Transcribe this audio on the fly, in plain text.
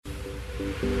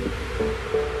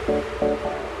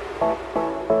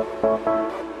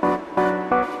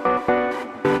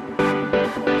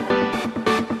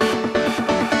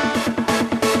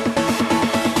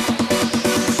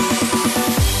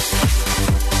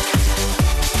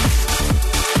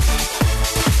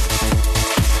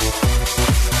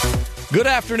Good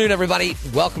afternoon, everybody.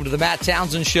 Welcome to the Matt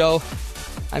Townsend Show.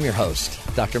 I'm your host,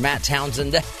 Dr. Matt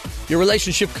Townsend, your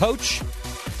relationship coach,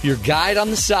 your guide on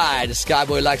the side, as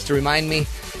Skyboy likes to remind me.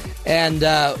 And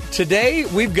today,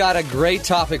 we've got a great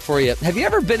topic for you. Have you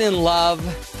ever been in love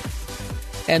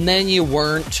and then you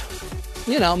weren't?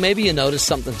 You know, maybe you noticed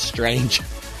something strange.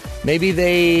 Maybe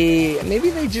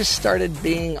they just started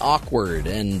being awkward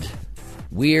and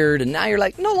weird, and now you're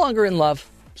like, no longer in love.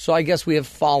 So I guess we have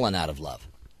fallen out of love.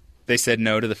 They said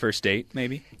no to the first date,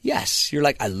 maybe? Yes. You're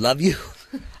like, I love you.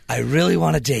 I really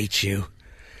want to date you.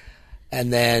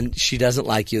 And then she doesn't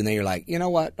like you. And then you're like, you know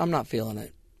what? I'm not feeling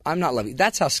it. I'm not loving you.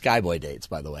 That's how Skyboy dates,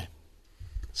 by the way.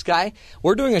 Sky,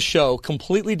 we're doing a show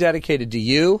completely dedicated to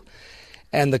you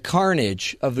and the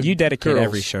carnage of the You dedicate girls.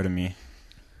 every show to me.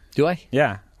 Do I?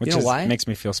 Yeah. Which You know why? Makes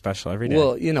me feel special every day.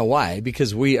 Well, you know why?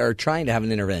 Because we are trying to have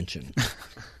an intervention.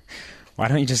 Why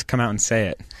don't you just come out and say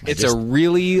it? It's a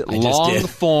really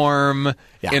long-form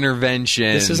Yeah.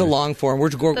 intervention. This is a long form. We're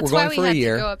going for a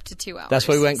year. To go up to 2 hours. That's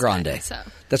why we went grande. So.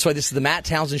 That's why this is the Matt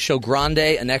Townsend Show Grande,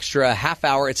 an extra half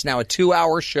hour. It's now a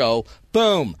 2-hour show.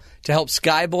 Boom. To help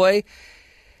Skyboy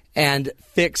and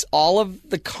fix all of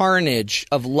the carnage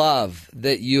of love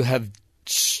that you have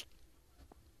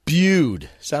spewed.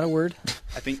 Is that a word?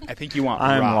 I think you want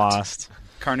I'm rot. lost.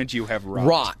 Carnage, you have rot.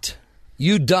 Rot.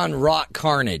 You done rot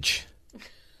carnage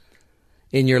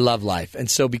in your love life. And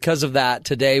so because of that,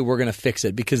 today we're going to fix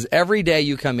it. Because every day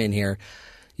you come in here,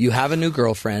 you have a new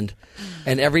girlfriend,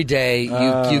 and every day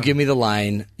you give me the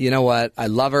line, you know what, I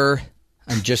love her,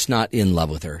 I'm just not in love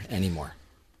with her anymore.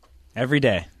 Every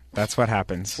day. That's what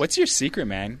happens. What's your secret,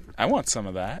 man? I want some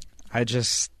of that. I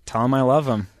just tell them I love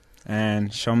them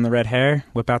and show them the red hair,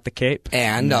 whip out the cape.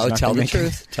 And there's no, nothing tell the they can-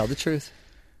 truth. Tell the truth.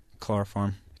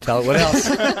 Chloroform. Tell what else?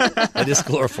 It is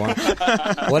chloroform.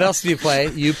 What else do you play?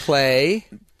 You play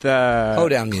The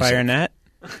hoedown music. clarinet.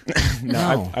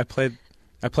 No. I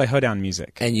play hoedown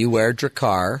music. And you wear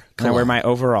Drakkar. And I wear my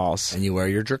overalls. And you wear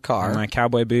your Drakkar. And my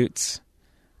cowboy boots.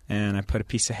 And I put a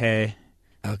piece of hay.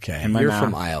 Okay. in my You're mouth.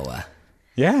 from Iowa.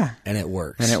 Yeah. And it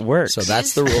works. And it works. So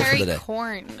that's the rule for the day.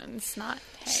 Corn, and it's not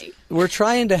hay. We're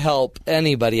trying to help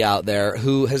anybody out there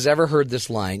who has ever heard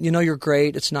this line. You know, you're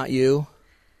great. It's not you.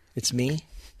 It's me.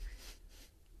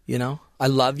 You know, I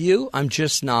love you. I'm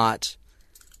just not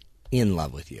in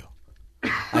love with you.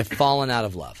 I've fallen out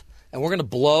of love. And we're going to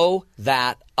blow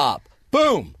that up.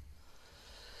 Boom.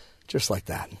 Just like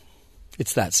that.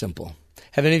 It's that simple.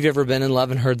 Have any of you ever been in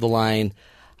love and heard the line,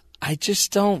 I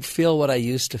just don't feel what I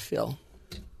used to feel?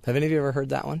 Have any of you ever heard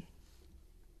that one?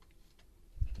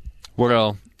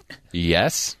 Well,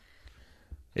 yes.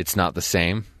 It's not the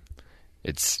same.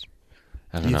 It's,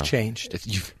 I don't know. You've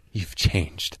changed. You've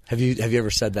changed. Have you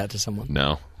ever said that to someone?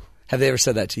 No. Have they ever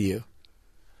said that to you?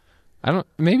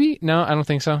 Maybe? No, I don't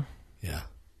think so. Yeah.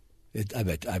 I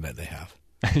bet they have.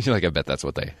 You're like, I bet that's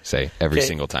what they say every Okay,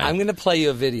 single time. I'm going to play you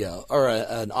a video or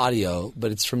an audio,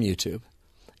 but it's from YouTube.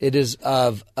 It is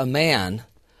of a man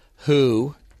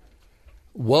who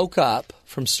woke up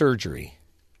from surgery.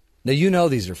 Now, you know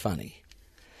these are funny.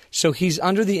 So he's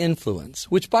under the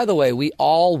influence, which, by the way, we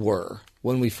all were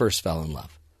when we first fell in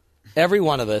love. Every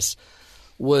one of us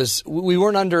we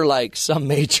weren't under like some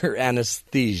major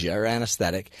anesthesia or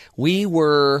anesthetic. We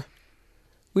were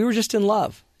just in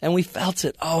love, and we felt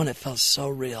it. Oh, and it felt so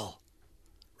real.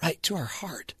 Right to our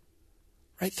heart.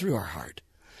 Right through our heart.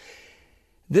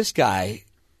 This guy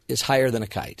is higher than a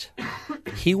kite.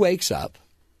 He wakes up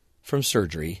from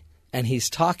surgery, and he's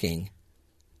talking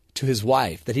to his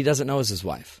wife that he doesn't know is his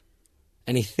wife.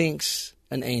 And he thinks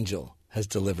an angel has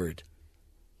delivered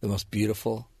the most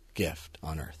beautiful gift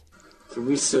on earth. Can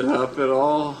we sit up at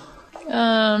all?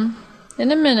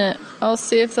 In a minute. I'll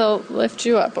see if they'll lift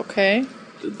you up, okay?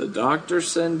 Did the doctor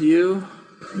send you?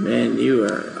 Man, you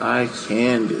are eye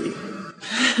candy.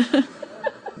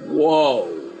 Whoa.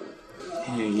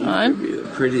 Man, you could be the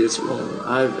prettiest woman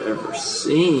I've ever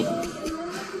seen.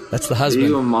 That's the Are husband.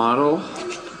 you a model?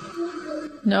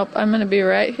 Nope, I'm going to be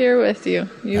right here with you.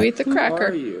 You eat the Who cracker.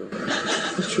 are you?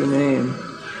 What's your name?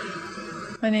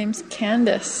 My name's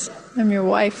Candace. I'm your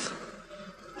wife.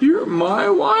 You're my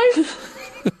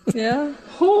wife? Yeah?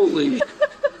 Holy.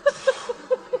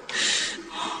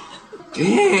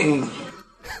 Dang.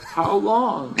 How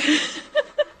long?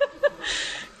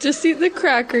 Just eat the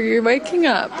cracker. You're waking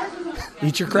up.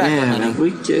 Eat your cracker, Man, honey. have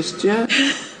we kissed yet?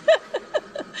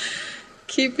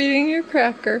 Keep eating your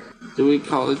cracker. Do we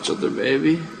call each other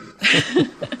baby?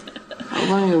 How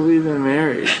long have we been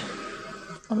married?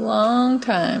 A long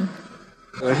time.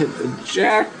 I hit the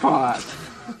jackpot.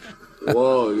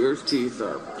 Whoa, your teeth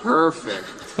are perfect.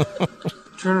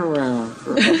 Turn around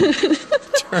for a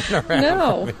moment.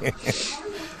 No.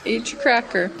 Eat your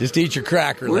cracker. Just eat your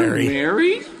cracker, We're Larry.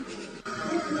 married? Did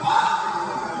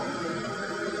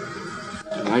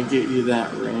I get you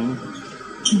that ring?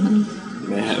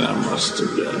 Man, I must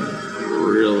have been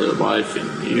really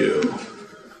liking you.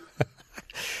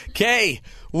 Okay,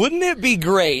 wouldn't it be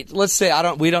great? Let's say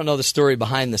we don't know the story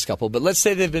behind this couple, but let's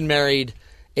say they've been married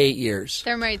 8 years.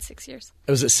 They're married 6 years.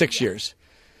 It was at 6 years.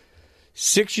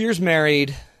 6 years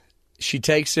married. She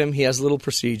takes him. He has a little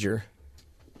procedure.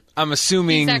 I'm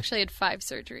assuming He's actually had 5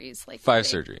 surgeries. Like 5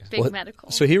 big, surgeries. Big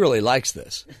medical. So he really likes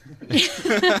this.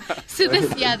 So this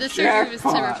surgery was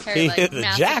to repair He like hit the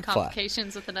massive jackpot.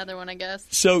 complications with another one, I guess.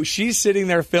 So she's sitting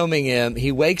there filming him.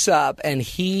 He wakes up and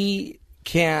he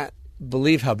can't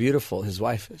believe how beautiful his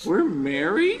wife is. We're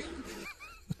married?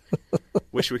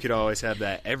 Wish we could always have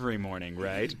that every morning,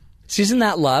 right? See, isn't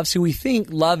that love? See, we think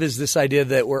love is this idea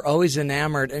that we're always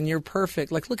enamored and you're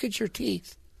perfect. Like, look at your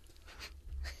teeth.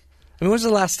 I mean, when was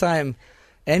the last time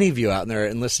any of you out there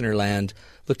in listener land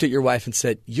looked at your wife and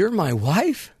said, "You're my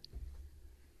wife?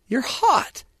 You're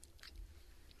hot."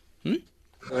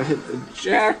 I hit the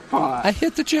jackpot. I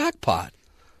hit the jackpot.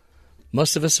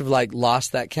 Most of us have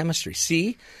lost that chemistry.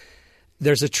 See,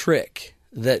 there's a trick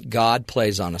that God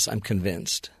plays on us, I'm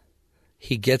convinced.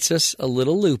 He gets us a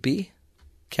little loopy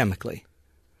chemically.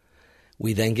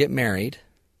 We then get married.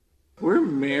 We're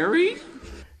married?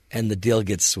 And the deal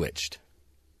gets switched.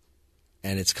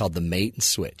 And it's called the mate and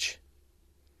switch.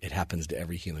 It happens to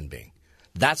every human being.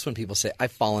 That's when people say,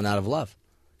 I've fallen out of love.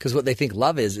 Because what they think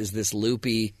love is this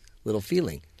loopy little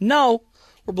feeling. No,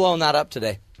 we're blowing that up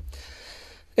today.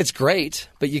 It's great,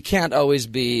 but you can't always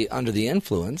be under the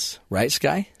influence, right,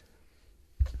 Sky?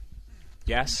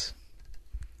 Yes,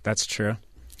 that's true.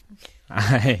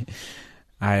 I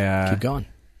Keep going.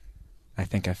 I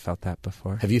think I felt that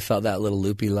before. Have you felt that little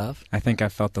loopy love? I think I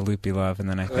felt the loopy love, and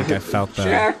then I think I felt the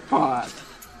jackpot.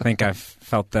 I think I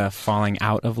felt the falling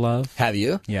out of love. Have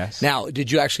you? Yes. Now,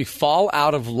 did you actually fall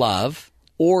out of love,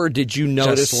 or did you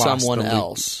notice Just lost someone the loop.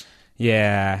 else?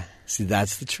 Yeah, See,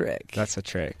 that's the trick. that's a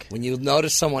trick. When you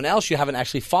notice someone else, you haven't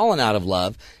actually fallen out of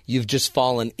love. You've just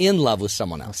fallen in love with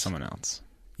someone else. Someone else.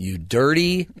 You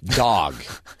dirty dog.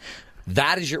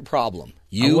 That is your problem.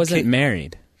 I wasn't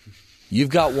married. You've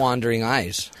got wandering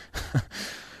eyes.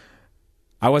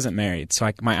 I wasn't married, so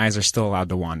my eyes are still allowed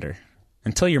to wander.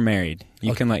 Until you're married,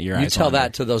 you can let your eyes You tell wander.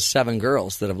 that to those 7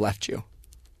 girls that have left you.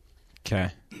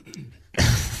 Okay.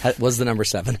 Was the number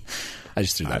 7? I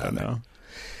just threw that I don't out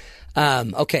know.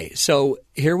 there. Okay, so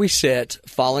here we sit,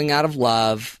 falling out of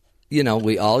love. You know,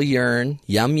 we all yearn.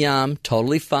 Yum, yum.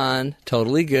 Totally fun.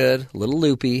 Totally good. A little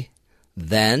loopy.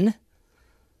 Then,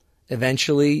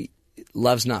 eventually,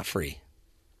 love's not free.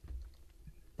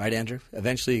 Right, Andrew?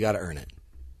 Eventually, you got to earn it.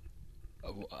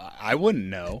 I wouldn't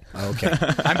know. Okay.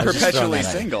 I'm perpetually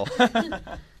single.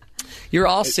 You're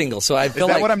all single, so I Is feel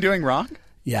that like... what I'm doing wrong?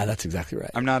 Yeah, that's exactly right.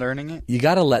 I'm not earning it? You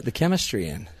got to let the chemistry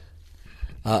in.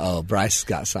 Uh-oh, Bryce has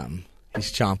got something.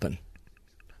 He's chomping.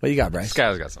 What you got, Bryce?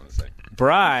 Sky's got something to say.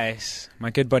 Bryce,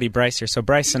 my good buddy Bryce here. So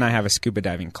Bryce and I have a scuba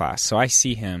diving class. So I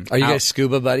see him. Are you out- guys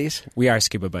scuba buddies? We are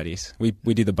scuba buddies. We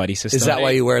do the buddy system. Is that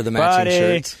why you wear the matching Buddy.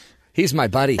 shirts? He's my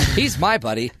buddy. He's my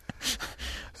buddy.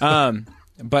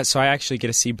 But so I actually get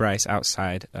to see Bryce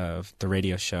outside of the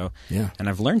radio show. Yeah. And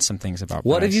I've learned some things about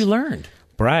What Bryce. have you learned?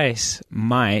 Bryce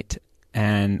might,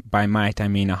 and by might I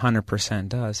mean 100%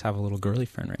 does, have a little girly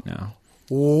friend right now.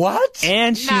 What?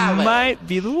 And she might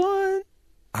be the one.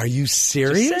 Are you Just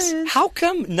serious? saying. How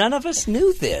come none of us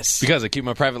knew this? Because I keep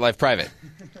my private life private.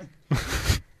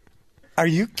 Are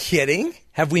you kidding?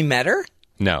 Have we met her?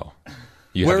 No.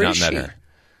 You Where have not is met she? her.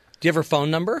 Do you have her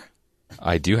phone number?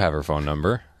 I do have her phone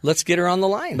number. Let's get her on the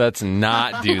line. Let's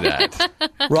not do that.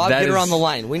 Rob, that get her is- on the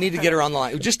line. We need to get her on the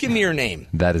line. Just give me her name.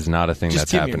 That is not a thing Just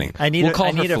that's give me your happening. name. I need We'll call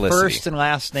I her need a Felicity. first and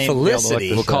last name. to be able to look Felicity.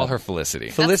 this We'll call up. her Felicity.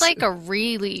 That's like a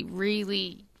really,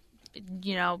 really,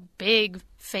 big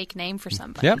fake name for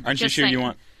somebody. Yep. Aren't you Just sure you saying.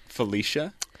 want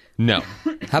Felicia? No.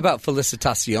 How about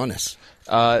Felicitaciones?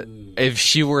 If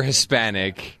she were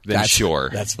Hispanic, then sure.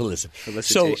 That's Felicity. So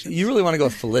Felicitations. you really want to go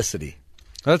with Felicity?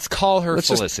 Let's call her Let's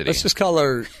Felicity. let's just call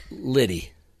her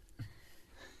Liddy.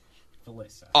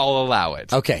 I'll allow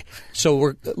it. Okay, so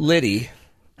we're Liddy,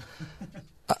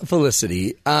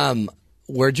 Felicity.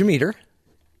 Where'd you meet her?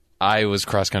 I was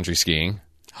cross-country skiing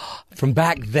From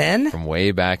back then? from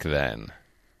way back then.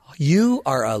 You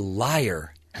are a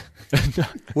liar.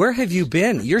 Where have you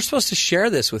been? You're supposed to share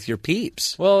this with your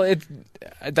peeps. Well,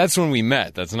 that's when we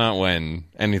met. That's not when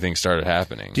anything started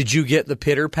happening. Did you get the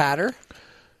pitter patter?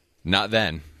 Not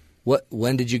then.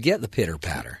 When did you get the pitter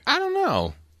patter? I don't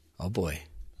know. Oh boy.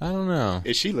 I don't know.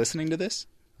 Is she listening to this?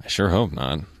 I sure hope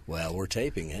not. Well, we're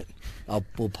taping it.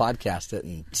 We'll podcast it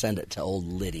and send it to old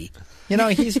Liddy. You know,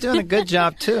 he's doing a good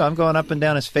job, too. I'm going up and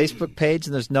down his Facebook page,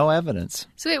 and there's no evidence.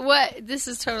 So wait, what? This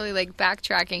is totally like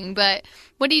backtracking, but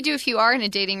what do you do if you are in a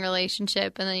dating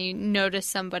relationship and then you notice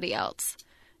somebody else?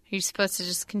 Are you supposed to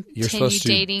just continue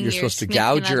dating? You're supposed to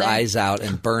gouge your eyes out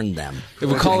and burn them.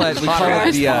 We call that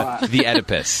the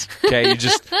Oedipus. Okay, you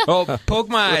just poke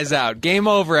my eyes out. Game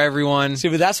over, everyone. See,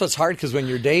 but that's what's hard because when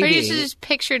you're dating, or you should just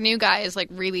picture new guy as like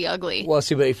really ugly. Well,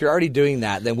 see, but if you're already doing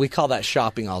that, then we call that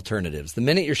shopping alternatives. The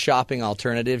minute you're shopping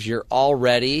alternatives, you're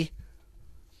already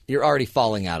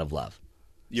falling out of love.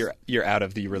 You're out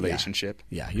of the relationship.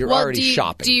 Yeah, you're already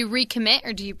shopping. Do you recommit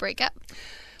or do you break up?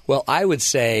 Well, I would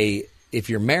say if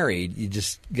you're married, you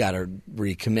just got to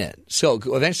recommit. So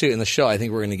eventually in the show, I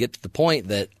think we're going to get to the point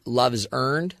that love is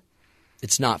earned.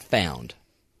 It's not found.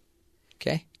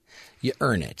 Okay? You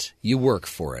earn it. You work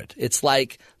for it. It's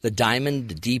like the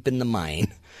diamond deep in the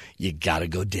mine. You got to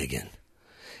go digging.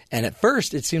 And at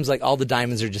first, it seems like all the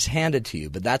diamonds are just handed to you,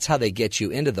 but that's how they get you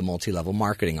into the multi-level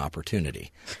marketing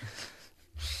opportunity.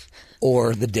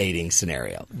 Or the dating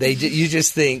scenario. You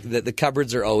just think that the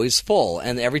cupboards are always full,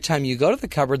 and every time you go to the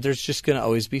cupboard, there's just going to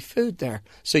always be food there.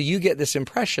 So you get this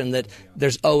impression that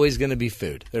there's always going to be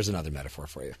food. There's another metaphor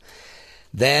for you.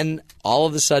 Then all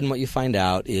of a sudden what you find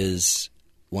out is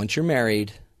once you're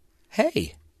married,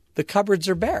 hey, the cupboards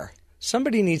are bare.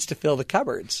 Somebody needs to fill the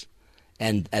cupboards.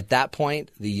 And at that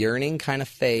point, the yearning kind of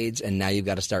fades, and now you've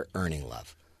got to start earning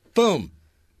love. Boom.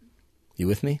 You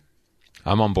with me?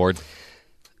 I'm on board.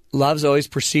 Love's always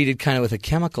preceded kind of with a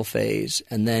chemical phase,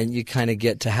 and then you kind of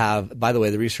get to have – by the way,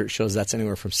 the research shows that's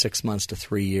anywhere from 6 months to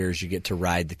 3 years you get to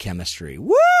ride the chemistry.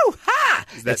 Woo! Ha!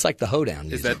 It's like the hoedown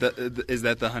music. Is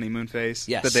that the honeymoon phase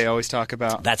Yes. that they always talk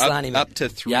about? That's the honeymoon. Up to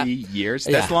 3 years?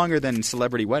 That's longer than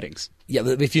celebrity weddings. Yeah,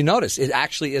 but if you notice, it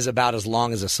actually is about as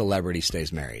long as a celebrity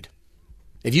stays married.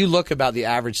 If you look about the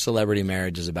average celebrity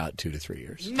marriage is about 2 to 3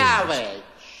 years. Knowledge.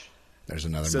 There's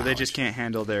another So knowledge. they just can't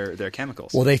handle their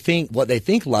chemicals. Well, what they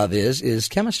think love is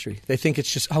chemistry. They think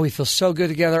it's just, we feel so good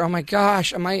together. Oh my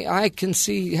gosh, I can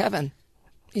see heaven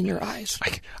in your eyes.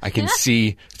 I can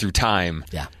see through time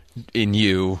in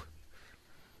you.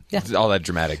 Yeah. All that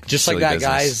dramatic. Just like silly that business.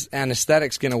 guy's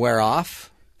anesthetic's going to wear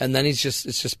off, and then it's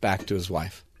just back to his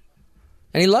wife.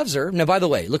 And he loves her. Now, by the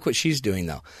way, look what she's doing,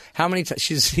 though. How many times?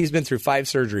 He's been through 5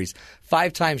 surgeries.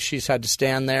 5 times she's had to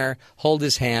stand there, hold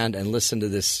his hand, and listen to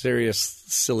this serious,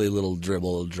 silly little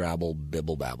dribble, drabble,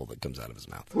 bibble, babble that comes out of his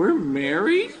mouth. We're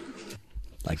married?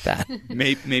 Like that.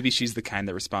 Maybe she's the kind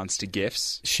that responds to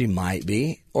gifts. She might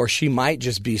be. Or she might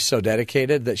just be so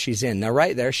dedicated that she's in. Now,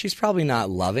 right there, she's probably not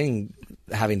loving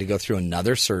having to go through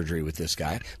another surgery with this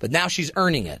guy. But now she's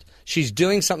earning it. She's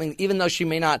doing something, even though she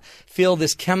may not feel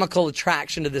this chemical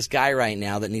attraction to this guy right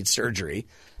now that needs surgery.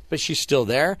 But she's still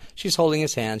there. She's holding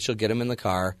his hand. She'll get him in the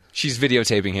car. She's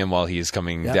videotaping him while he's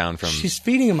coming down from... She's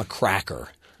feeding him a cracker.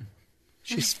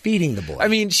 She's feeding the boy. I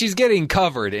mean, she's getting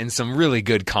covered in some really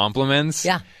good compliments.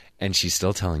 Yeah. And she's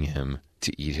still telling him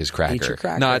to eat his cracker. Eat your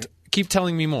cracker. Not, keep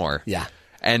telling me more. Yeah.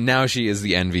 And now she is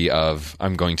the envy of,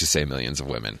 I'm going to say, millions of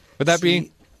women. Would that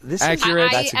be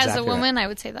accurate? As a woman, I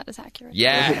would say that is accurate.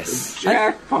 Yes.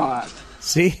 Jackpot.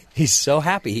 See, he's so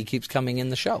happy he keeps coming in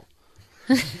the show.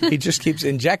 He just keeps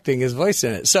injecting his voice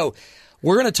in it. So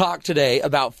we're going to talk today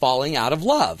about falling out of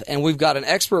love. And we've got an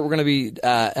expert we're going to be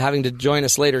having to join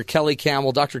us later, Kelly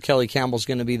Campbell. Dr. Kelly Campbell's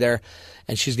going to be there,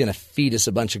 and she's going to feed us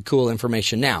a bunch of cool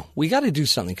information. Now, we got to do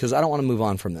something because I don't want to move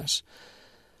on from this.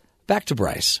 Back to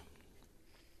Bryce.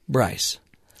 Bryce,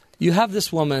 you have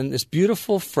this woman, this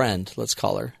beautiful friend, let's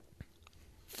call her,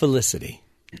 Felicity,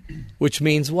 which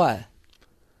means what?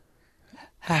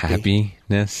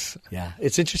 Happiness. Yeah.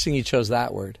 It's interesting you chose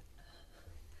that word.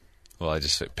 Well, I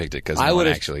just picked it because no one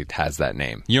actually has that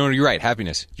name. You're right.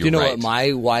 Happiness. Do you know what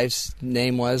my wife's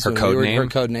name was? Her code name? Her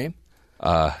code name?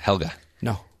 Helga.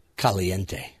 No.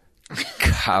 Caliente.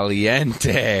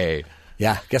 Caliente.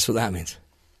 Yeah. Guess what that means?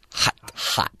 Hot.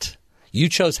 Hot. You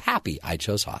chose happy. I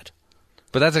chose hot.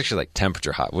 But that's actually like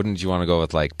temperature hot. Wouldn't you want to go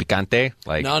with like picante?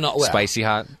 Like spicy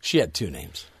hot? She had 2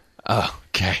 names. Oh,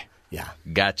 okay. Yeah.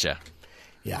 Gotcha.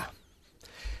 Yeah.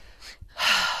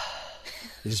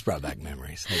 It just brought back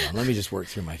memories. Hold on. Let me just work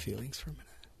through my feelings for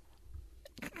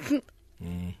a minute.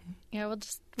 Yeah,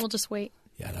 we'll just wait.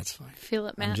 Yeah, that's fine. Feel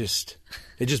it, Matt.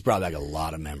 It just brought back a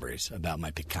lot of memories about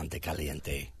my picante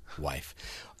caliente wife.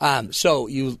 So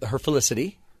her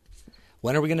Felicity.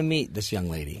 When are we going to meet this young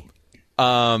lady?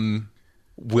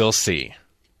 We'll see.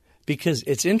 Because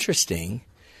it's interesting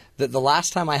that the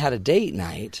last time I had a date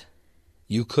night,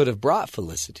 you could have brought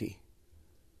Felicity.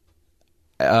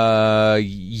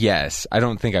 Yes. I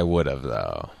don't think I would have,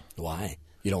 though. Why?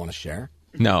 You don't want to share?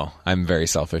 No, I'm very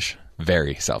selfish.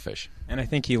 Very selfish. And I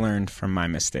think he learned from my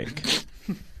mistake.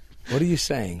 What are you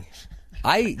saying?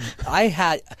 I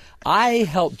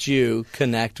helped you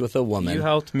connect with a woman. You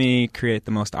helped me create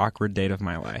the most awkward date of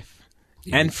my life.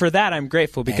 And for that, I'm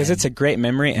grateful because it's a great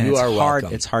memory, and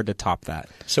it's hard to top that.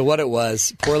 So what it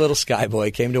was, poor little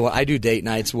Skyboy came to I do date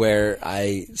nights where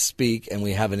I speak and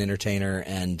we have an entertainer,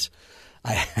 and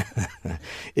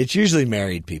it's usually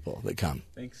married people that come.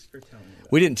 Thanks for telling me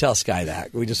that. We didn't tell Sky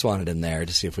that. We just wanted him there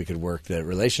to see if we could work the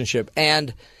relationship.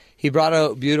 And he brought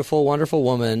a beautiful, wonderful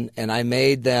woman, and I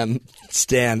made them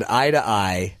stand eye to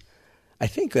eye. I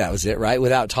think that was it, right?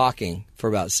 Without talking for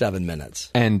about 7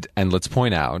 minutes. And let's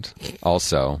point out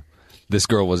also, this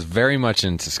girl was very much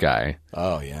into Sky.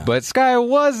 Oh, yeah. But Sky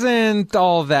wasn't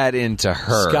all that into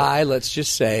her. Sky, let's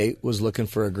just say, was looking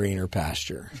for a greener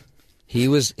pasture.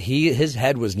 His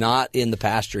head was not in the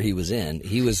pasture he was in.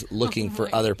 He was looking for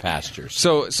other pastures.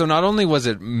 So not only was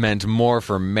it meant more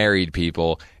for married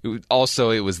people, it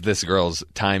was this girl's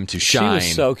time to shine. She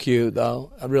was so cute,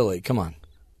 though. Really, come on.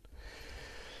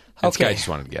 And Sky just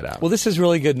wanted to get out. Well, this is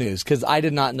really good news because I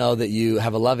did not know that you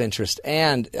have a love interest,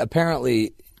 and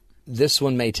apparently this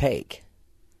one may take.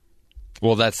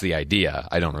 Well, that's the idea.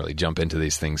 I don't really jump into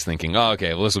these things thinking, oh,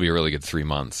 okay, well, this will be a really good 3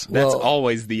 months. That's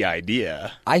always the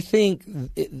idea. I think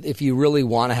if you really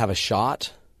want to have a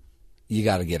shot, you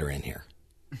got to get her in here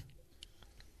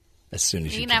as soon as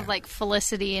you can. You can have like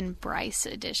Felicity and Bryce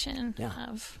edition.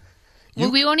 Yeah.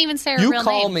 We won't even say her real name. You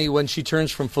call me when she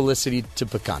turns from Felicity to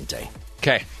Picante.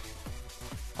 Okay.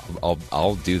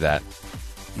 I'll do that.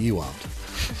 You won't.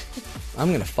 I'm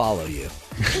going to follow you.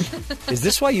 Is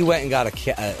this why you went and got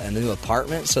a new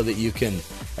apartment so that you can...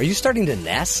 Are you starting to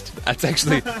nest? That's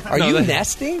actually... Are you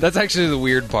nesting? That's actually the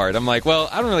weird part. I'm like, well,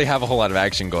 I don't really have a whole lot of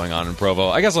action going on in Provo.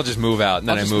 I guess I'll just move out, and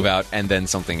then I move out, and then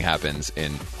something happens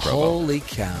in Provo. Holy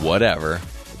cow. Whatever.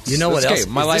 You know what else? Is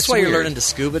this why you're learning to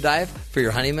scuba dive for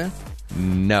your honeymoon?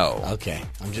 No. Okay,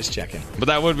 I'm just checking. But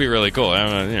that would be really cool.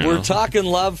 We're talking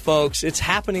love, folks. It's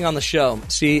happening on the show.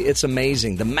 See, it's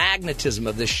amazing. The magnetism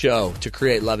of this show to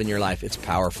create love in your life. It's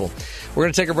powerful. We're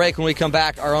going to take a break. When we come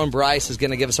back, our own Bryce is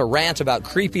going to give us a rant about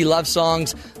creepy love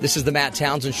songs. This is the Matt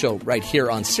Townsend Show right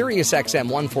here on Sirius XM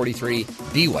 143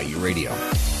 BYU Radio.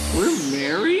 We're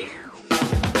married?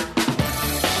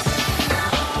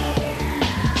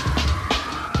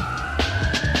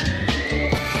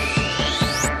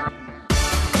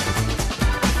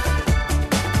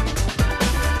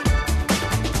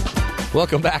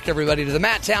 Welcome back, everybody, to the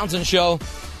Matt Townsend Show.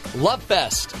 Love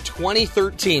Fest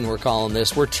 2013, we're calling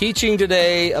this. We're teaching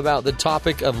today about the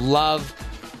topic of love,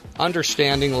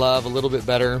 understanding love a little bit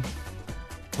better.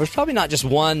 There's probably not just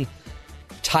one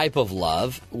type of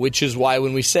love, which is why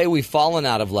when we say we've fallen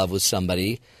out of love with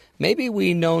somebody, maybe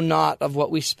we know not of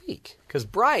what we speak. Because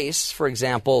Bryce, for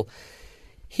example,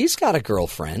 he's got a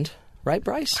girlfriend, right,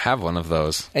 Bryce? I have one of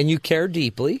those. And you care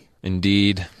deeply.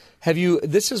 Indeed.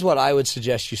 This is what I would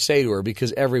suggest you say to her,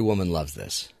 because every woman loves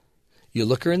this. You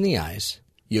look her in the eyes,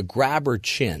 you grab her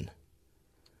chin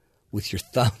with your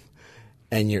thumb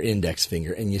and your index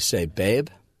finger, and you say, babe,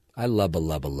 I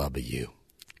lubba you.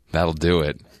 That'll do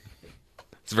it.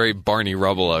 It's very Barney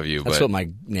Rubble of you. That's what my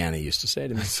Nana used to say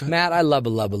to me. Matt, I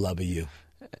lubba you.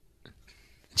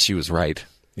 She was right.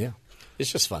 Yeah.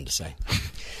 It's just fun to say.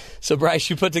 So, Bryce,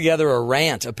 you put together a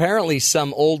rant. Apparently,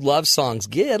 some old love songs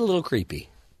get a little creepy.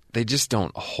 They just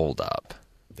don't hold up.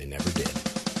 They never did.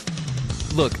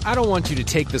 Look, I don't want you to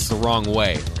take this the wrong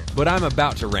way, but I'm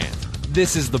about to rant.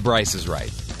 This is the Bryce is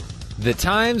Right. The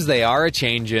times they are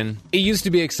a-changin'. It used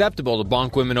to be acceptable to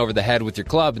bonk women over the head with your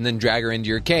club and then drag her into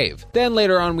your cave. Then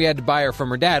later on we had to buy her from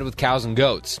her dad with cows and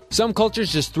goats. Some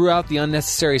cultures just threw out the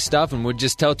unnecessary stuff and would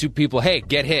just tell two people, hey,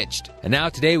 get hitched. And now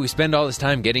today we spend all this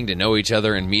time getting to know each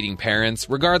other and meeting parents.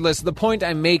 Regardless, the point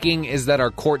I'm making is that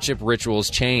our courtship rituals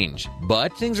change.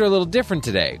 But things are a little different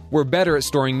today. We're better at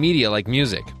storing media like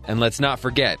music. And let's not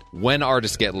forget, when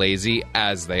artists get lazy,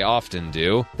 as they often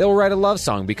do, they'll write a love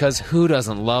song because who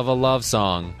doesn't love a love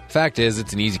song? Fact is,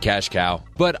 it's an easy cash cow.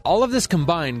 But all of this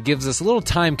combined gives us little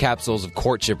time capsules of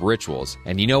courtship rituals.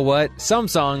 And you know what? Some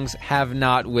songs have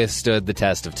not withstood the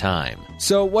test of time.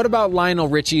 So what about Lionel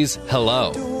Richie's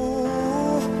Hello?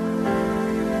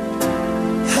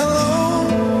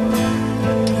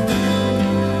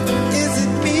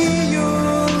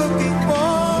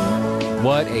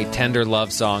 What a tender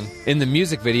love song. In the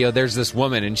music video, there's this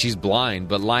woman and she's blind,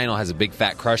 but Lionel has a big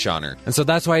fat crush on her. And so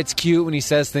that's why it's cute when he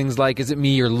says things like, "Is it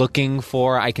me you're looking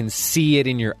for? I can see it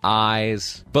in your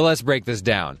eyes." But let's break this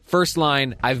down. First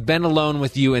line, "I've been alone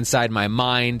with you inside my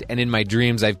mind, and in my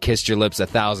dreams I've kissed your lips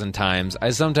 1,000 times. I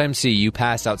sometimes see you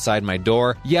pass outside my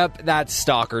door." Yep, that's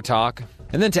stalker talk.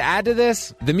 And then to add to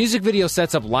this, the music video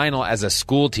sets up Lionel as a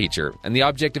school teacher, and the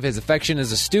object of his affection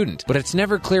is a student. But it's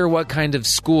never clear what kind of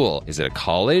school. Is it a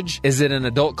college? Is it an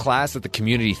adult class at the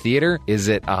community theater? Is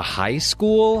it a high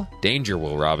school? Danger,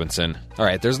 Will Robinson.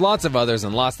 Alright, there's lots of others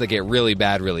and lots that get really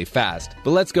bad really fast.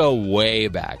 But let's go way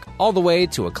back. All the way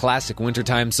to a classic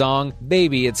wintertime song,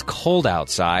 "Baby, It's Cold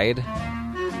Outside."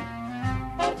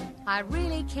 I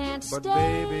really can't stay. But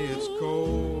baby, it's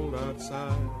cold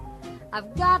outside.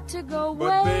 I've got to go away.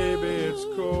 But baby, it's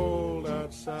cold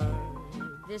outside.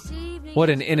 What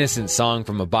an innocent song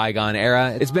from a bygone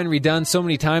era. It's been redone so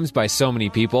many times by so many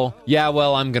people. Yeah,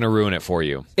 well, I'm gonna ruin it for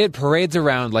you. It parades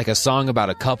around like a song about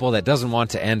a couple that doesn't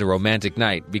want to end a romantic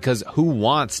night, because who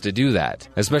wants to do that?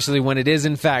 Especially when it is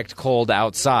in fact cold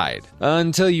outside.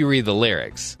 Until you read the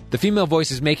lyrics. The female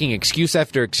voice is making excuse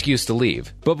after excuse to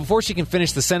leave. But before she can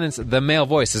finish the sentence, the male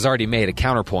voice has already made a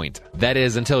counterpoint. That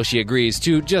is, until she agrees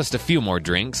to just a few more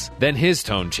drinks. Then his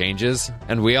tone changes,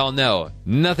 and we all know,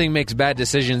 nothing makes bad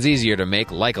decisions easier to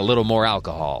make like a little more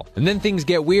alcohol. And then things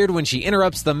get weird when she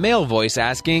interrupts the male voice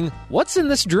asking, "What's in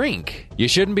this drink?" You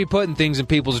shouldn't be putting things in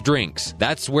people's drinks.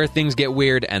 That's where things get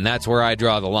weird, and that's where I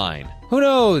draw the line. Who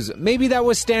knows? Maybe that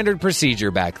was standard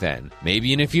procedure back then.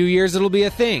 Maybe in a few years it'll be a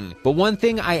thing. But one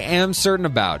thing I am certain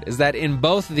about is that in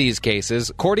both of these cases,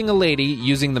 courting a lady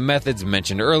using the methods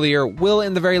mentioned earlier will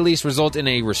in the very least result in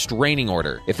a restraining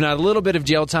order, if not a little bit of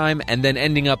jail time and then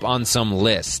ending up on some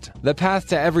list. The path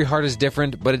to every heart is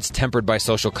different, but it's tempered by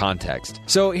social context.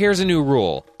 So here's a new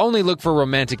rule. Only look for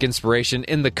romantic inspiration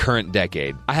in the current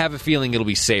decade. I have a feeling it'll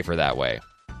be safer that way.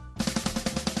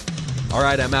 All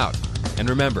right, I'm out. And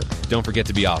remember, don't forget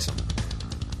to be awesome.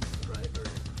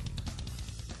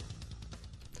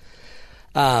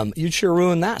 You'd sure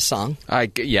ruined that song.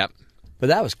 Yep. But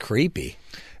that was creepy.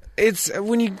 It's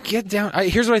when you get down.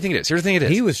 Here's what I think it is. Here's the thing it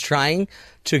is. He was trying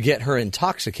to get her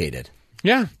intoxicated.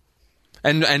 Yeah.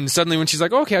 And suddenly when she's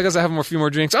like, okay, I guess I have a few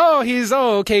more drinks.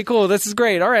 Okay, cool. This is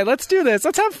great. All right, let's do this.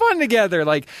 Let's have fun together.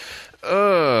 Like,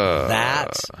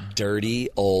 That's dirty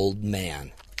old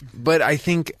man. But I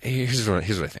think, here's what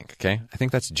I think, okay? I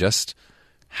think that's just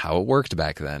how it worked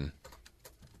back then,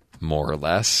 more or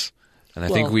less. And I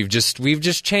think we've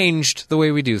just changed the way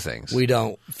we do things. We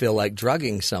don't feel like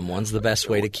drugging someone's the best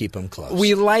way to keep them close.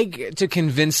 We like to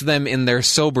convince them in their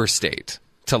sober state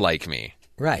to like me.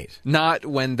 Right. Not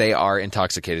when they are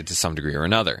intoxicated to some degree or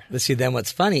another. But see, then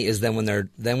what's funny is when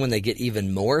they get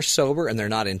even more sober and they're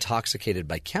not intoxicated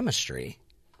by chemistry,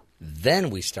 then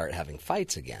we start having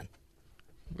fights again.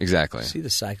 Exactly. See the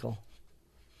cycle?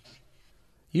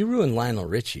 You ruined Lionel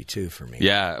Richie, too, for me.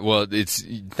 Yeah, well,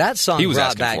 that song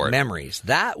brought back memories.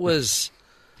 Those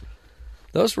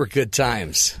were good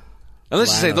times. And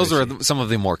let's just say those were some of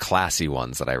the more classy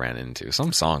ones that I ran into.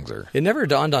 Some songs are... It never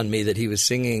dawned on me that he was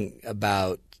singing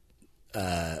about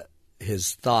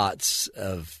his thoughts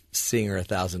of seeing her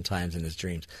 1,000 times in his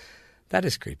dreams. That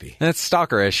is creepy. That's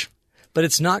stalkerish. But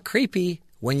it's not creepy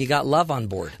when you got love on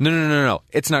board. No.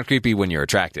 It's not creepy when you're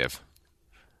attractive.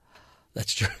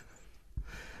 That's true.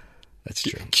 That's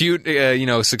true. Cute,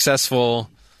 successful,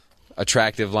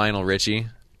 attractive Lionel Richie,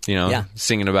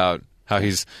 singing about how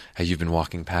you've been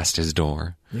walking past his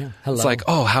door. Yeah. Hello. It's like,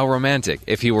 oh, how romantic.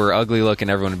 If he were ugly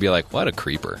looking, everyone would be like, what a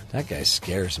creeper. That guy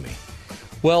scares me.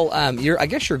 Well, I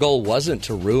guess your goal wasn't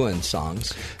to ruin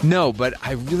songs. No, but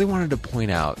I really wanted to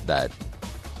point out that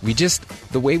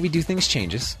the way we do things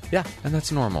changes. Yeah. And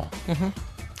that's normal.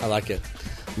 Mm-hmm. I like it.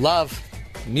 Love,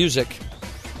 music.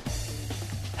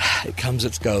 It comes,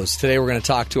 it goes. Today we're going to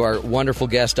talk to our wonderful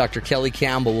guest, Dr. Kelly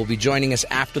Campbell. Will be joining us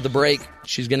after the break.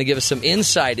 She's going to give us some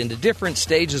insight into different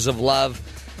stages of love.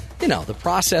 The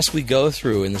process we go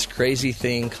through in this crazy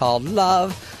thing called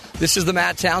love. This is the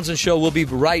Matt Townsend Show. We'll be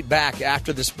right back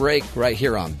after this break right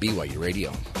here on BYU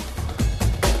Radio.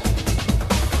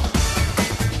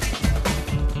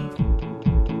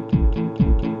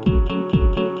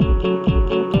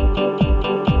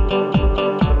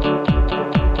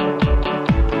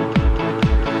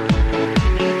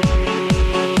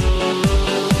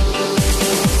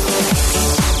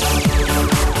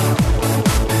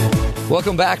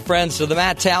 Welcome back, friends, to the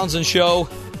Matt Townsend Show.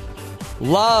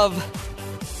 Love.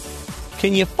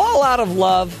 Can you fall out of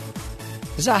love?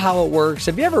 Is that how it works?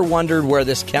 Have you ever wondered where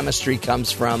this chemistry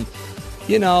comes from?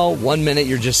 1 minute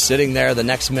you're just sitting there, the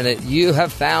next minute you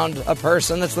have found a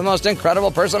person that's the most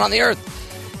incredible person on the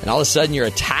earth. And all of a sudden you're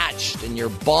attached and you're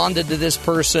bonded to this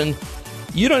person.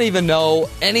 You don't even know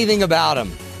anything about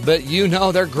them, but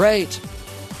they're great.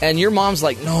 And your mom's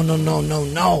like,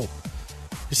 no.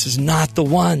 This is not the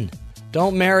one.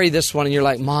 Don't marry this one. And you're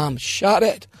like, Mom, shut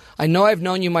it. I know I've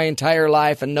known you my entire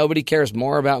life and nobody cares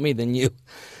more about me than you.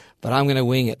 But I'm going to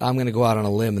wing it. I'm going to go out on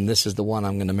a limb, and this is the one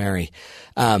I'm going to marry.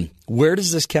 Where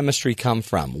does this chemistry come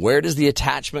from? Where does the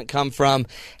attachment come from?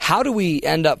 How do we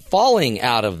end up falling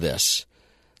out of this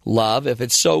love if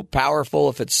it's so powerful,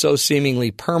 if it's so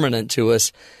seemingly permanent to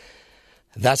us?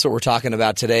 That's what we're talking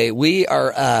about today. We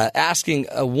are asking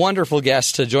a wonderful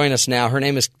guest to join us now. Her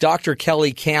name is Dr.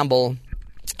 Kelly Campbell.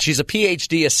 She's a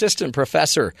PhD assistant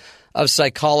professor of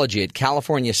psychology at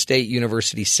California State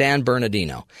University, San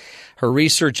Bernardino. Her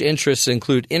research interests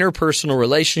include interpersonal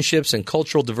relationships and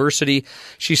cultural diversity.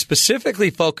 She specifically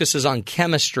focuses on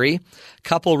chemistry,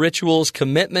 couple rituals,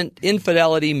 commitment,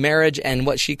 infidelity, marriage, and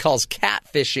what she calls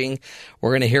catfishing.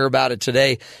 We're going to hear about it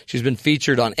today. She's been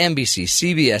featured on NBC,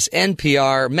 CBS,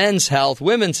 NPR, Men's Health,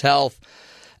 Women's Health,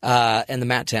 and the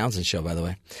Matt Townsend Show, by the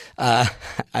way. I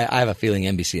have a feeling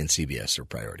NBC and CBS are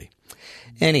priority.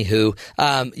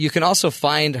 Anywho, you can also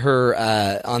find her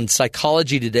on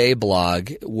Psychology Today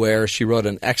blog, where she wrote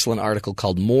an excellent article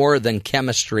called More Than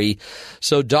Chemistry.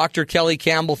 So, Dr. Kelly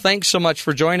Campbell, thanks so much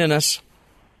for joining us.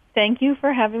 Thank you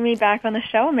for having me back on the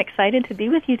show. I'm excited to be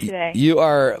with you today. You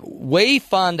are way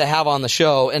fun to have on the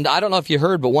show. And I don't know if you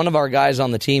heard, but one of our guys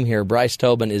on the team here, Bryce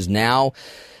Tobin, is now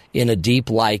in a deep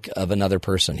like of another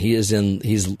person. He's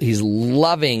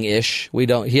loving-ish.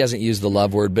 He hasn't used the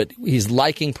love word, but he's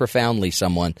liking profoundly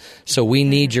someone. So we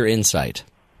need your insight.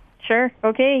 Sure.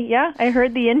 Okay. Yeah, I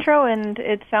heard the intro, and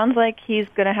it sounds like he's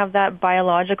going to have that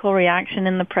biological reaction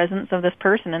in the presence of this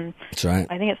person. And that's right.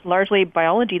 I think it's largely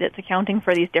biology that's accounting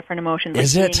for these different emotions,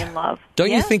 like being in love.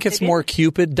 Don't you think it's more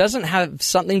Cupid? Doesn't have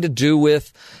something to do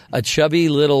with a chubby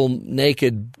little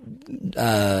naked,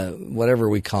 whatever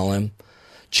we call him,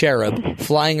 cherub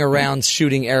flying around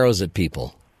shooting arrows at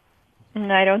people?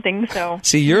 I don't think so.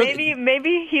 See,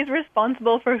 maybe he's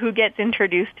responsible for who gets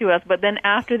introduced to us, but then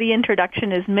after the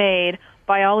introduction is made,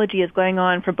 biology is going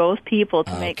on for both people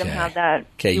to make them have that.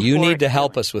 Okay, you need to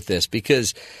help us with this,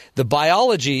 because the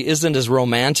biology isn't as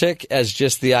romantic as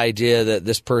just the idea that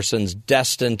this person's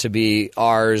destined to be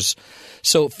ours.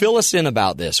 So fill us in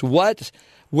about this.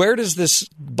 Where does this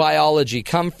biology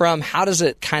come from? How does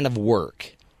it kind of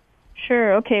work?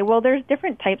 Sure. Okay. Well, there's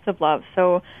different types of love.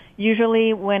 So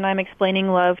usually when I'm explaining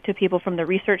love to people from the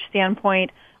research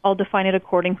standpoint, I'll define it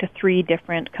according to 3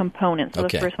 different components. So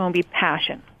the first one will be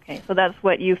passion. Okay, so that's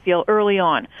what you feel early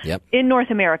on. Yep. In North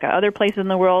America, other places in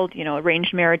the world,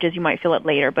 arranged marriages, you might feel it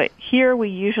later. But here we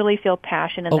usually feel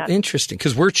passion. And interesting,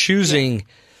 because we're choosing,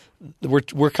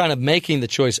 we're kind of making the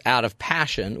choice out of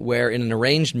passion, where in an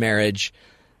arranged marriage,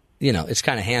 it's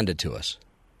kind of handed to us.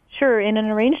 Sure. In an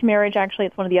arranged marriage, actually,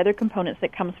 it's one of the other components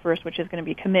that comes first, which is going to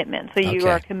be commitment. So you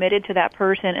are committed to that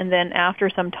person, and then after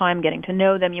some time getting to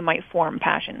know them, you might form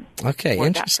passion. Okay,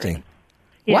 interesting.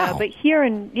 Yeah, wow. But here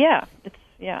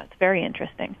it's very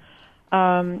interesting.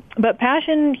 But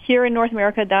passion here in North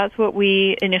America, that's what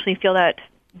we initially feel, that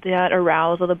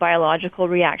arousal, the biological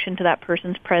reaction to that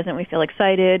person's present. We feel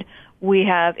excited. We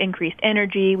have increased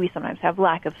energy. We sometimes have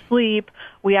lack of sleep.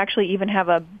 We actually even have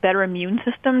a better immune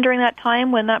system during that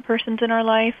time when that person's in our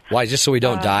life. Why, just so we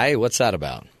don't die? What's that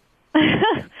about?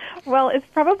 Well, it's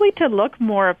probably to look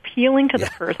more appealing to the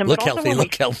person. Look but also healthy,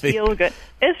 look healthy. Feel good.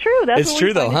 It's true. That's what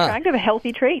we find attractive, a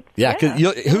healthy trait. Yeah,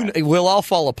 because we'll all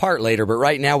fall apart later, but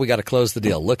right now we got to close the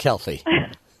deal. Look healthy.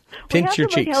 Pinch your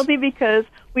cheeks. We have to look healthy because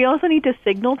we also need to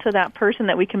signal to that person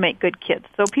that we can make good kids.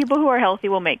 So people who are healthy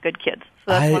will make good kids.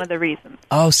 So that's one of the reasons.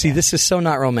 Oh, see, this is so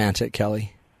not romantic,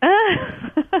 Kelly.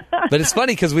 But it's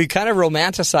funny because we kind of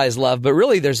romanticize love, but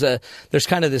really there's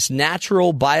kind of this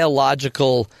natural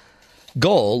biological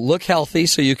goal. Look healthy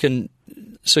so you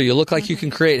look like you can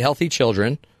create healthy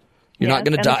children. You're not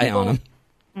going to die on them.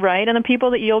 Right, and the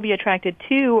people that you'll be attracted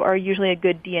to are usually a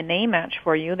good DNA match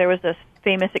for you. There was this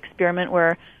famous experiment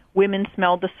where women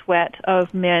smelled the sweat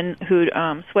of men who'd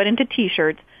sweat into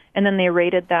T-shirts, and then they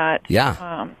rated that.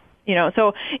 Yeah.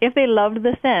 So if they loved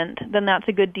the scent, then that's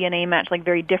a good DNA match. Like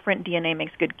very different DNA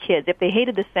makes good kids. If they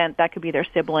hated the scent, that could be their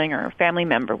sibling or family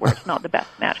member where it's not the best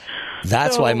match.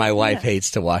 That's why my wife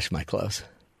hates to wash my clothes,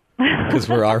 because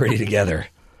we're already together.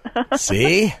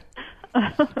 See?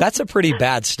 That's a pretty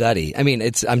bad study. I mean,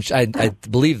 I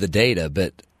believe the data,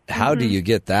 but how do you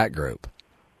get that group?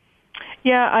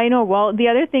 Yeah, I know. Well, the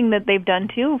other thing that they've done,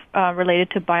 too,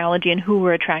 related to biology and who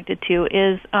we're attracted to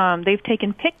is they've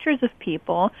taken pictures of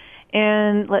people.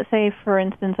 And let's say, for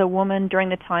instance, a woman during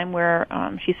the time where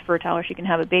she's fertile or she can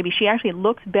have a baby, she actually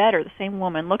looks better, the same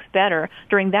woman looks better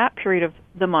during that period of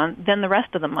the month than the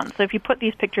rest of the month. So if you put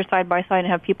these pictures side by side and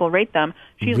have people rate them,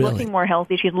 she's looking more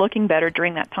healthy, she's looking better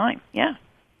during that time. Yeah.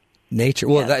 Nature.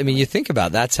 Well, I mean, you think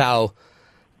about it,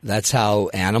 that's how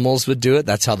animals would do it.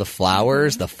 That's how the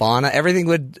flowers, the fauna,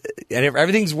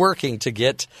 everything's working to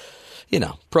get,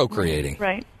 procreating.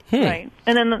 Right. Right.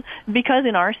 And then because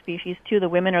in our species, too, the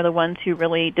women are the ones who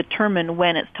really determine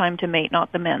when it's time to mate,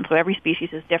 not the men. So every species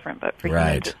is different, but for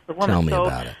humans, it's the woman. Tell me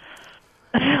about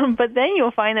it. But then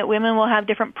you'll find that women will have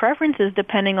different preferences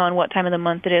depending on what time of the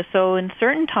month it is. So in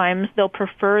certain times, they'll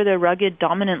prefer the rugged,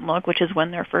 dominant look, which is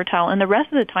when they're fertile. And the rest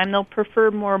of the time, they'll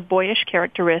prefer more boyish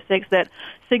characteristics that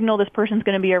signal this person's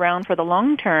going to be around for the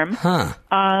long term.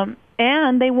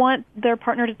 And they want their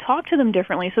partner to talk to them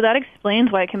differently. So that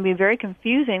explains why it can be very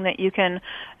confusing that you can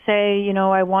say,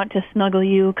 I want to snuggle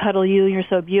you, cuddle you, you're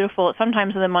so beautiful at some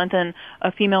times of the month, and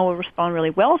a female will respond really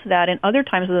well to that. And other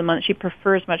times of the month, she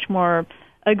prefers much more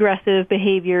aggressive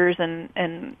behaviors and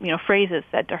phrases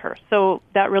said to her. So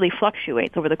that really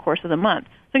fluctuates over the course of the month.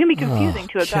 So it can be confusing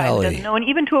to a guy who doesn't know, and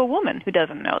even to a woman who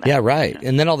doesn't know that. Yeah, right.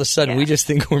 And then all of a sudden, we just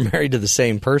think we're married to the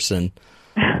same person.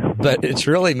 But it's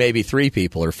really maybe 3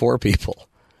 people or 4 people.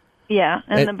 Yeah,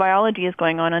 and the biology is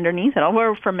going on underneath it.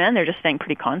 Although for men, they're just staying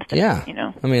pretty constant.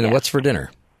 Yeah. I mean, what's for dinner?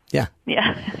 Yeah.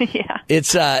 Yeah. Yeah.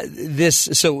 It's this.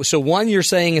 So one you're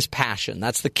saying is passion.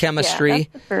 That's the chemistry. Yeah,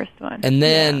 that's the first one. And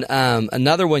then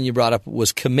another one you brought up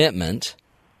was commitment.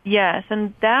 Yes,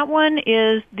 and that one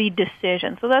is the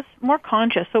decision. So that's more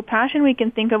conscious. So passion we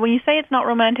can think of, when you say it's not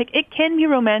romantic, it can be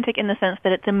romantic in the sense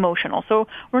that it's emotional. So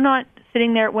we're not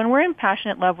sitting there, when we're in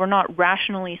passionate love, we're not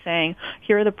rationally saying,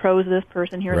 here are the pros of this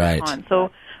person, here are the cons.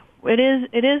 So it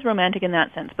is romantic in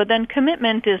that sense. But then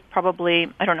commitment is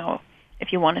probably, I don't know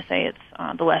if you want to say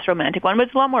it's the less romantic one, but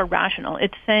it's a lot more rational.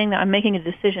 It's saying that I'm making a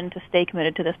decision to stay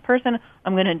committed to this person.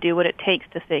 I'm going to do what it takes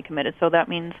to stay committed. So that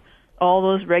means all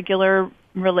those regular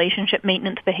relationship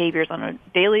maintenance behaviors on a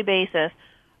daily basis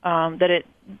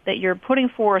that you're putting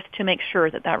forth to make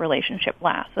sure that relationship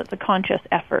lasts. So it's a conscious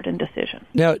effort and decision.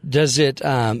 Now, does it,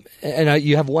 and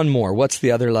you have one more. What's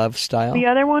the other love style? The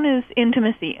other one is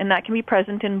intimacy, and that can be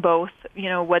present in both,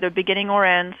 whether beginning or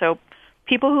end. So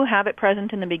people who have it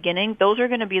present in the beginning, those are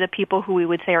going to be the people who we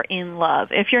would say are in love.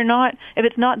 If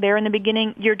it's not there in the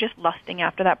beginning, you're just lusting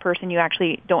after that person. You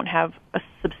actually don't have a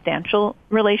substantial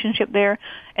relationship there.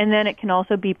 And then it can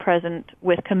also be present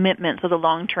with commitment, so the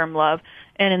long-term love.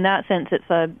 And in that sense,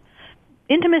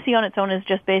 intimacy on its own is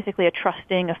just basically a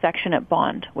trusting, affectionate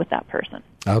bond with that person.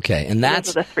 Okay, and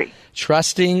that's those are the 3.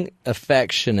 Trusting,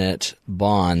 affectionate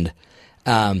bond.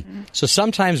 So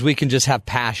sometimes we can just have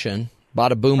passion.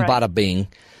 Bada boom, bada bing.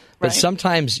 But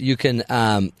sometimes you can,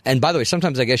 and by the way,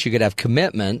 sometimes I guess you could have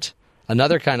commitment,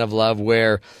 another kind of love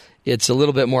where it's a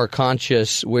little bit more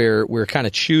conscious, where we're kind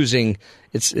of choosing.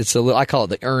 It's a little, I call it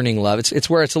the earning love. It's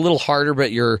where it's a little harder,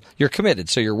 but you're committed,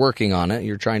 so you're working on it.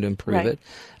 You're trying to improve it.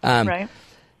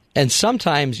 And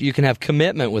sometimes you can have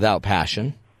commitment without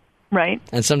passion. Right.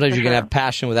 And sometimes you can have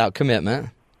passion without commitment.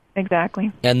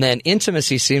 Exactly. And then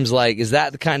intimacy seems like, is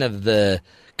that kind of the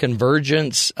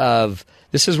convergence of,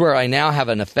 this is where I now have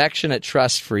an affectionate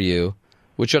trust for you,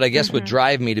 which would, I guess, would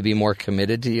drive me to be more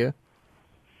committed to you?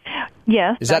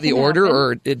 Yes. Is that the order,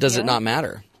 or does it not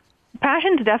matter?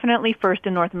 Passion's definitely first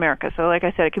in North America. So like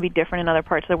I said, it could be different in other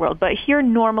parts of the world. But here,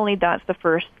 normally, that's the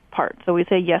first part. So we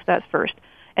say, yes, that's first.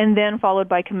 And then followed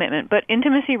by commitment. But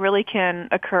intimacy really can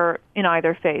occur in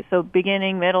either phase. So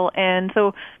beginning, middle, end.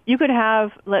 So you could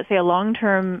have, let's say, a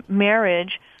long-term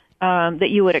marriage that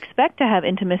you would expect to have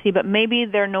intimacy, but maybe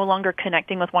they're no longer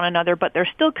connecting with one another, but they're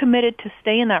still committed to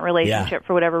stay in that relationship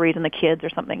for whatever reason, the kids or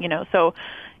something, So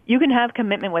you can have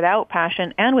commitment without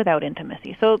passion and without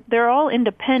intimacy. So they're all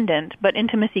independent, but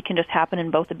intimacy can just happen in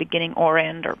both the beginning or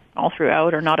end, or all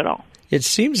throughout, or not at all. It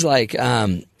seems like,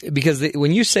 because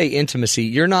when you say intimacy,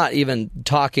 you're not even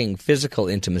talking physical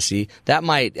intimacy. That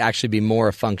might actually be more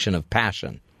a function of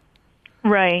passion.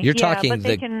 Right. You're talking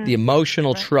the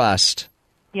emotional trust.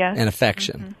 Yes. And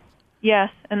affection. Mm-hmm. Yes,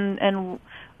 and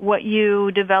what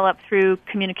you develop through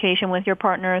communication with your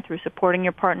partner, through supporting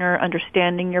your partner,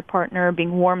 understanding your partner,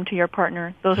 being warm to your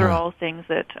partner, those are all things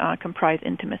that comprise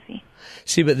intimacy.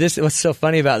 See, but what's so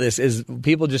funny about this is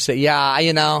people just say,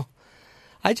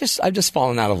 I've just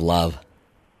fallen out of love.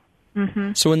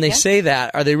 Mm-hmm. So when they say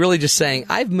that, are they really just saying,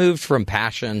 I've moved from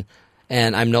passion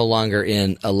and I'm no longer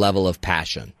in a level of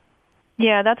passion?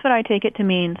 Yeah, that's what I take it to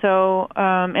mean. So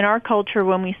in our culture,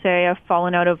 when we say I've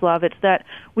fallen out of love, it's that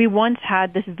we once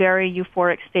had this very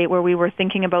euphoric state where we were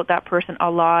thinking about that person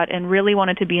a lot and really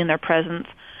wanted to be in their presence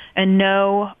and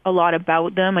know a lot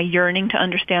about them, a yearning to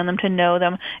understand them, to know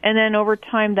them. And then over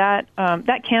time, that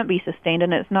can't be sustained,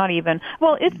 and it's not even,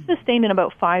 well, it's sustained in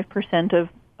about 5%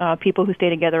 of people who stay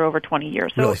together over 20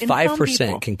 years. So really,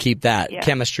 5% can keep that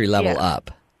chemistry level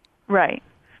up. Right.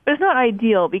 But it's not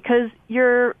ideal because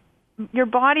your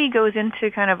body goes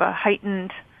into kind of a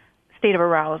heightened state of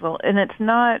arousal, and it's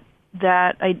not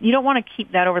that you don't want to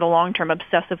keep that over the long term,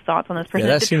 obsessive thoughts on this person.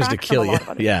 Yeah, that seems to kill you.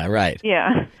 Yeah, right.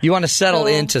 Yeah. You want to settle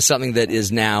into something that is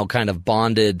now kind of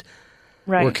bonded.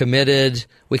 Right. We're committed.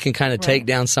 We can kind of take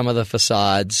down some of the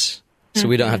facades so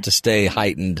we don't have to stay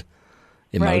heightened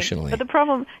emotionally. Right. But the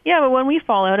problem, but when we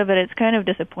fall out of it, it's kind of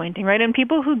disappointing, right? And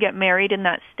people who get married in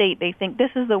that state, they think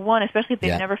this is the one, especially if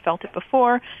they've never felt it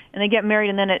before, and they get married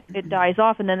and then it dies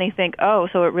off, and then they think, oh,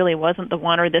 so it really wasn't the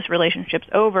one, or this relationship's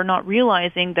over, not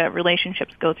realizing that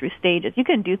relationships go through stages. You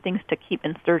can do things to keep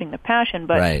inserting the passion,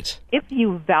 but if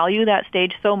you value that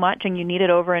stage so much and you need it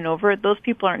over and over, those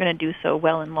people aren't going to do so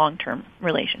well in long-term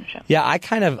relationships. Yeah,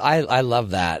 I love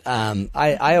that.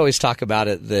 I always talk about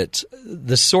it that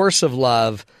the source of love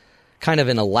kind of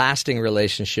in a lasting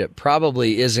relationship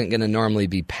probably isn't going to normally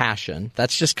be passion.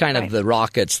 That's just kind of the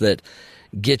rockets that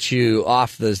get you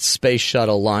off the space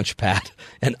shuttle launch pad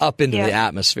and up into the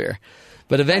atmosphere.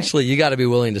 But eventually you got to be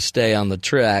willing to stay on the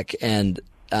trek, and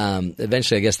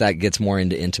eventually I guess that gets more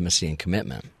into intimacy and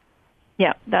commitment.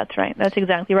 Yeah, that's right. That's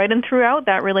exactly right. And throughout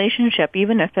that relationship,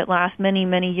 even if it lasts many,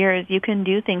 many years, you can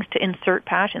do things to insert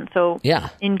passion. So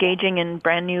engaging in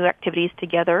brand new activities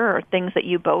together, or things that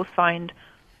you both find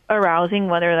arousing,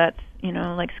 whether that's,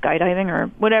 like skydiving or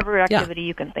whatever activity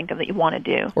you can think of that you want to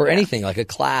do. Or anything, like a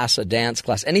class, a dance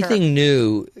class. Anything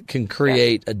new can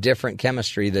create a different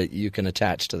chemistry that you can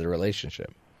attach to the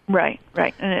relationship. Right.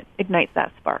 And it ignites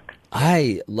that spark.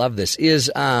 I love this.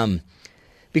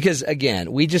 Because,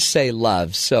 again, we just say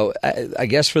love. So I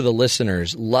guess for the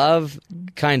listeners, love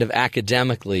kind of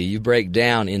academically, you break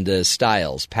down into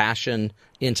styles: passion,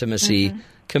 intimacy,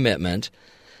 commitment.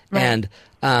 Right.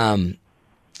 And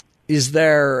is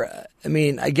there,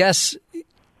 I guess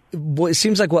it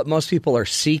seems like what most people are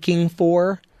seeking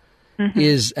for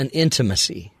is an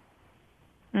intimacy.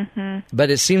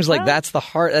 But it seems like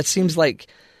that seems like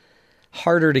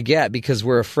harder to get because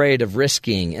we're afraid of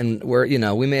risking, and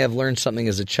we may have learned something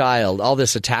as a child, all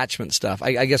this attachment stuff.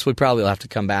 I guess we probably will have to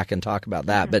come back and talk about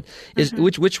that. But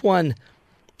which one,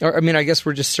 or I guess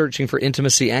we're just searching for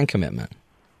intimacy and commitment.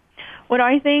 What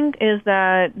I think is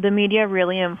that the media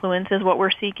really influences what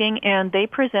we're seeking, and they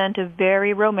present a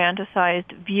very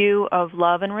romanticized view of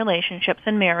love and relationships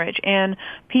and marriage. And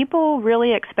people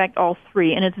really expect all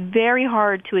three, and it's very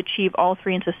hard to achieve all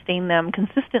three and sustain them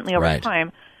consistently over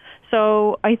time.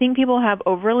 So I think people have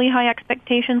overly high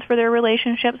expectations for their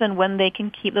relationships, and when they can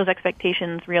keep those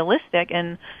expectations realistic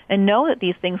and know that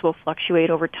these things will fluctuate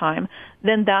over time,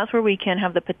 then that's where we can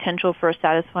have the potential for a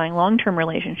satisfying long-term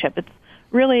relationship. It's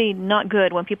really not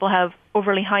good when people have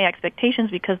overly high expectations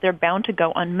because they're bound to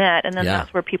go unmet, and then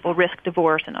that's where people risk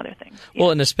divorce and other things.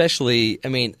 Well, and especially,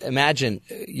 imagine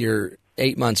you're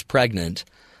 8 months pregnant.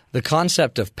 The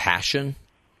concept of passion,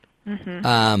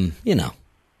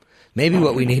 maybe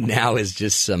what we need now is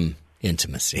just some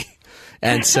intimacy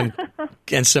and some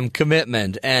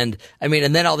commitment. And and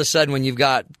then all of a sudden when you've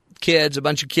got kids, a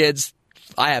bunch of kids,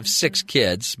 I have 6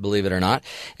 kids, believe it or not.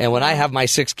 And when I have my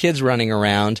 6 kids running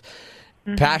around,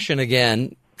 passion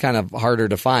again, kind of harder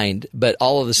to find, but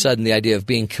all of a sudden the idea of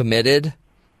being committed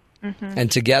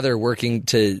and together working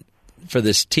for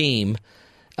this team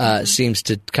seems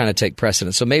to kind of take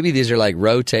precedence. So maybe these are like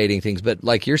rotating things, but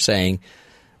like you're saying,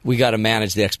 we got to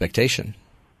manage the expectation.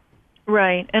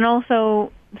 Right. And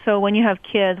also, so when you have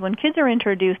kids, when kids are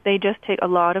introduced, they just take a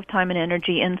lot of time and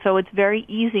energy. And so it's very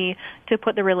easy to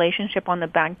put the relationship on the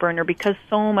back burner because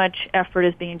so much effort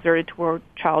is being exerted toward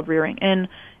child rearing. And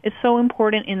it's so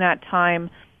important in that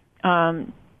time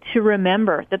to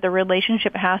remember that the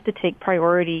relationship has to take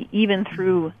priority even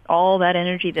through all that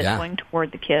energy that's going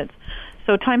toward the kids.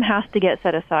 So time has to get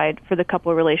set aside for the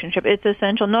couple relationship. It's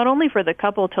essential not only for the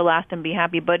couple to last and be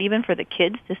happy, but even for the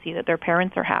kids to see that their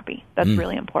parents are happy. That's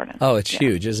really important. Oh, it's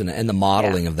huge, isn't it? And the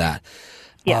modeling of that.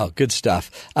 Yeah. Oh, good stuff.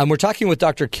 We're talking with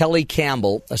Dr. Kelly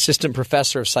Campbell, Assistant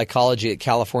Professor of Psychology at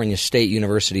California State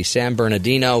University, San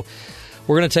Bernardino.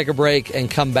 We're going to take a break and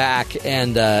come back,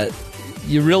 and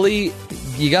you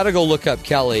got to go look up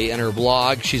Kelly and her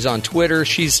blog. She's on Twitter.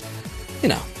 She's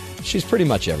pretty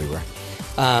much everywhere.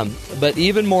 But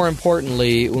even more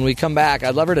importantly, when we come back,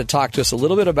 I'd love her to talk to us a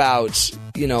little bit about,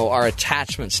 our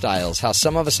attachment styles, how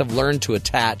some of us have learned to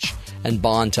attach and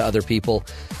bond to other people.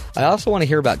 I also want to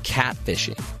hear about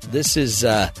catfishing. This is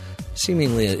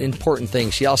seemingly an important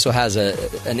thing. She also has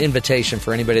an invitation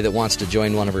for anybody that wants to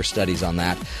join one of her studies on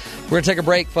that. We're going to take a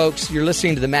break, folks. You're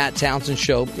listening to The Matt Townsend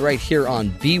Show right here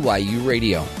on BYU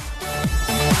Radio.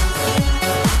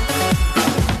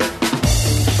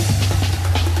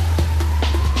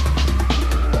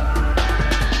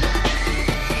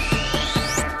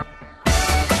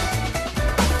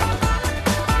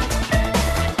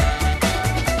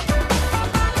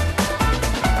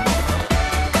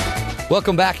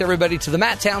 Welcome back, everybody, to the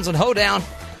Matt Townsend Hoedown.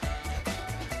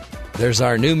 There's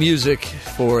our new music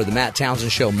for the Matt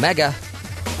Townsend Show, Mega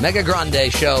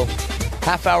Grande Show.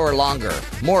 Half hour longer.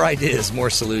 More ideas, more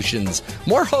solutions,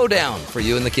 more hoedown for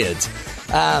you and the kids.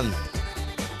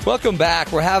 Welcome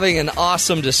back. We're having an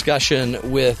awesome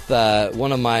discussion with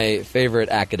one of my favorite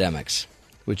academics,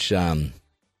 which I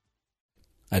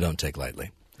don't take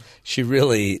lightly. She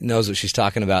really knows what she's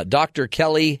talking about. Dr.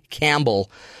 Kelly Campbell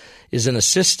is an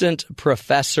assistant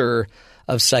professor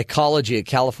of psychology at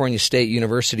California State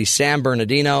University, San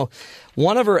Bernardino.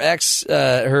 One of her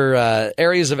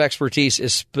areas of expertise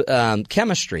is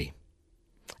chemistry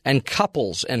and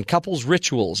couples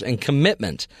rituals and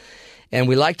commitment. And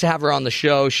we like to have her on the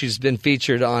show. She's been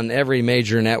featured on every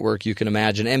major network you can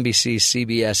imagine, NBC,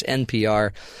 CBS,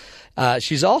 NPR.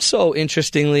 She's also,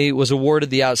 interestingly, was awarded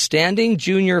the Outstanding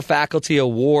Junior Faculty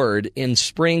Award in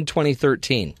spring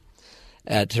 2013.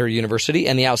 At her university,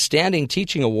 and the Outstanding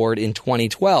Teaching Award in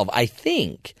 2012. I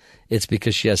think it's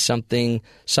because she has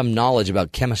some knowledge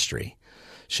about chemistry.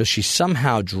 So she's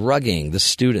somehow drugging the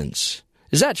students.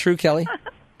 Is that true, Kelly?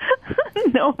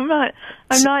 No, I'm not.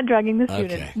 I'm not drugging the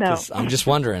students. Okay. No. I'm just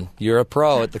wondering. You're a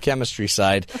pro at the chemistry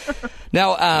side.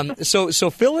 Now, so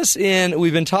fill us in.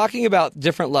 We've been talking about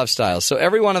different love styles. So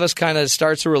every one of us kind of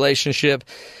starts a relationship.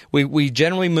 We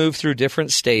generally move through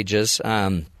different stages.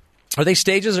 Are they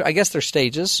stages? I guess they're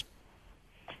stages.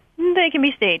 They can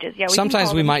be stages, yeah.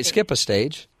 Sometimes we might skip a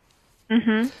stage.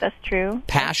 Mm-hmm, that's true.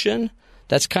 Passion,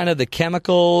 that's kind of the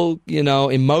chemical,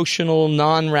 emotional,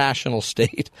 non-rational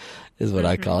state is what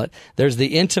I call it. There's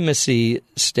the intimacy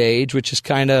stage, which is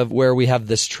kind of where we have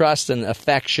this trust and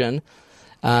affection.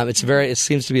 It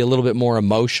seems to be a little bit more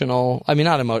emotional. I mean,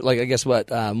 not emotional, like I guess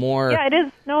more. Yeah, it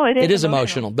is. No, it is. It is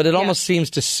emotional, but it almost seems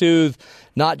to soothe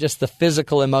not just the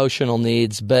physical emotional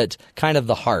needs, but kind of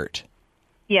the heart.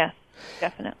 Yes,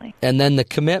 definitely. And then the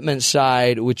commitment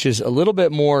side, which is a little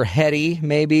bit more heady,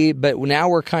 maybe, but now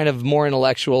we're kind of more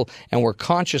intellectual, and we're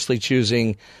consciously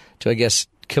choosing to, I guess,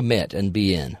 commit and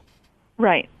be in.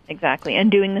 Right. Exactly, and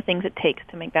doing the things it takes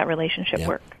to make that relationship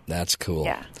work. That's cool.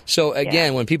 Yeah. So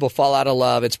again, when people fall out of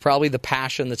love, it's probably the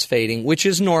passion that's fading, which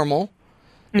is normal.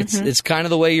 It's kind of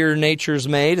the way your nature's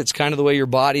made. It's kind of the way your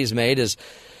body's made. Is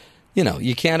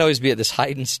you can't always be at this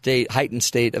heightened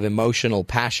state of emotional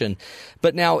passion.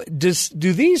 But now, does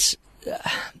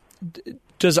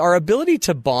our ability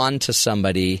to bond to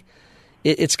somebody?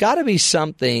 It's got to be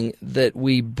something that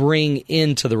we bring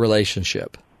into the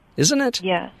relationship, isn't it?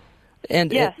 Yeah.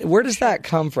 And where does that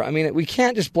come from? I mean, we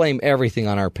can't just blame everything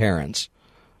on our parents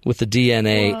with the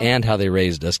DNA and how they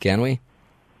raised us, can we?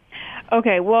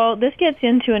 Okay, well, this gets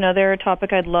into another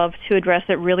topic I'd love to address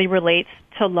that really relates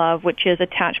to love, which is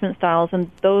attachment styles.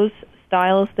 And those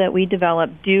styles that we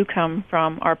develop do come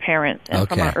from our parents and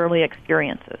from our early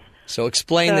experiences. So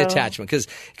explain the attachment, because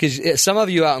some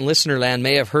of you out in listener land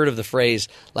may have heard of the phrase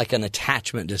like an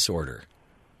attachment disorder.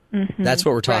 Mm-hmm. That's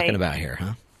what we're talking about here,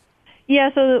 huh?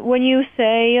 Yeah, so when you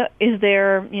say,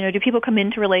 do people come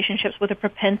into relationships with a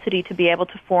propensity to be able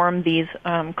to form these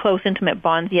close, intimate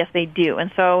bonds? Yes, they do. And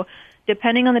so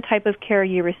depending on the type of care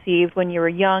you received when you were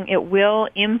young, it will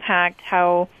impact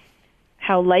how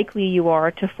likely you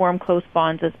are to form close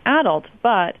bonds as adults.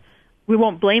 But we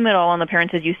won't blame it all on the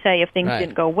parents, as you say, if things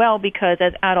didn't go well, because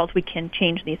as adults we can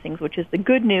change these things, which is the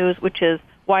good news, which is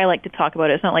why I like to talk about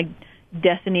it. It's not like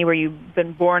destiny where you've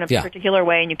been born a particular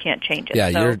way and you can't change it.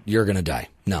 Yeah, so you're going to die.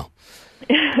 No.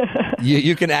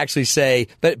 you can actually say,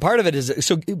 but part of it is,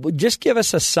 so just give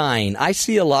us a sign. I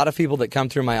see a lot of people that come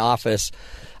through my office.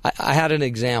 I had an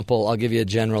example. I'll give you a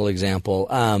general example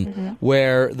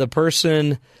where the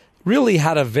person really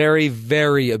had a very,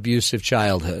 very abusive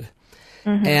childhood.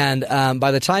 Mm-hmm. And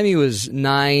by the time he was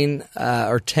 9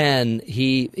 or 10,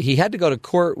 he had to go to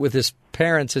court with his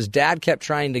parents. His dad kept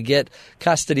trying to get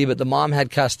custody, but the mom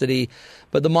had custody.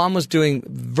 But the mom was doing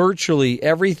virtually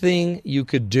everything you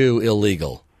could do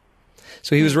illegal.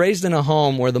 So he was raised in a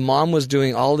home where the mom was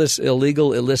doing all this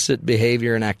illegal, illicit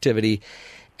behavior and activity.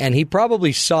 And he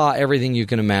probably saw everything you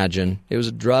can imagine. It was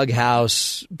a drug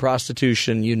house,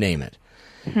 prostitution, you name it.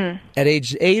 At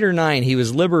age 8 or 9, he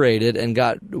was liberated and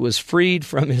was freed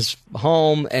from his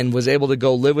home and was able to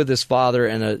go live with his father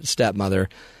and a stepmother.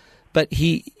 But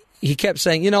he kept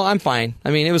saying, I'm fine.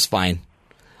 I mean, it was fine.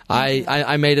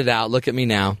 I made it out. Look at me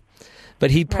now. But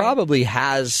he probably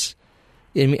has,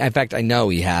 in fact, I know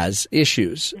he has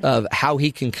issues of how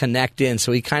he can connect in.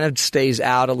 So he kind of stays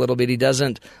out a little bit. He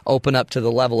doesn't open up to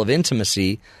the level of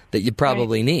intimacy that you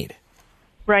probably need.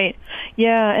 Right.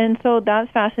 Yeah, and so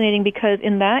that's fascinating because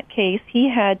in that case, he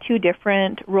had 2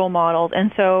 different role models.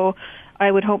 And so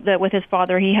I would hope that with his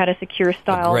father, he had a secure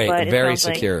style. Great, but very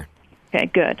secure. Okay,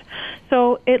 good.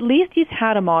 So at least he's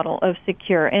had a model of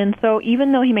secure. And so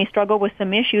even though he may struggle with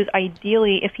some issues,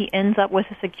 ideally, if he ends up with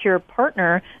a secure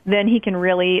partner, then he can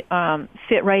really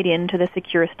fit right into the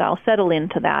secure style, settle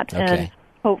into that, and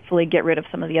hopefully get rid of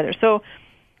some of the others. So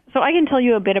I can tell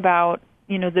you a bit about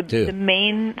the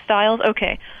main styles.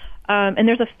 Okay. And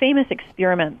there's a famous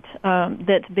experiment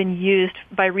that's been used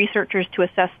by researchers to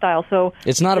assess style. So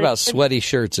it's not about sweaty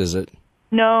shirts, is it?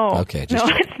 No. Okay. No,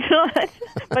 it's not.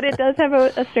 But it does have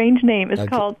a strange name. It's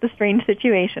called the strange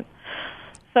situation.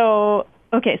 So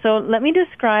let me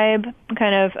describe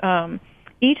kind of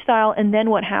each style and then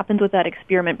what happens with that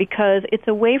experiment, because it's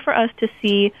a way for us to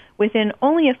see within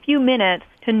only a few minutes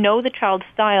to know the child's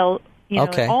style.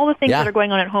 All the things that are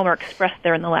going on at home are expressed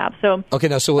there in the lab. So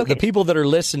the people that are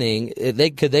listening,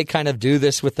 could they kind of do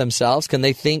this with themselves? Can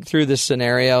they think through this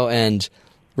scenario and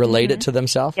relate it to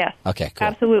themselves? Yes. Okay, cool.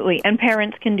 Absolutely. And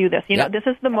parents can do this. This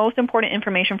is the most important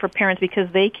information for parents because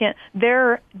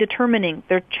they're determining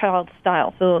their child's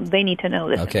style, so they need to know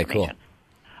this information.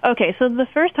 Cool. Okay, so the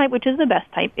first type, which is the best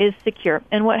type, is secure.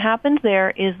 And what happens there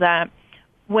is that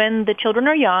when the children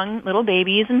are young, little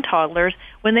babies and toddlers,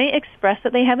 when they express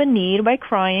that they have a need by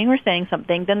crying or saying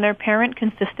something, then their parent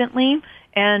consistently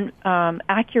and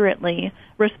accurately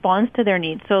responds to their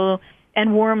needs.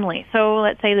 And warmly. So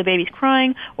let's say the baby's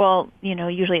crying. Well,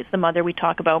 usually it's the mother we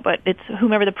talk about, but it's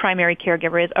whomever the primary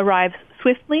caregiver is, arrives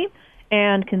swiftly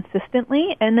and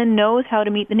consistently and then knows how to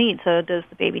meet the needs. So does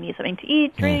the baby need something to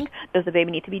eat, drink? Does the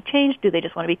baby need to be changed? Do they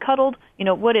just want to be cuddled?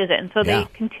 What is it? And so they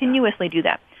continuously do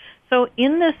that. So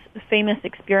in this famous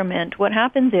experiment, what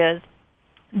happens is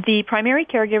the primary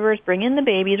caregivers bring in the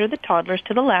babies or the toddlers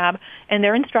to the lab, and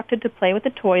they're instructed to play with the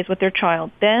toys with their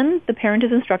child. Then the parent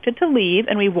is instructed to leave,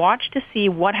 and we watch to see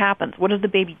what happens. What does the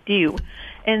baby do?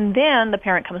 And then the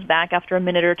parent comes back after a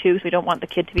minute or two, so we don't want the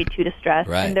kid to be too distressed.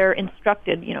 Right. And they're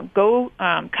instructed, go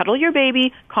cuddle your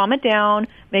baby, calm it down,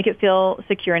 make it feel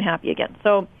secure and happy again.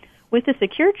 So with the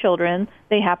secure children,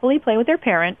 they happily play with their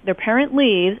parent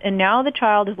leaves, and now the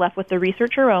child is left with the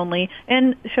researcher only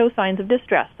and shows signs of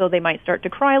distress. So they might start to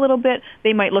cry a little bit.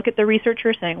 They might look at the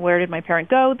researcher saying, where did my parent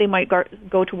go? They might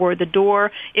go toward the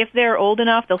door. If they're old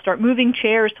enough, they'll start moving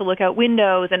chairs to look out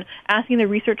windows and asking the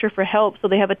researcher for help. So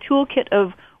they have a toolkit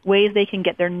of ways they can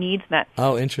get their needs met.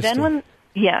 Oh, interesting.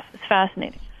 Yes, it's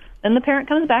fascinating. Then the parent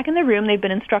comes back in the room. They've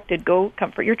been instructed, go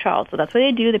comfort your child. So that's what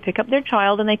they do. They pick up their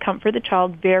child and they comfort the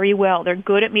child very well. They're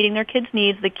good at meeting their kid's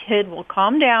needs. The kid will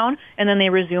calm down, and then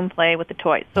they resume play with the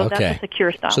toys. So that's a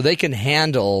secure style. So they can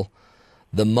handle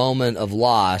the moment of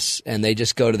loss, and they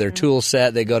just go to their tool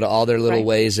set. They go to all their little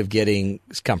ways of getting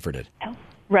comforted.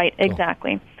 Right,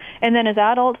 exactly. And then as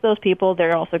adults, those people,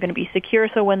 they're also going to be secure.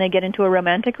 So when they get into a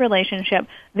romantic relationship,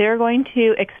 they're going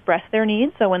to express their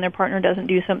needs. So when their partner doesn't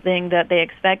do something that they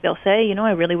expect, they'll say,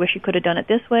 I really wish you could have done it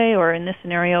this way, or in this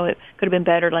scenario, it could have been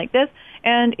better like this.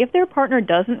 And if their partner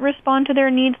doesn't respond to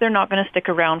their needs, they're not going to stick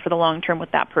around for the long term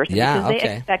with that person because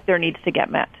they expect their needs to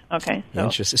get met. Okay. So,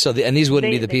 interesting. So and these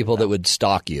wouldn't be the people that would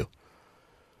stalk you.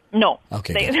 No.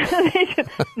 Okay.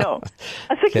 No.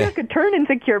 A secure could turn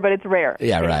insecure, but it's rare.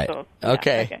 Yeah, right. So,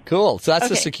 okay, cool. So that's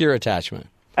a secure attachment.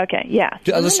 Okay, yeah.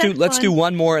 Let's do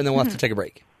one more, and then we'll have to take a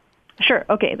break. Sure.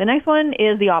 Okay, the next one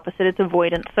is the opposite. It's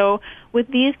avoidance. So with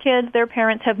these kids, their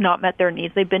parents have not met their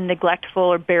needs. They've been neglectful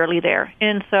or barely there.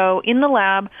 And so in the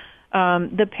lab,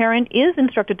 the parent is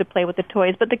instructed to play with the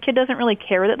toys, but the kid doesn't really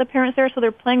care that the parent's there, so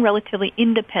they're playing relatively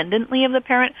independently of the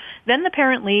parent. Then the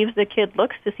parent leaves, the kid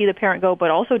looks to see the parent go,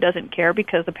 but also doesn't care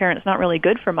because the parent's not really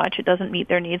good for much. It doesn't meet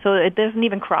their needs, so it doesn't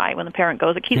even cry when the parent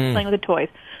goes. It keeps playing with the toys.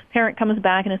 Parent comes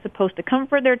back and is supposed to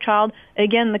comfort their child.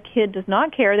 Again, the kid does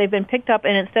not care. They've been picked up,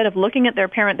 and instead of looking at their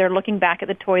parent, they're looking back at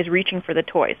the toys, reaching for the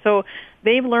toys. So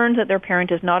they've learned that their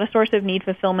parent is not a source of need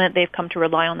fulfillment. They've come to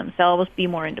rely on themselves, be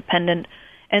more independent.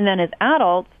 And then as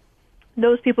adults,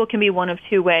 those people can be one of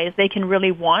two ways. They can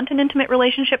really want an intimate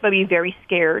relationship but be very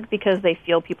scared because they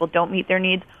feel people don't meet their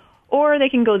needs, Or they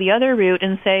can go the other route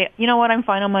and say, you know what, I'm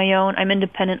fine on my own, I'm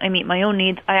independent, I meet my own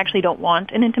needs, I actually don't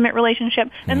want an intimate relationship.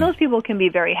 And those people can be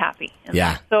very happy.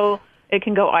 So it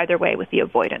can go either way with the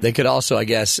avoidance. They could also, I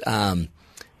guess,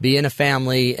 be in a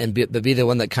family and be the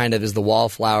one that kind of is the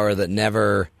wallflower that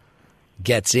never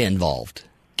gets involved,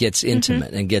 gets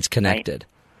intimate, and gets connected.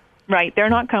 Right. They're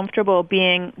not comfortable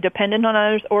being dependent on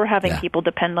others or having people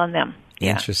depend on them.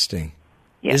 Interesting.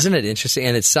 Isn't it interesting?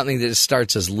 And it's something that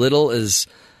starts as little as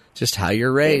just how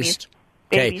you're raised.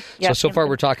 Okay, so far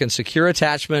we're talking secure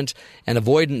attachment and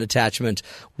avoidant attachment.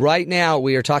 Right now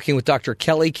we are talking with Dr.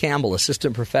 Kelly Campbell,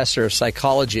 Assistant Professor of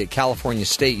Psychology at California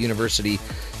State University,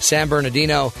 San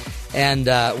Bernardino. And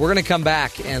we're going to come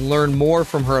back and learn more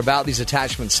from her about these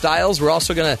attachment styles. We're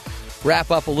also going to wrap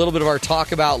up a little bit of our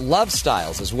talk about love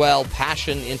styles as well,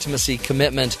 passion, intimacy,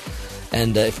 commitment.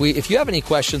 And if you have any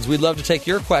questions, we'd love to take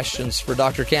your questions for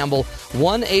Dr. Campbell.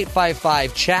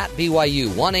 1-855-CHAT-BYU.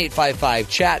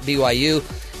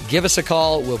 1-855-CHAT-BYU. Give us a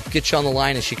call. We'll get you on the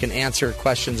line and she can answer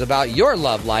questions about your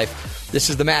love life. This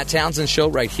is the Matt Townsend Show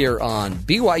right here on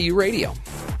BYU Radio.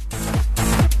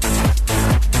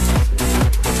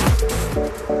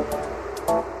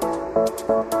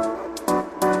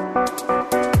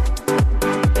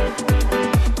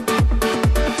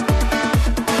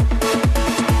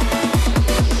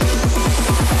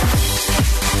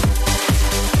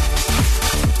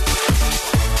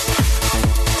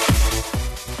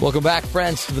 Welcome back,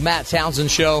 friends, to the Matt Townsend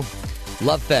Show.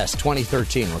 Love Fest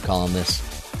 2013, we're calling this.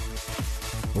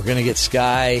 We're going to get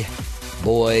Sky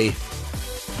Boy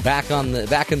back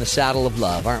in the saddle of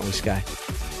love, aren't we, Sky?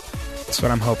 That's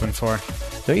what I'm hoping for.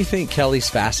 Don't you think Kelly's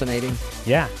fascinating?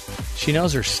 Yeah. She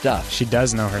knows her stuff. She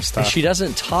does know her stuff. And she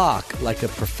doesn't talk like a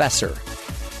professor.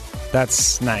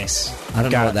 That's nice. I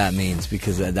don't know what that means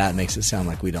because that makes it sound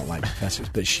like we don't like professors.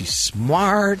 But she's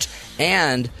smart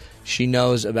and she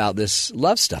knows about this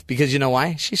love stuff because you know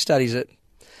why? She studies it.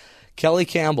 Kelly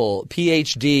Campbell,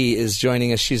 Ph.D., is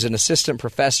joining us. She's an assistant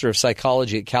professor of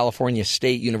psychology at California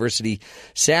State University,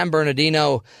 San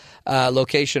Bernardino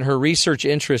location. Her research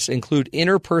interests include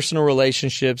interpersonal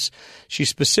relationships. She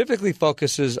specifically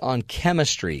focuses on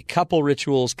chemistry, couple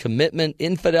rituals, commitment,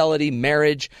 infidelity,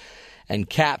 marriage, and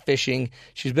catfishing.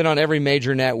 She's been on every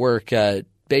major network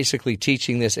basically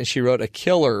teaching this, and she wrote a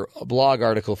killer blog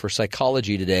article for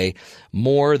Psychology Today,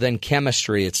 More Than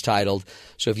Chemistry, it's titled.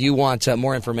 So if you want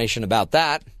more information about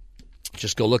that,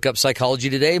 just go look up Psychology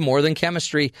Today, More Than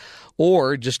Chemistry,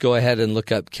 or just go ahead and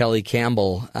look up Kelly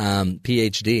Campbell,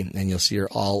 Ph.D., and you'll see her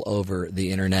all over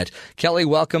the internet. Kelly,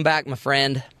 welcome back, my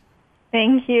friend.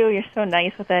 Thank you. You're so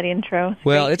nice with that intro.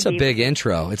 It's a big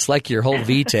intro. It's like your whole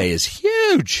vitae is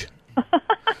huge.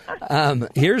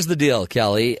 Here's the deal,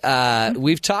 Kelly.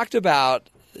 We've talked about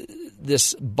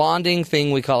this bonding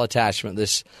thing we call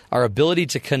attachment, our ability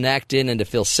to connect in and to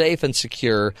feel safe and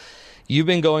secure. You've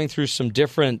been going through some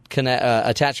different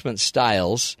attachment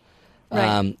styles,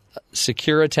 right.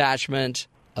 Secure attachment,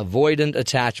 avoidant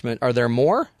attachment. Are there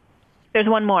more? There's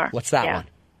one more. What's that one?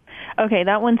 Okay,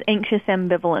 that one's anxious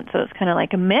ambivalent, so it's kind of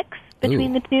like a mix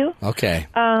between the two. Okay.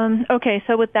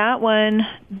 So with that one,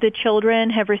 the children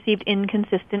have received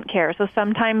inconsistent care. So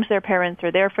sometimes their parents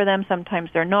are there for them, sometimes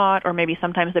they're not, or maybe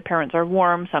sometimes the parents are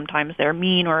warm, sometimes they're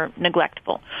mean or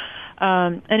neglectful.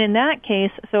 And in that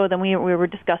case, so then we were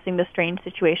discussing the strange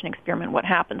situation experiment, what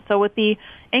happens. So with the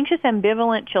anxious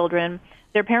ambivalent children,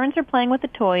 their parents are playing with the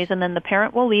toys, and then the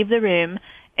parent will leave the room,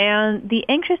 and the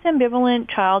anxious ambivalent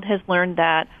child has learned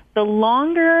that the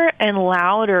longer and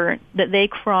louder that they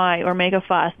cry or make a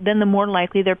fuss, then the more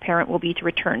likely their parent will be to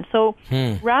return. So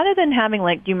rather than having,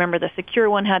 like, do you remember the secure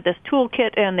one had this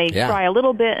toolkit and they cry a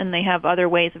little bit and they have other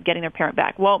ways of getting their parent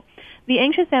back? Well, the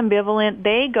anxious ambivalent,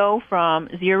 they go from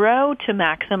 0 to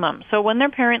maximum. So when their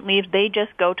parent leaves, they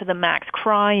just go to the max,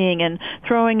 crying and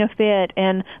throwing a fit,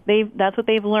 and that's what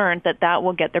they've learned, that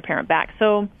will get their parent back.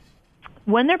 So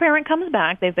when their parent comes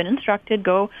back, they've been instructed,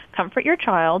 go comfort your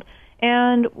child.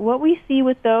 And what we see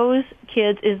with those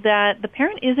kids is that the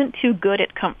parent isn't too good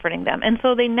at comforting them. And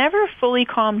so they never fully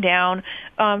calm down.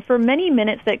 For many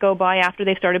minutes that go by after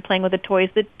they started playing with the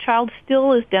toys, the child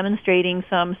still is demonstrating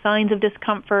some signs of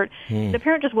discomfort. The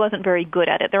parent just wasn't very good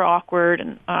at it. They're awkward,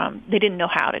 and they didn't know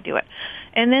how to do it.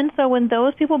 And then so when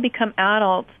those people become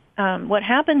adults, what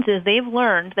happens is they've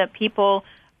learned that people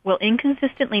will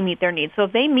inconsistently meet their needs. So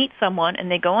if they meet someone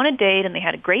and they go on a date and they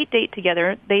had a great date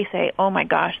together, they say, oh my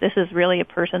gosh, this is really a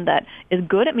person that is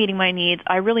good at meeting my needs.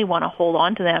 I really want to hold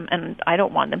on to them and I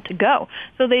don't want them to go.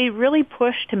 So they really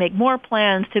push to make more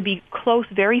plans, to be close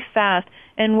very fast.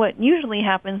 And what usually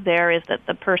happens there is that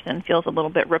the person feels a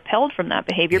little bit repelled from that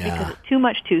behavior because it's too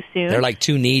much too soon. They're like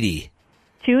too needy.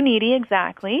 Too needy,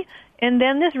 exactly. And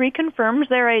then this reconfirms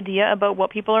their idea about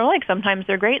what people are like. Sometimes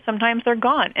they're great, sometimes they're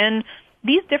gone. And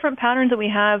these different patterns that we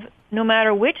have, no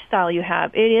matter which style you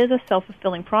have, it is a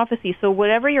self-fulfilling prophecy. So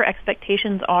whatever your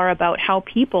expectations are about how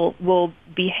people will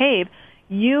behave,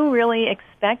 you really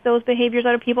expect those behaviors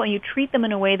out of people, and you treat them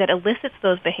in a way that elicits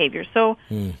those behaviors. So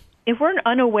if we're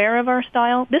unaware of our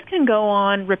style, this can go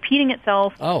on repeating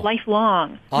itself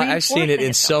lifelong. I've seen it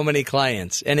in so many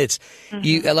clients, and it's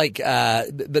you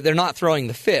but they're not throwing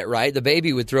the fit, right? The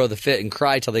baby would throw the fit and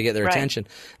cry till they get their attention.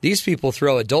 These people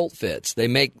throw adult fits. They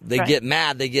get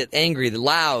mad, they get angry, they're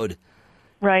loud.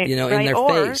 Right. In their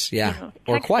face. Yeah.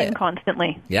 Or quiet.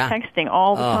 Constantly. Yeah. Texting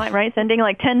all the time, right? Sending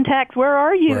like 10 texts. Where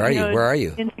are you? Where are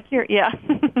you? Insecure. Yeah.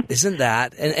 Isn't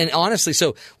that? And honestly,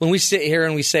 so when we sit here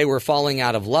and we say we're falling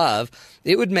out of love,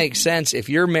 it would make sense if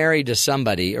you're married to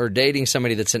somebody or dating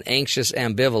somebody that's an anxious,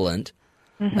 ambivalent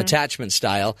attachment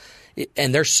style,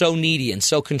 and they're so needy and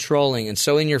so controlling and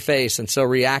so in your face and so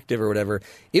reactive or whatever,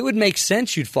 it would make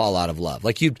sense you'd fall out of love.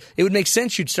 It would make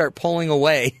sense you'd start pulling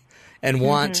away and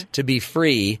want to be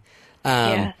free.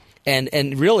 And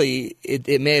really,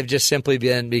 it may have just simply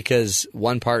been because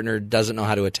one partner doesn't know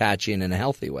how to attach you in a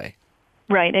healthy way.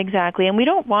 Right, exactly. And we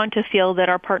don't want to feel that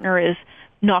our partner is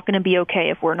not going to be okay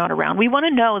if we're not around. We want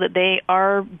to know that they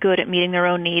are good at meeting their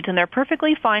own needs and they're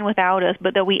perfectly fine without us,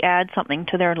 but that we add something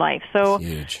to their life. So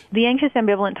the anxious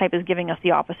ambivalent type is giving us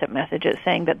the opposite message. It's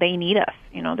saying that they need us.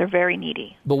 They're very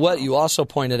needy. But what you also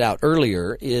pointed out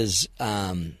earlier is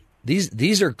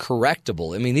these are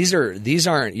correctable. I mean, these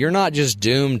aren't. You're not just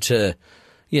doomed to,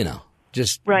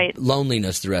 just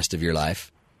loneliness the rest of your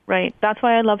life. Right. That's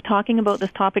why I love talking about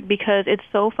this topic, because it's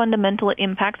so fundamental. It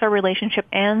impacts our relationship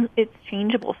and it's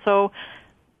changeable. So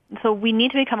we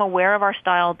need to become aware of our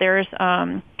style. There's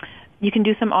you can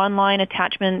do some online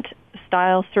attachment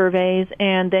style surveys,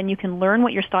 and then you can learn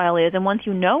what your style is. And once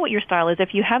you know what your style is,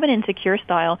 if you have an insecure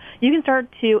style, you can start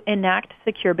to enact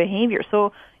secure behavior.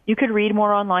 So you could read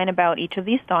more online about each of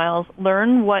these styles,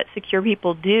 learn what secure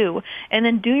people do, and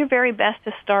then do your very best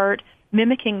to start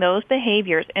mimicking those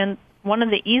behaviors. And one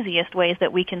of the easiest ways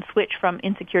that we can switch from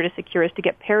insecure to secure is to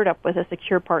get paired up with a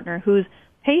secure partner who's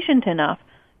patient enough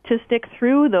to stick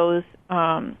through those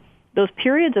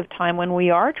periods of time when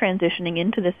we are transitioning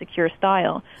into the secure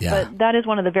style. Yeah. But that is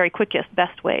one of the very quickest,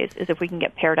 best ways, is if we can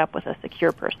get paired up with a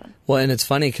secure person. Well, and it's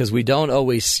funny because we don't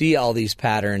always see all these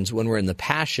patterns when we're in the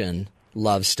passion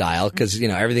love style, because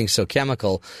everything's so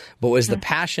chemical. But as the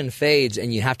passion fades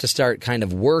and you have to start kind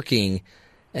of working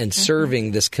and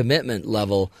serving this commitment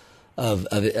level of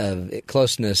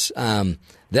closeness,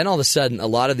 then all of a sudden a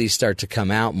lot of these start to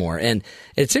come out more. And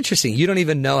it's interesting. You don't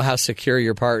even know how secure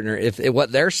your partner,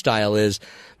 what their style is,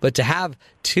 but to have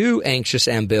two anxious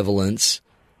ambivalents,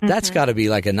 that's got to be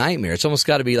like a nightmare. It's almost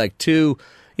got to be like two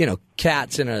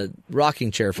cats in a rocking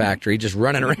chair factory just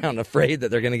running around afraid that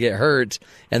they're going to get hurt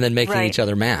and then making each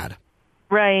other mad.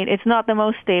 Right. It's not the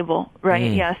most stable,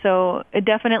 right? Yeah. So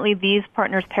definitely these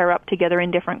partners pair up together in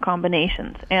different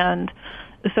combinations. And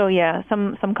so,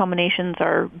 some combinations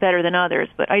are better than others,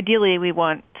 but ideally we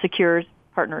want secures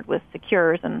partnered with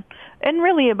secures, and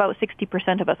really about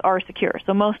 60% of us are secure.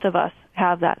 So most of us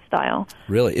have that style.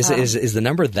 Really? Is the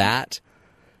number that?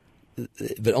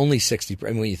 But only 60%.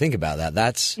 I mean, when you think about that,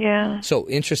 that's so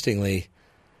interestingly,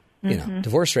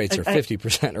 divorce rates are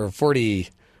 50% or 48%,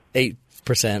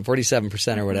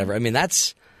 47% or whatever. I mean,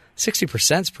 that's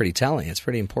 60% is pretty telling. It's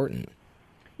pretty important.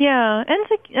 Yeah,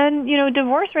 and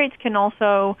divorce rates can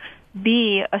also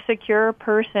be a secure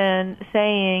person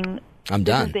saying, "I'm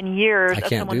done. It's been years of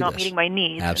someone not meeting my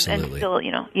needs." Absolutely. And still,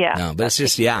 No, but it's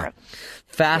just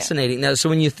fascinating. Now, so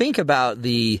when you think about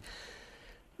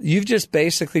you've just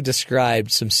basically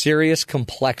described some serious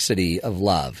complexity of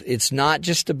love. It's not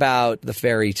just about the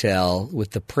fairy tale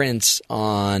with the prince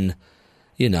on,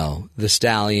 the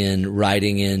stallion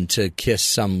riding in to kiss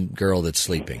some girl that's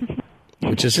sleeping,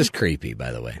 which is just creepy,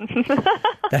 by the way.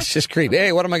 That's just creepy.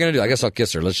 Hey, what am I going to do? I guess I'll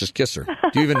kiss her. Let's just kiss her.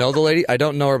 Do you even know the lady? I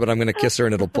don't know her, but I'm going to kiss her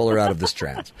and it'll pull her out of this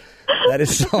trance. That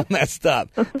is so messed up.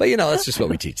 But, that's just what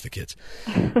we teach the kids.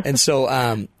 And so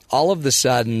all of a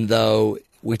sudden, though,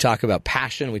 we talk about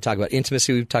passion, we talk about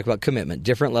intimacy, we talk about commitment,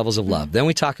 different levels of love. Then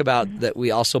we talk about that we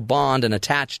also bond and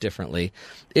attach differently.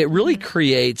 It really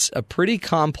creates a pretty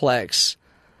complex,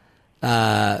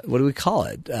 what do we call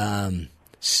it?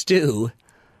 Stew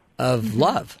of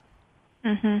love.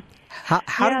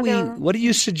 How do we, what do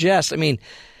you suggest? I mean,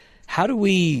 how do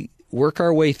we work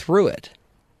our way through it?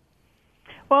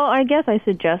 Well, I guess I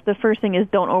suggest the first thing is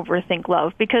don't overthink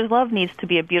love, because love needs to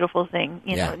be a beautiful thing.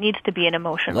 It needs to be an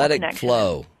emotional connection. Let it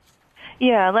flow.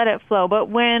 Yeah, let it flow. But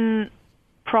when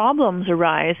problems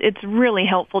arise, it's really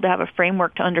helpful to have a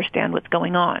framework to understand what's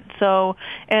going on. So,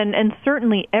 and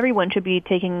certainly everyone should be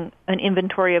taking an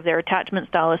inventory of their attachment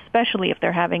style, especially if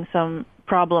they're having some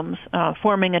problems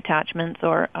forming attachments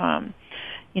or,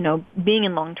 being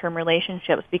in long-term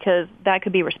relationships, because that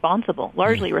could be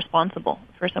largely responsible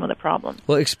for some of the problems.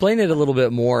 Well, explain it a little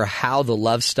bit more, how the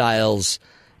love styles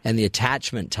and the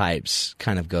attachment types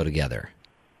kind of go together.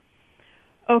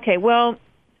 Okay, well,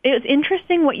 it's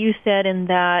interesting what you said in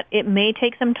that it may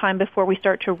take some time before we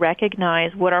start to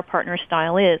recognize what our partner's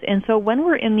style is. And so when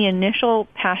we're in the initial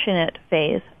passionate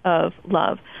phase of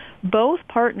love, both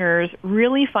partners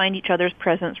really find each other's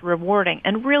presence rewarding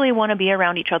and really want to be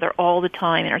around each other all the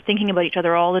time and are thinking about each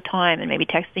other all the time and maybe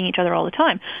texting each other all the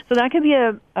time. So that could be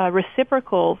a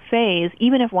reciprocal phase,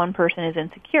 even if one person is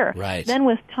insecure. Right. Then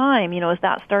with time, as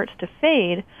that starts to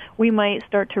fade, we might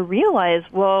start to realize,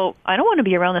 well, I don't want to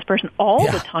be around this person all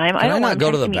the time. Can I not go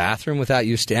to the bathroom without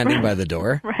you standing by the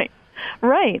door?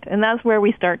 Right. And that's where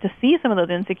we start to see some of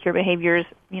those insecure behaviors,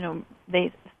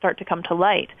 they start to come to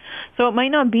light. So it might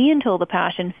not be until the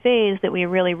passion phase that we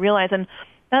really realize, and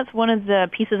that's one of the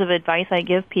pieces of advice I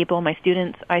give people, my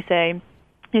students. I say,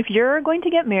 if you're going to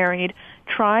get married,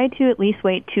 try to at least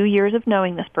wait 2 years of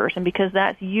knowing this person, because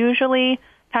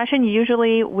passion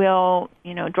usually will,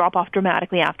 drop off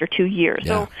dramatically after 2 years.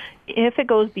 Yeah. So if it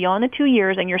goes beyond the 2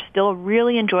 years and you're still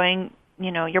really enjoying,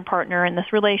 your partner in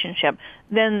this relationship,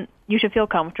 then you should feel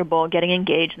comfortable getting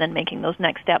engaged and then making those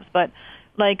next steps. But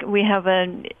like we have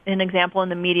an example in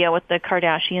the media with the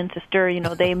Kardashian sister,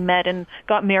 they met and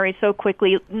got married so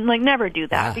quickly. Like, never do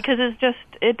that, because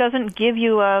it doesn't give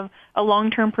you a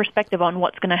long-term perspective on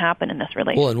what's going to happen in this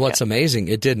relationship. Well, and what's amazing,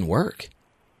 it didn't work.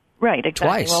 Right, exactly.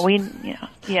 Twice. Well,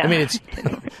 I mean,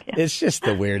 it's just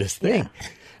the weirdest thing. Yeah.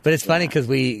 But it's funny because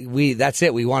we that's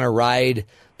it. We want to ride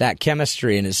that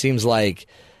chemistry, and it seems like,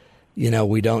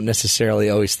 we don't necessarily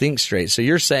always think straight. So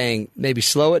you're saying maybe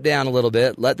slow it down a little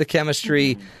bit, let the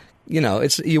chemistry,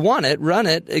 you want it, run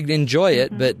it, enjoy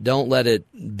it, but don't let it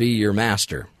be your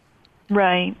master.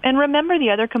 Right. And remember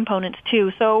the other components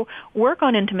too. So work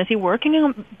on intimacy, working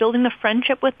on building the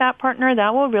friendship with that partner,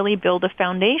 that will really build a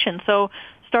foundation. So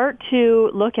start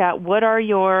to look at what are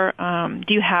your,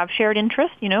 do you have shared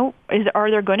interests?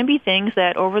 Are there going to be things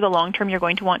that over the long term you're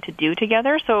going to want to do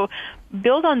together? So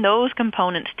build on those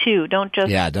components too. Don't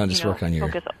just work on your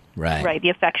focus right, the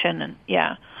affection and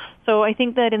So I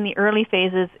think that in the early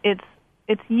phases,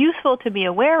 it's useful to be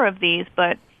aware of these,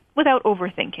 but without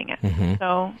overthinking it. Mm-hmm.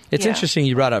 So it's interesting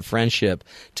you brought up friendship.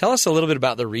 Tell us a little bit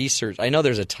about the research. I know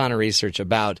there's a ton of research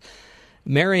about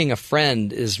marrying a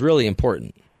friend is really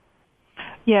important.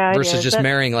 Yeah, versus just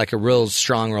marrying like a real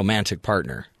strong romantic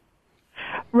partner.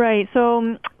 Right.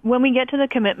 So when we get to the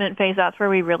commitment phase, that's where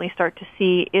we really start to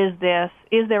see, is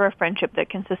there a friendship that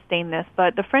can sustain this?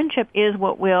 But the friendship is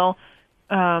what will,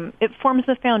 it forms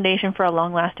the foundation for a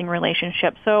long-lasting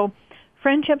relationship. So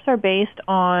friendships are based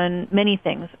on many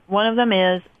things. One of them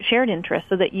is shared interests,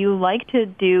 so that you like to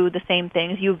do the same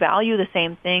things, you value the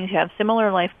same things, you have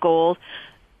similar life goals.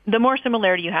 The more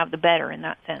similarity you have, the better in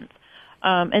that sense.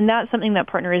 And that's something that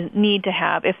partners need to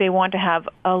have if they want to have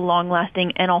a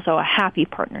long-lasting and also a happy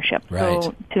partnership. Right.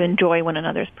 So to enjoy one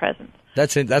another's presence.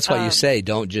 That's why you say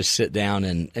don't just sit down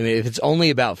and, if it's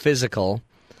only about physical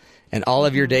and all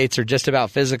of your dates are just about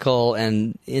physical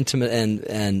and intimate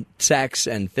and sex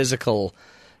and physical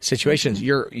situations,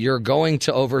 you're going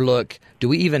to overlook, do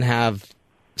we even have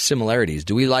similarities?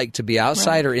 Do we like to be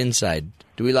outside or inside?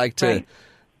 Do we like to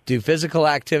do physical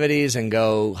activities and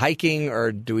go hiking, or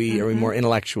are we more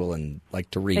intellectual and like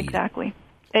to read? Exactly.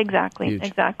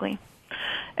 Huge.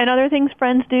 And other things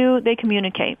friends do, they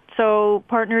communicate. So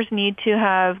partners need to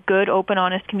have good, open,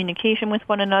 honest communication with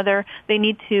one another. They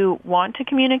need to want to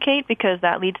communicate, because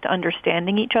that leads to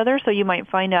understanding each other. So you might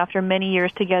find after many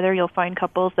years together, you'll find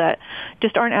couples that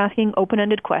just aren't asking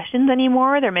open-ended questions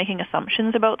anymore. They're making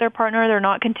assumptions about their partner. They're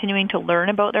not continuing to learn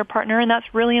about their partner, and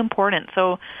that's really important.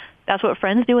 So that's what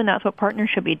friends do, and that's what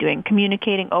partners should be doing,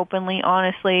 communicating openly,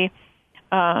 honestly,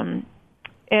 and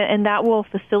that will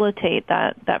facilitate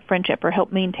that friendship or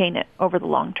help maintain it over the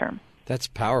long term. That's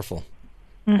powerful.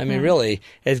 Mm-hmm. I mean, really,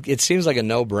 it seems like a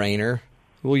no-brainer.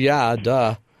 Well, yeah,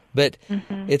 duh. But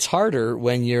it's harder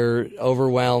when you're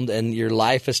overwhelmed and your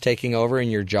life is taking over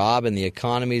and your job and the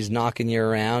economy's knocking you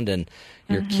around and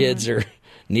your kids are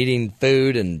needing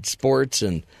food and sports.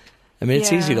 And I mean,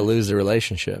 it's easy to lose the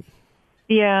relationship.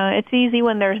 Yeah, it's easy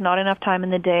when there's not enough time in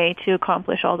the day to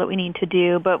accomplish all that we need to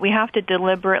do, but we have to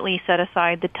deliberately set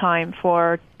aside the time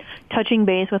for touching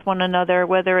base with one another,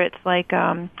 whether it's like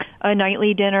a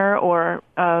nightly dinner or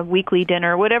a weekly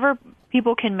dinner, whatever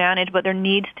people can manage, but there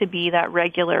needs to be that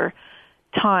regular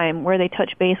time where they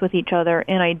touch base with each other,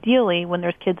 and ideally, when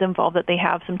there's kids involved, that they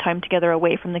have some time together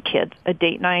away from the kids, a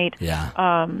date night,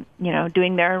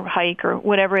 doing their hike or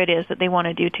whatever it is that they want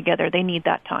to do together. They need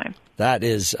that time. That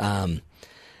is,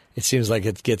 it seems like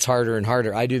it gets harder and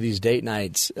harder. I do these date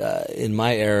nights in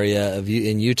my area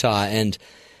in Utah, and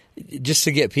just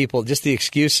to get people, just the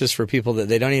excuses for people that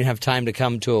they don't even have time to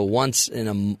come to once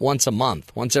a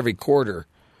month, once every quarter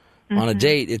on a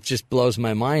date, it just blows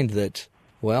my mind that,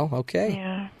 well, okay.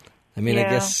 Yeah. I mean, I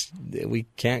guess we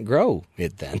can't grow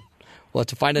it then. We'll have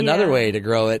to find another way to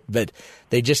grow it, but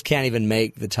they just can't even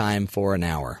make the time for an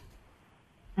hour.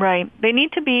 Right. They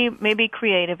need to be maybe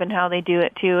creative in how they do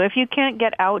it, too. If you can't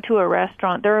get out to a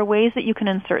restaurant, there are ways that you can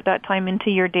insert that time into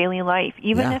your daily life,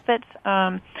 even if it's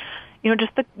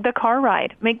just the car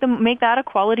ride. Make that a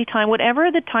quality time.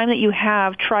 Whatever the time that you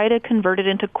have, try to convert it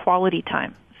into quality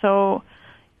time. So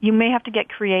you may have to get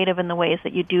creative in the ways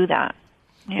that you do that.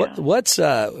 Yeah. What's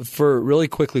for really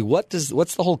quickly? What's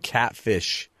the whole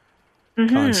catfish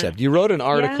concept? You wrote an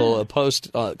article, a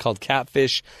post called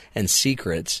 "Catfish and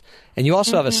Secrets," and you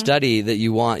also have a study that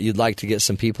you'd like to get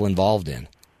some people involved in.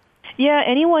 Yeah,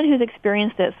 anyone who's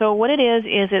experienced it. So what it is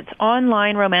it's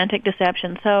online romantic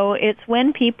deception. So it's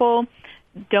when people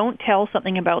don't tell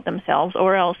something about themselves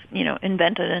or else,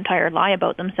 invent an entire lie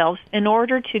about themselves in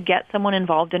order to get someone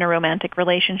involved in a romantic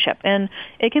relationship. And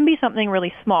it can be something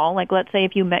really small, like let's say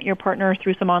if you met your partner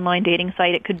through some online dating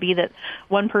site, it could be that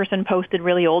one person posted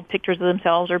really old pictures of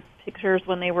themselves or pictures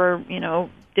when they were,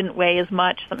 didn't weigh as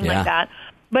much, something like that.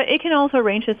 But it can also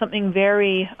range to something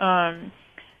very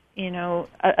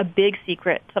a big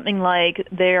secret, something like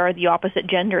they are the opposite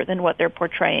gender than what they're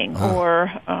portraying,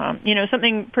 or,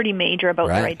 something pretty major about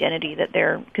their identity that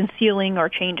they're concealing or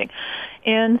changing.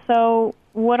 And so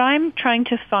what I'm trying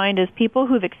to find is people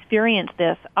who've experienced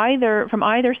this from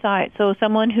either side, so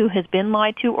someone who has been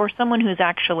lied to or someone who's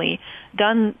actually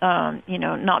done,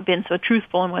 not been so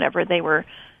truthful in whatever they were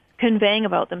conveying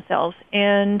about themselves.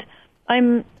 And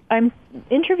I'm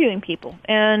interviewing people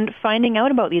and finding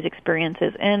out about these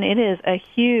experiences, and it is a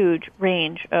huge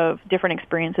range of different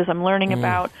experiences I'm learning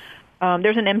about.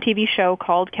 There's an MTV show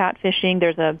called Catfishing.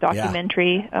 There's a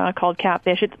documentary called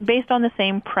Catfish. It's based on the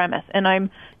same premise, and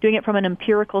I'm doing it from an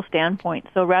empirical standpoint.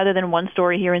 So rather than one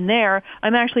story here and there,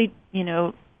 I'm actually,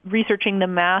 researching the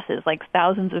masses, like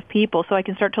thousands of people, so I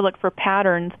can start to look for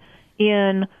patterns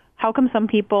in how come some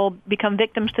people become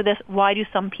victims to this, why do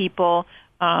some people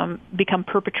become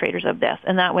perpetrators of this,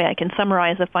 and that way I can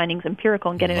summarize the findings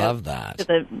empirical and get it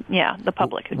to the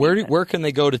public. Where can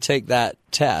they go to take that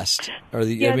test, or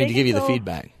to give you the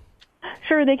feedback?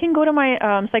 Sure, they can go to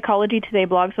my Psychology Today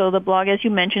blog. So the blog, as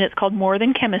you mentioned, it's called More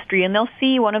Than Chemistry, and they'll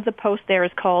see one of the posts there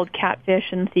is called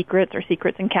Catfish and Secrets, or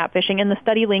Secrets and Catfishing, and the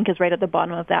study link is right at the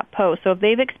bottom of that post. So if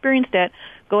they've experienced it,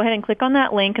 go ahead and click on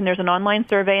that link, and there's an online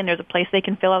survey, and there's a place they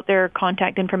can fill out their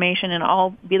contact information, and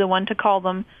I'll be the one to call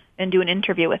them and do an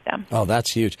interview with them. Oh,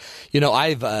 that's huge.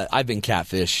 I've been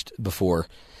catfished before.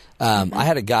 I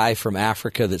had a guy from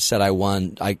Africa that said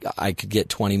I could get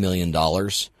 $20 million.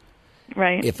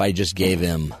 Right. If I just gave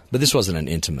him, but this wasn't an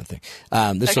intimate thing.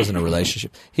 This wasn't a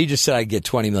relationship. He just said I'd get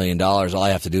 $20 million. All I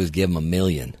have to do is give him $1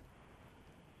 million.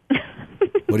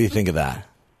 What do you think of that?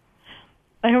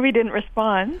 I hope he didn't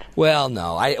respond. Well,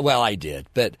 no. I did.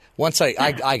 But once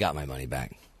I got my money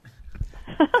back.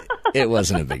 It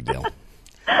wasn't a big deal.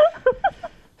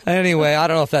 Anyway, I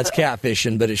don't know if that's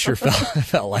catfishing, but it sure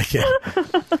felt like it.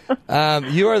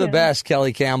 You are the best,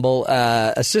 Kelly Campbell,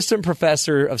 assistant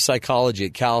professor of psychology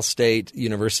at Cal State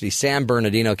University, San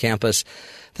Bernardino campus.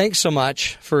 Thanks so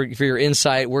much for your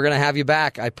insight. We're going to have you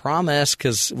back, I promise,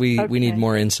 because we need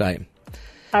more insight.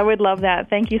 I would love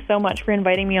that. Thank you so much for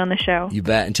inviting me on the show. You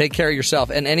bet. And take care of yourself.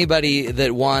 And anybody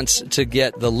that wants to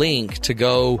get the link to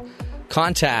go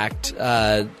contact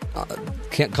her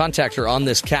on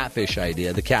this catfish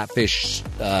idea, the catfish,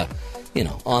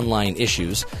 online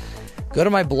issues. Go to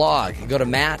my blog. Go to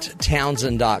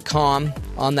matttownsend.com.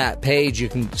 On that page, you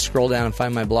can scroll down and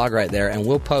find my blog right there, and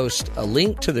we'll post a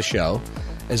link to the show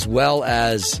as well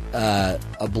as a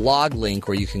blog link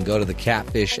where you can go to the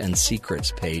Catfish and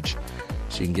Secrets page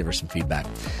so you can give her some feedback.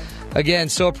 Again,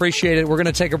 so appreciate it. We're going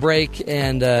to take a break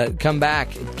and come back.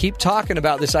 Keep talking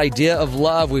about this idea of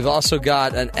love. We've also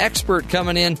got an expert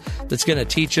coming in that's going to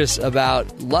teach us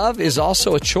about love is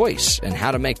also a choice and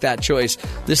how to make that choice.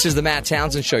 This is the Matt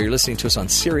Townsend Show. You're listening to us on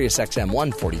Sirius XM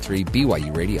 143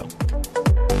 BYU Radio.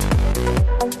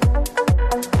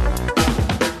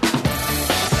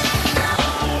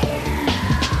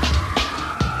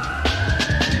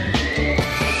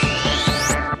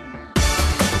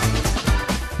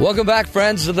 Welcome back,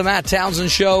 friends, to the Matt Townsend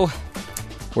Show.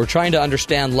 We're trying to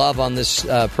understand love on this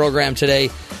program today,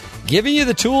 giving you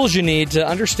the tools you need to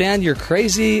understand your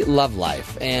crazy love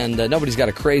life. And nobody's got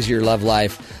a crazier love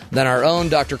life than our own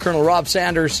Dr. Colonel Rob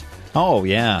Sanders. Oh,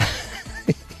 yeah.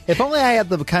 If only I had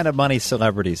the kind of money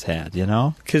celebrities had, you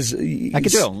know? Because I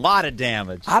could do a lot of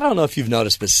damage. I don't know if you've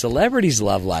noticed, but celebrities'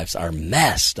 love lives are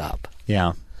messed up.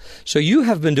 Yeah. So you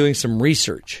have been doing some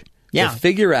research to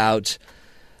figure out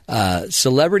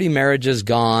celebrity marriages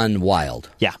gone wild.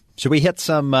 Yeah. Should we hit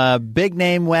some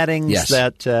big-name weddings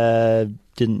that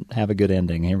didn't have a good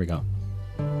ending? Here we go.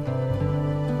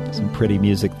 Some pretty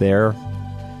music there.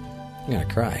 I'm going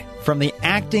to cry. From the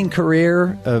acting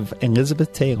career of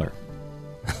Elizabeth Taylor.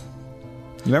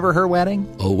 You remember her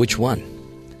wedding? Oh, which one?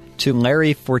 To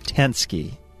Larry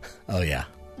Fortensky. Oh, yeah.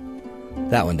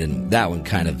 That one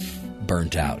kind of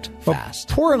burnt out fast.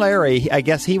 Well, poor Larry, I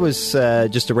guess he was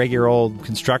just a regular old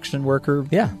construction worker.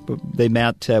 Yeah. They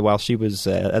met while she was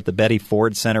at the Betty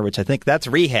Ford Center, which I think that's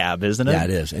rehab, isn't it? Yeah,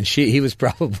 it is. And he was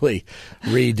probably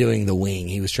redoing the wing.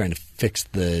 He was trying to fix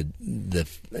the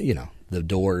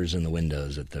doors and the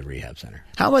windows at the rehab center.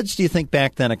 How much do you think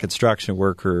back then a construction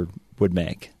worker would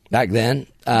make? Back then?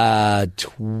 Like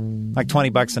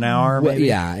 $20 an hour, maybe?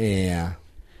 Yeah.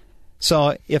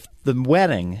 So if the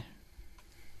wedding,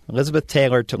 Elizabeth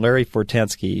Taylor to Larry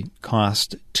Fortensky,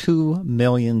 cost $2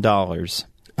 million,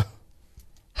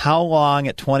 how long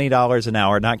at $20 an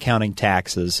hour, not counting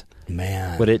taxes,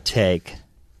 would it take?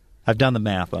 I've done the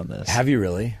math on this. Have you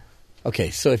really? Okay,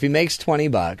 so if he makes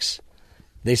 $20,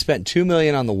 they spent $2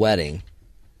 million on the wedding.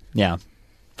 Yeah.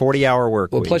 40-hour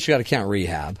work week. Plus you got to count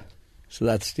rehab. So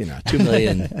that's,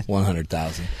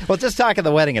 $2,100,000. Well, just talking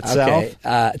the wedding itself. Okay.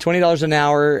 $20 an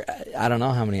hour. I don't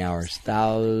know how many hours.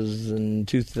 1,000,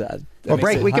 2,000. Well,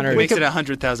 break. It makes it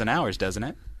 100,000 hours, doesn't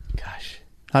it? Gosh.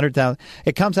 100,000.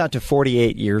 It comes out to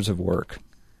 48 years of work.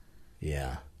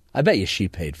 Yeah. I bet you she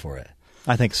paid for it.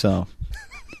 I think so.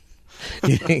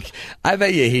 You think? I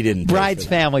bet you he didn't. Bride's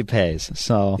family pays.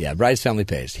 So yeah, bride's family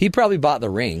pays. He probably bought the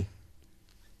ring.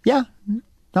 Yeah.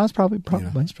 That was probably.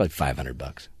 It's probably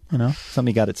 $500.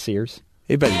 Somebody got at Sears.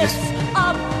 He better just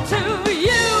up to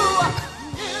you.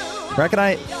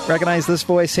 Recognize this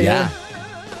voice here? Yeah.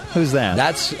 Who's that?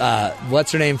 That's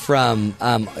what's her name from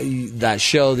that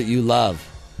show that you love?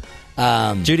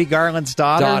 Judy Garland's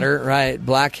daughter. Daughter, right?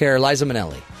 Black hair, Liza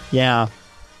Minnelli. Yeah.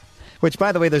 Which,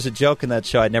 by the way, there's a joke in that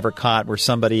show I never caught where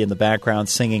somebody in the background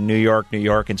singing New York, New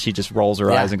York, and she just rolls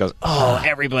her eyes and goes, "Oh,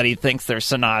 everybody thinks they're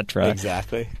Sinatra."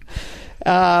 Exactly.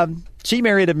 She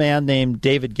married a man named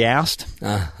David Gast.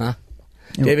 Uh-huh.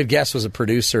 David Gast was a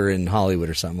producer in Hollywood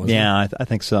or something, wasn't he? Yeah, I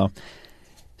think so.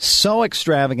 So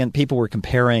extravagant, people were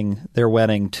comparing their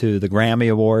wedding to the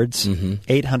Grammy Awards.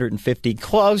 850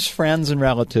 close friends and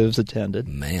relatives attended.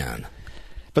 Man.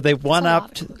 But they won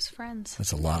up to close friends.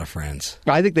 That's a lot of friends.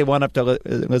 I think they won up to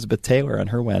Elizabeth Taylor on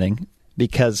her wedding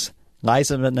because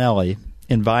Liza Minnelli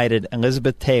invited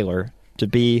Elizabeth Taylor to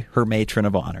be her matron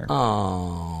of honor.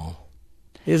 Oh.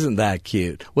 Isn't that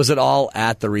cute? Was it all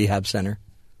at the rehab center?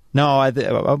 No,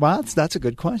 well, that's a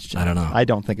good question. I don't know. I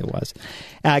don't think it was.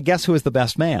 Guess who was the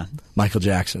best man? Michael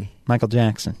Jackson. Michael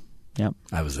Jackson. Yep.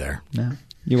 I was there. Yeah.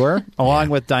 You were? Along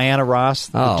with Diana Ross,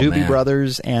 the Doobie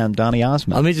Brothers, and Donny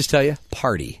Osmond. Let me just tell you,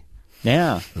 party.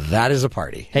 Yeah. That is a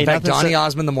party. Hey, in fact, Donny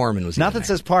Osmond the Mormon was nothing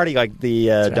says party like the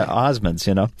Osmonds,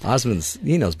 Osmonds,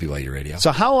 he knows BYU Radio.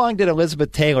 So how long did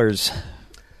Elizabeth Taylor's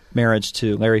marriage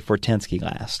to Larry Fortensky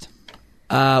last?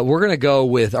 We're going to go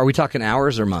with, are we talking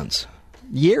hours or months?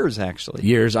 Years, actually.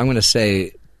 Years. I'm going to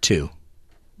say 2.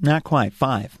 Not quite.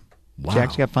 5. Wow. She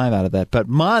actually got 5 out of that. But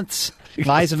months,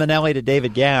 Liza Minnelli to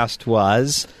David Gast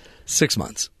was? 6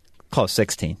 months. Close,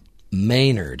 16.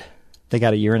 Maynard. They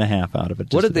got a year and a half out of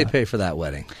it. What did they pay for that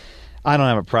wedding? I don't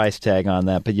have a price tag on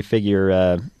that, but you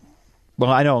figure,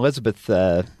 well, I know Elizabeth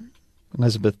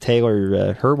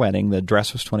Taylor, her wedding, the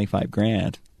dress was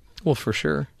 $25,000. Well, for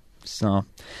sure. So,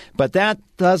 but that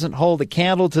doesn't hold a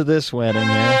candle to this wedding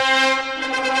here.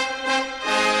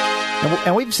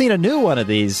 And we've seen a new one of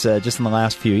these just in the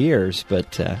last few years,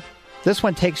 but this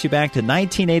one takes you back to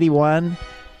 1981.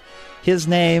 His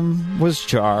name was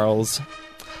Charles.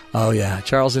 Oh, yeah.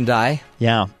 Charles and Di?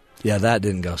 Yeah. Yeah, that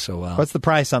didn't go so well. What's the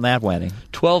price on that wedding?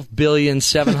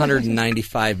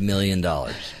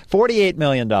 $12,795,000,000. $48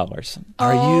 million.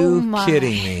 Are you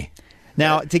kidding me?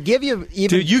 Now, to give you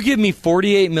even... Dude, you give me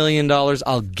 $48 million,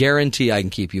 I'll guarantee I can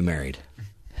keep you married.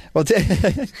 Well,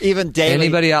 even daily...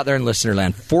 Anybody out there in listener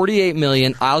land, $48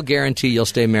 million, I'll guarantee you'll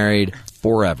stay married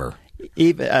forever.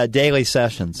 Even daily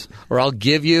sessions. Or I'll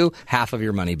give you half of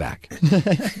your money back.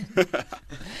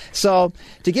 So,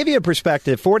 to give you a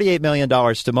perspective, $48 million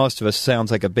to most of us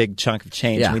sounds like a big chunk of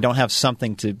change, and we don't have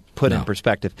something to put in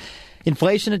perspective.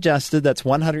 Inflation adjusted, that's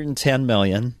 $110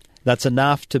 million. That's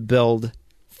enough to build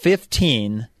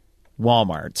 15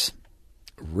 Walmarts.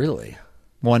 Really?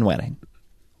 One wedding.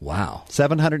 Wow.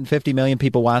 750 million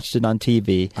people watched it on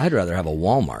TV. I'd rather have a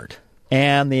Walmart.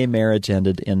 And the marriage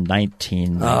ended in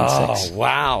 1996. Oh,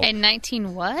 wow. In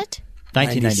 19 what?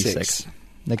 1996.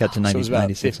 They got to 1996. So it was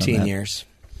about 15 years.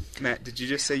 Matt, did you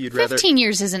just say you'd rather... 15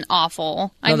 years isn't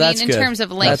awful. No, I mean, in terms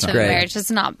of length of marriage, it's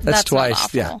not. That's twice, not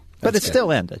awful. yeah. But it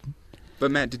still ended.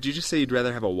 But Matt, did you just say you'd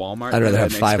rather have a Walmart? I'd rather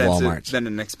have 5 Walmarts than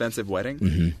an expensive wedding.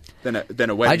 Mm-hmm. Than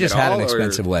a wedding. I just had an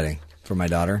expensive wedding for my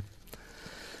daughter.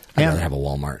 I'd rather have a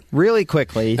Walmart. Really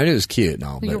quickly. I knew it was cute and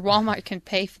all. Your Walmart can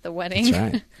pay for the wedding.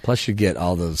 That's right. Plus, you get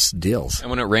all those deals. And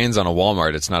when it rains on a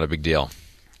Walmart, it's not a big deal.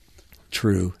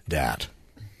 True dat.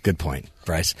 Good point,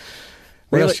 Bryce.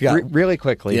 What else you got? Really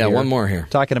quickly. Yeah, here, one more here.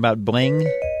 Talking about bling.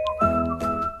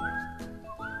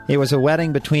 It was a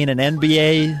wedding between an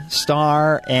NBA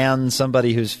star and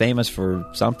somebody who's famous for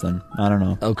something. I don't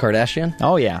know. Oh, Kardashian?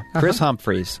 Oh, yeah. Chris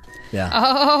Humphries. Yeah.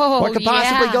 Oh, what could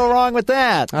possibly go wrong with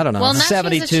that? I don't know. Well, now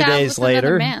 72 she has a child days with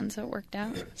later. Man, so it worked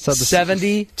out. So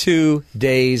 72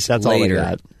 days that's later. All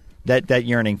they got. That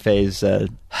yearning phase.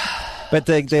 But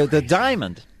the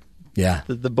diamond. Yeah.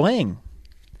 The bling.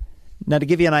 Now, to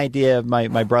give you an idea,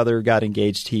 my brother got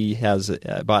engaged. He has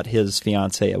bought his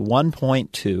fiancée a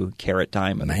 1.2 carat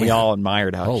diamond. Man. We all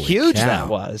admired how Holy huge cow. that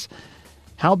was.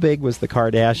 How big was the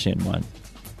Kardashian one?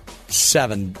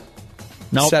 7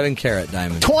 carat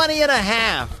diamond. 20 and a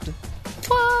half.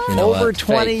 What? You know Over what?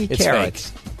 20 It's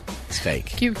carats. Fake. It's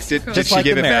fake. Did she like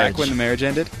give the it marriage. back when the marriage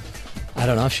ended? I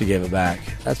don't know if she gave it back.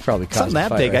 That's probably caused Something a that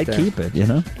fight big, right I'd there. keep it, you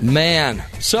know? Man.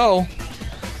 So,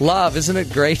 love, isn't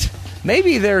it great?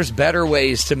 Maybe there's better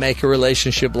ways to make a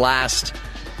relationship last.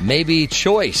 Maybe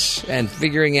choice and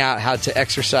figuring out how to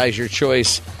exercise your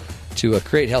choice to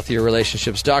create healthier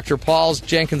relationships. Dr. Paul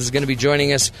Jenkins is going to be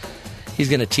joining us. He's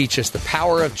going to teach us the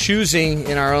power of choosing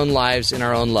in our own lives, in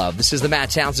our own love. This is the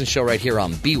Matt Townsend Show right here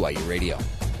on BYU Radio.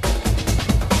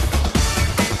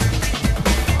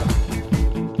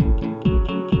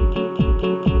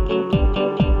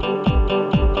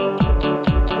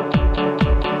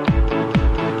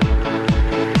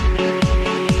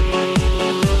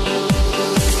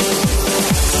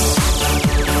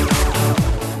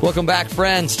 Welcome back,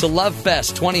 friends, to Love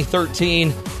Fest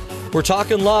 2013. We're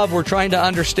talking love. We're trying to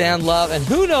understand love. And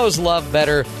who knows love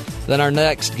better than our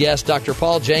next guest? Dr.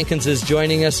 Paul Jenkins is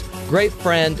joining us. Great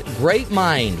friend, great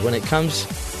mind when it comes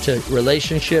to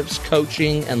relationships,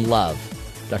 coaching, and love.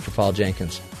 Dr. Paul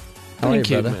Jenkins. How Thank are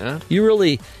you, you, brother? man. You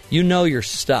really, you know your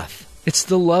stuff. It's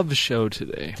the love show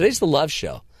today. Today's the love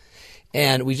show.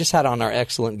 And we just had on our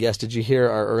excellent guest. Did you hear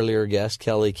our earlier guest,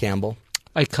 Kelly Campbell?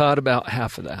 I caught about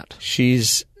half of that.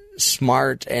 She's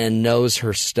smart and knows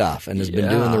her stuff and has been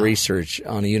doing the research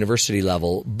on a university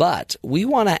level. But we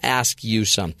want to ask you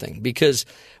something, because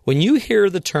when you hear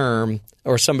the term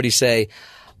or somebody say,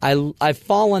 I've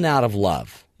fallen out of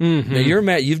love. Mm-hmm.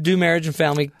 Now you do marriage and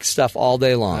family stuff all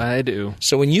day long. I do.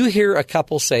 So when you hear a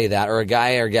couple say that, or a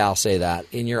guy or gal say that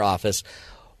in your office,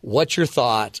 what's your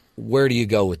thought? Where do you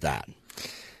go with that?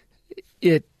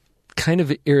 It kind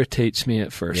of irritates me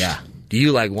at first. Yeah. Do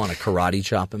you want to karate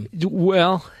chop him?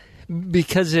 Well,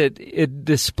 because it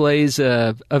displays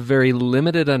a very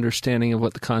limited understanding of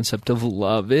what the concept of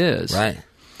love is. Right.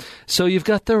 So you've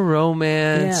got the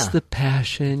romance, the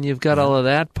passion, you've got all of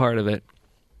that part of it.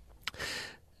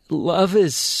 Love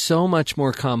is so much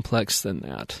more complex than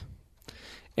that.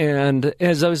 And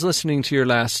as I was listening to your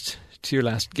last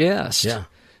guest,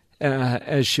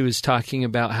 as she was talking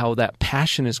about how that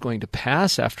passion is going to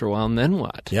pass after a while, and then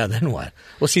what? Yeah, then what?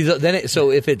 Well, see,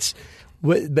 if it's,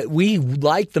 but we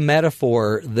like the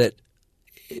metaphor that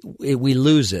we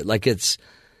lose it, like it's,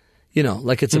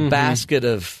 like it's a basket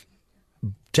of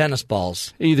tennis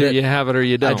balls. Either you have it or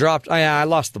you don't. I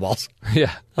lost the balls.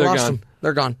 Yeah, I lost them.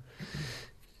 They're gone.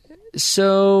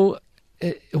 So,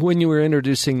 when you were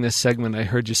introducing this segment, I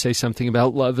heard you say something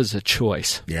about love as a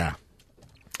choice. Yeah.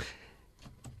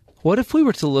 What if we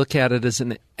were to look at it as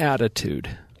an attitude?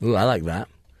 Ooh, I like that.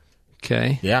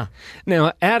 Okay. Yeah.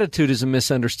 Now, attitude is a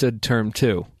misunderstood term,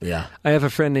 too. Yeah. I have a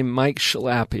friend named Mike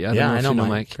Schlappy. I don't know if you know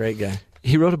Mike. Great guy.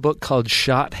 He wrote a book called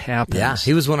Shot Happens. Yeah,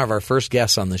 he was one of our first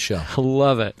guests on the show. I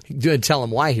love it. Tell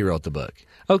him why he wrote the book.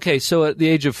 Okay, so at the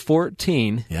age of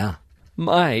 14, yeah,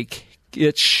 Mike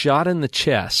gets shot in the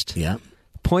chest. Yeah.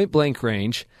 Point blank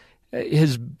range.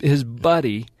 His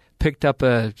buddy picked up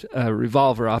a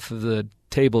revolver off of the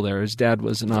table there. His dad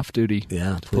was an off-duty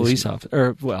police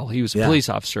officer. Well, he was a police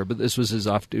officer, but this was his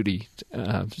off-duty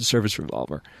service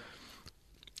revolver.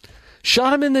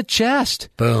 Shot him in the chest.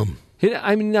 Boom.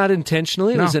 I mean, not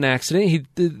intentionally. It was an accident.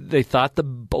 They thought the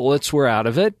bullets were out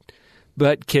of it.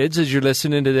 But kids, as you're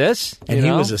listening to this, he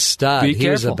was a stud. Be he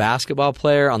careful. Was a basketball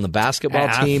player on the basketball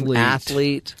team.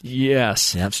 Athlete.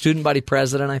 Yes. Yep. Student body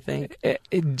president, I think.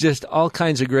 Just all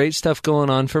kinds of great stuff going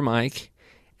on for Mike.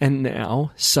 And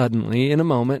now, suddenly, in a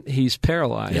moment, he's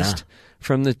paralyzed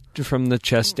from the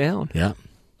chest down. Yeah.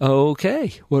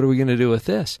 Okay, what are we going to do with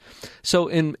this? So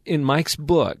in Mike's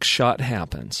book, Shot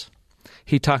Happens,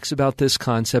 he talks about this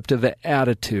concept of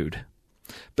attitude.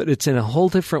 But it's in a whole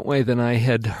different way than I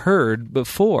had heard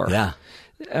before. Yeah.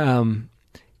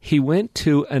 He went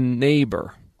to a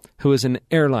neighbor who was an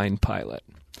airline pilot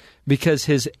because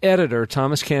his editor,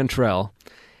 Thomas Cantrell,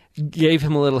 gave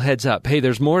him a little heads up. Hey,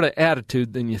 there's more to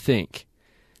attitude than you think.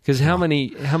 Because how many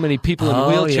people in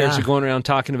wheelchairs are going around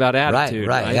talking about attitude?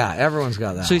 Right, yeah. Everyone's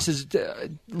got that. So he says,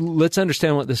 let's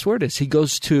understand what this word is. He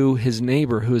goes to his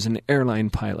neighbor who is an airline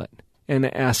pilot and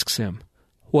asks him,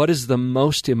 what is the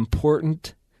most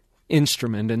important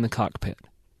instrument in the cockpit?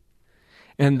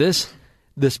 And this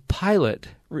pilot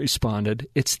responded,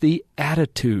 it's the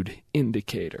attitude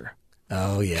indicator.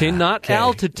 Oh, yeah. Okay, not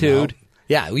altitude. No.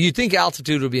 Yeah, you'd think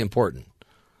altitude would be important.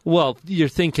 Well, you're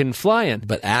thinking flying.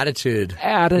 But attitude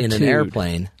in an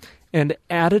airplane. And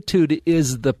attitude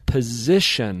is the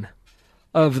position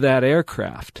of that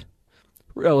aircraft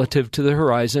relative to the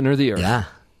horizon or the earth. Yeah.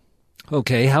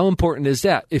 Okay, how important is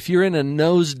that? If you're in a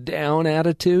nose-down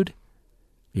attitude,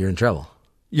 you're in trouble.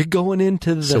 You're going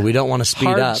into the So we don't want to speed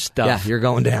up. Stuff. Yeah, you're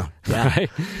going down. Yeah. Right?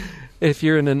 If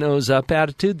you're in a nose-up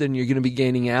attitude, then you're going to be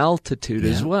gaining altitude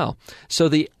as well. So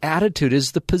the attitude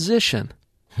is the position.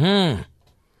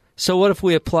 So what if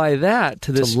we apply that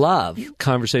to this love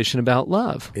conversation about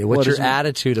love? What's your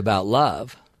attitude about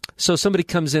love? So somebody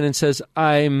comes in and says,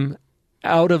 I'm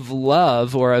out of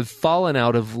love, or I've fallen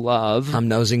out of love. I'm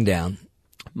nosing down.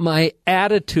 My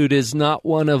attitude is not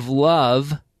one of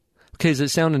love. Okay, is it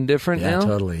sounding different now? Yeah,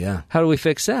 totally, yeah. How do we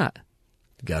fix that?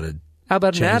 Got to How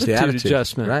about an attitude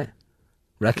adjustment? Right.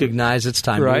 Recognize it's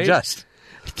time to adjust.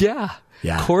 Yeah.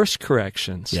 Course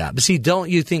corrections. Yeah. But see, don't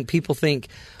you think people think,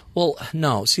 well,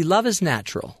 no. See, love is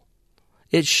natural.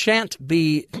 It shan't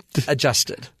be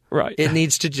adjusted. Right. It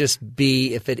needs to just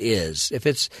be if it is. If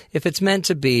it's meant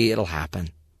to be, it'll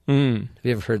happen. Have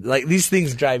you ever heard? Like, these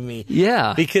things drive me.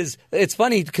 Yeah. Because it's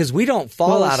funny because we don't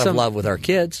fall out of love with our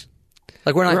kids.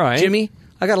 Like, we're not, Jimmy,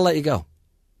 I got to let you go.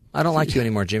 I don't like you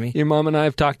anymore, Jimmy. Your mom and I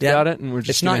have talked about it, and we're just.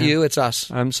 It's not you, it's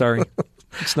us. I'm sorry.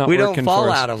 It's not we working don't fall for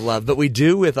us. out of love, but we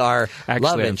do with our love I've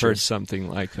heard interests. something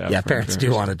like that. Yeah, parents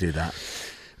do want to do that.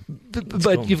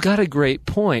 But you've got a great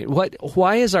point.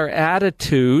 Why is our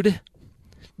attitude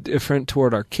different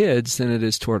toward our kids than it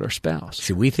is toward our spouse?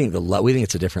 See, we think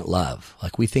it's a different love.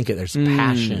 Like, we think there's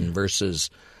passion versus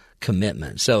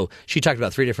commitment. So she talked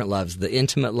about 3 different loves: the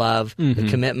intimate love, the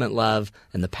commitment love,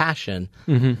 and the passion.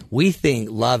 We think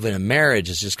love in a marriage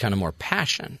is just kind of more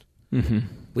passion.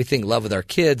 We think love with our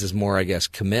kids is more, I guess,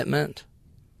 commitment,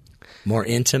 more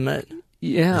intimate.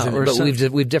 Yeah, but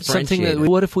we've differentiated.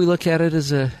 What if we look at it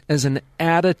as an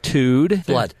attitude?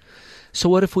 Blood. So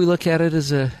what if we look at it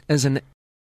as an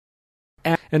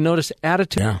and notice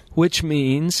attitude, which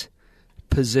means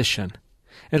position,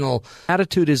 and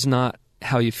attitude is not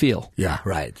how you feel. Yeah,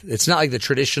 right. It's not like the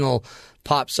traditional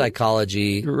pop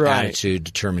psychology attitude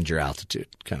determines your altitude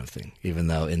kind of thing, even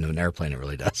though in an airplane it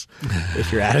really does.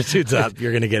 If your attitude's up,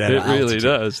 you're going to get at altitude. It really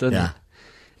does, doesn't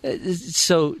it?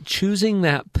 So choosing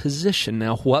that position.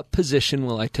 Now, what position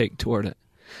will I take toward it?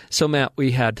 So, Matt,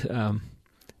 we had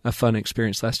a fun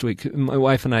experience last week. My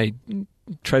wife and I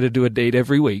try to do a date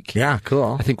every week. Yeah,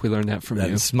 cool. I think we learned that from you.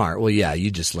 That's smart. Well, yeah, you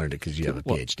just learned it because you have a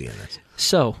PhD in this.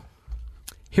 So,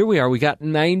 here we are. We got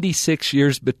 96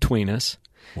 years between us.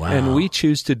 Wow. And we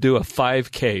choose to do a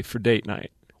 5K for date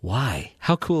night. Why?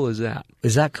 How cool is that?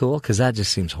 Is that cool? Because that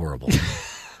just seems horrible.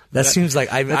 That seems like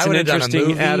I would have done a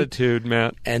movie attitude,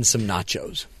 Matt, and some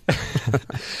nachos.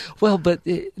 Well, but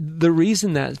the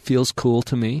reason that feels cool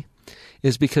to me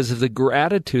is because of the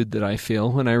gratitude that I feel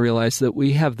when I realize that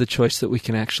we have the choice that we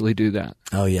can actually do that.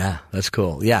 Oh yeah, that's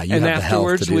cool. Yeah, you and have the health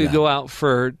afterwards to do we that. Go out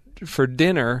for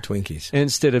dinner, Twinkies,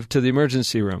 instead of to the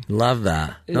emergency room. Love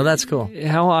that. No, that's cool.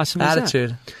 How awesome is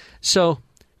attitude. That? So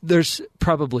there's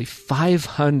probably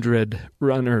 500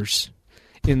 runners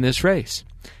in this race.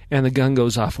 And the gun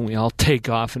goes off, and we all take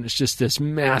off, and it's just this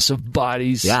massive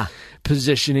bodies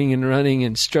positioning and running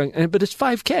and but it's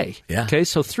 5K. Yeah. Okay,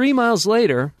 so 3 miles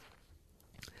later,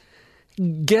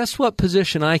 guess what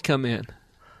position I come in?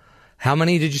 How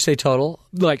many did you say total?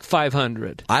 Like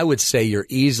 500. I would say you're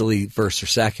easily first or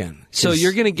second. So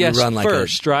you're going to guess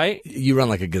first, right? You run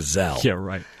like a gazelle. Yeah,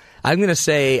 right. I'm going to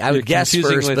say I would guess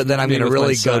first, but then I'm going to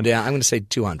really go down. I'm going to say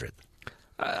 200.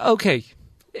 Okay.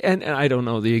 And I don't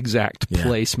know the exact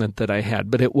placement that I had,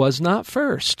 but it was not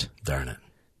first. Darn it.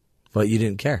 But you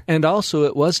didn't care. And also,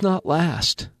 it was not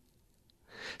last.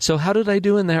 So how did I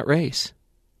do in that race?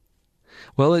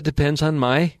 Well, it depends on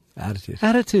my attitude.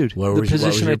 The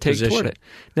position I take toward it.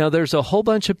 Now, there's a whole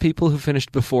bunch of people who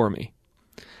finished before me.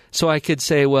 So I could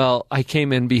say, well, I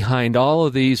came in behind all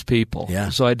of these people,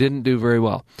 so I didn't do very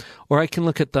well. Or I can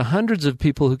look at the hundreds of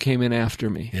people who came in after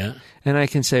me, and I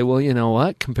can say, well, you know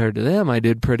what? Compared to them, I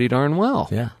did pretty darn well.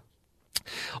 Yeah.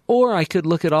 Or I could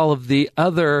look at all of the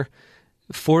other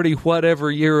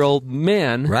 40-whatever-year-old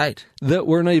men that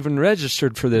weren't even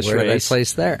registered for this race. Where did I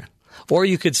place there? Or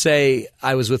you could say,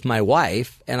 I was with my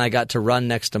wife, and I got to run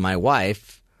next to my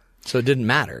wife, so it didn't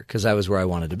matter because I was where I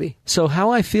wanted to be. So how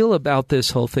I feel about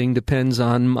this whole thing depends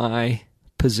on my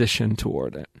position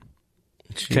toward it.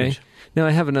 Okay. Now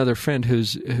I have another friend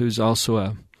who's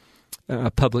also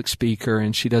a public speaker,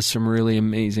 and she does some really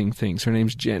amazing things. Her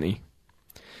name's Jenny,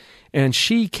 and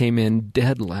she came in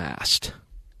dead last.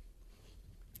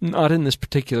 Not in this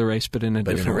particular race, but in a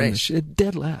different race.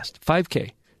 Dead last,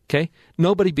 5K. Okay,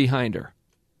 nobody behind her.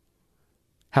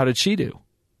 How did she do?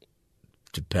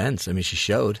 Depends. I mean, she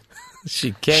showed.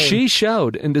 She came. She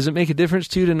showed. And does it make a difference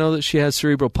to you to know that she has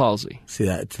cerebral palsy? See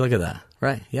that? Look at that.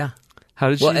 Right, yeah. How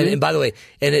did she do? And by the way,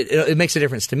 and it makes a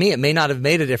difference to me. It may not have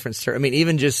made a difference to her. I mean,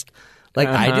 even just, like,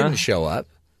 I didn't show up.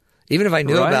 Even if I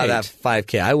knew about that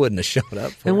 5K, I wouldn't have showed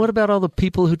up. And what about all the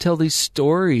people who tell these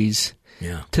stories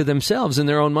to themselves in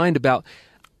their own mind about,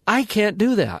 I can't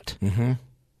do that. Mm-hmm.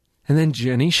 And then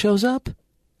Jenny shows up.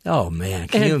 Oh, man.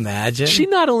 Can you imagine? She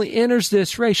not only enters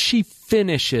this race, she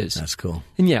finishes. That's cool.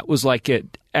 And it was like an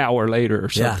hour later or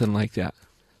something like that.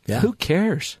 Yeah. Who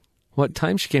cares what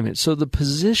time she came in? So the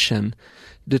position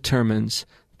determines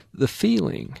the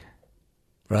feeling.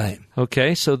 Right.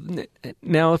 Okay, so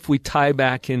now if we tie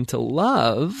back into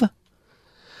love,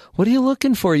 what are you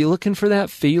looking for? Are you looking for that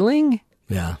feeling?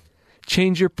 Yeah.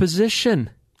 Change your position.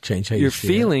 Change how your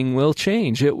feeling will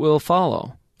change. It will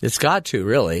follow. It's got to,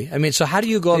 really. I mean, so how do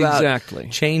you go about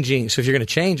changing? So if you're going to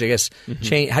change, I guess,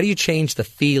 how do you change the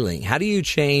feeling? How do you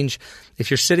change if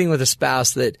you're sitting with a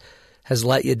spouse that has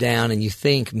let you down and you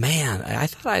think, man, I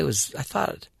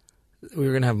thought we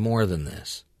were going to have more than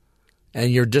this.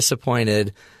 And you're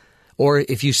disappointed. Or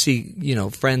if you see,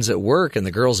 friends at work and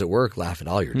the girls at work laugh at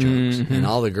all your jokes and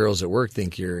all the girls at work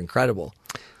think you're incredible.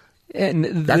 And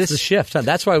that's the shift. Huh?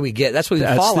 That's why we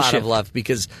fall out of love,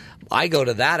 because I go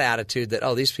to that attitude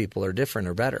that, these people are different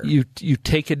or better. You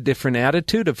take a different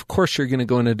attitude, of course you're going to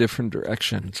go in a different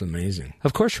direction. It's amazing.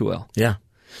 Of course you will. Yeah.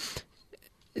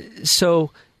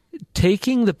 So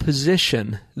taking the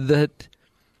position that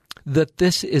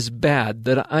this is bad,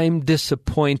 that I'm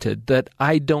disappointed, that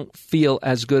I don't feel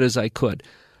as good as I could,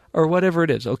 or whatever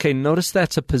it is. Okay, notice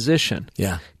that's a position.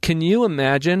 Yeah. Can you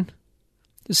imagine...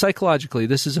 Psychologically,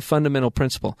 this is a fundamental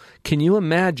principle. Can you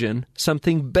imagine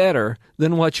something better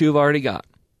than what you've already got?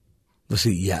 Well,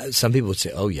 see, some people would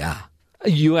say, "Oh, yeah."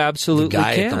 You absolutely can. The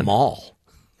guy can. at the mall,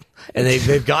 and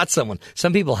they've got someone.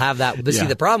 Some people have that, but see,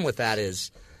 the problem with that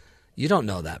is you don't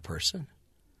know that person.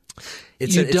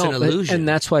 It's an illusion, and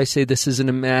that's why I say this is an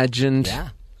imagined. Yeah.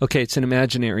 Okay, it's an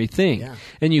imaginary thing,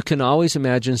 and you can always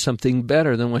imagine something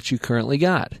better than what you currently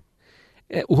got.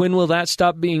 When will that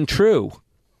stop being true?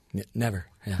 Never.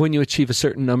 Yeah. When you achieve a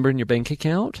certain number in your bank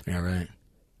account? Yeah, right.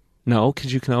 No,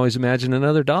 because you can always imagine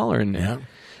another dollar in there. Yeah.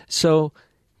 So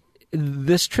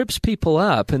this trips people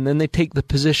up, and then they take the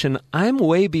position, I'm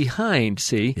way behind,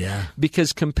 see? Yeah.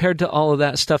 Because compared to all of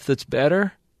that stuff that's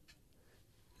better,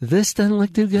 this doesn't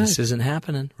look too good. This isn't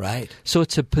happening. Right. So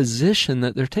it's a position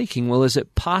that they're taking. Well, is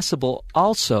it possible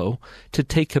also to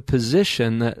take a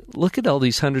position that, look at all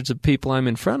these hundreds of people I'm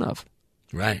in front of?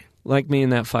 Right. Like me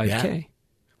in that 5K. Yeah.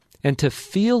 And to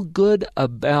feel good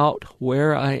about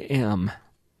where I am.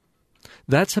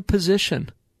 That's a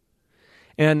position.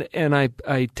 And I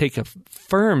take a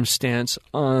firm stance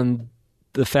on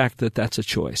the fact that that's a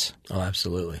choice. Oh,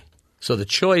 absolutely. So the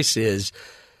choice is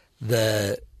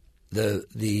the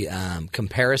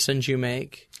comparisons you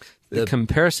make. The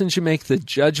comparisons you make, the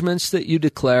judgments that you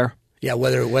declare. Yeah,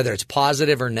 whether it's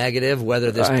positive or negative,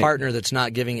 whether this partner that's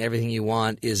not giving everything you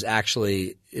want is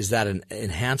that an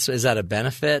enhancement? Is that a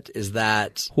benefit? Is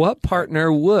that... What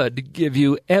partner would give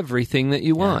you everything that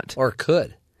you want? Or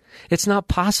could? It's not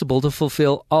possible to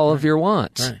fulfill all of your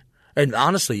wants. Right. And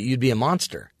honestly, you'd be a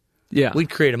monster. Yeah. We'd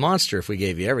create a monster if we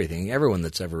gave you everything. Everyone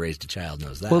that's ever raised a child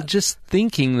knows that. Well, just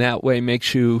thinking that way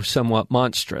makes you somewhat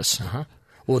monstrous. Uh-huh.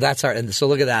 Well, that's and so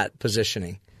look at that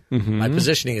positioning. Mm-hmm. My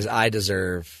positioning is I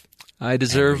deserve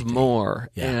everything. More,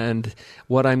 and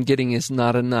what I'm getting is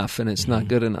not enough, and it's not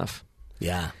good enough.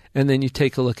 Yeah. And then you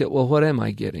take a look at, well, what am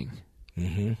I getting?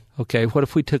 Mm-hmm. Okay, what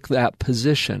if we took that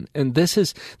position? And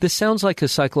this sounds like a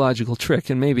psychological trick,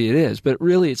 and maybe it is, but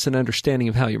really it's an understanding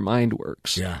of how your mind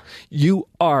works. Yeah. You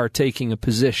are taking a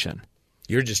position.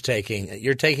 You're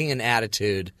taking an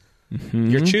attitude. Mm-hmm.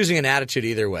 You're choosing an attitude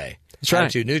either way. That's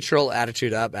attitude neutral,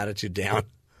 attitude up, attitude down.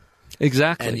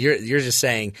 Exactly. And you're just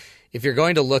saying, if you're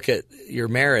going to look at your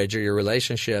marriage or your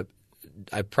relationship,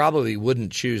 I probably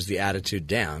wouldn't choose the attitude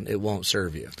down. It won't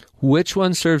serve you. Which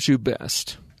one serves you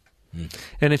best?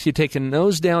 And if you take a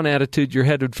nose-down attitude, you're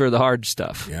headed for the hard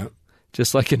stuff. Yeah.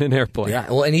 Just like in an airplane. Yeah.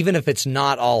 Well, and even if it's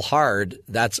not all hard,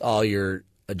 that's all you're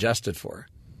adjusted for.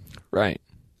 Right.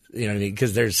 You know what I mean?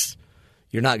 Because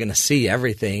you're not going to see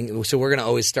everything. So we're going to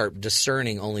always start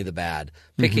discerning only the bad,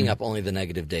 picking up only the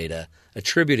negative data,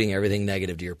 attributing everything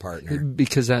negative to your partner.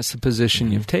 Because that's the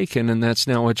position you've taken, and that's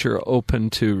now what you're open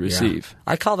to receive.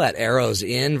 Yeah. I call that arrows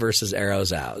in versus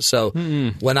arrows out. So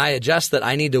when I adjust that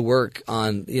I need to work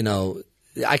on,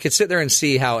 I could sit there and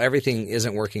see how everything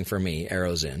isn't working for me,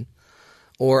 arrows in.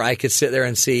 Or I could sit there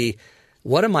and see,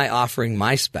 what am I offering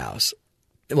my spouse?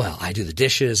 Well, I do the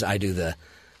dishes, I do the...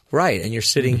 Right, and you're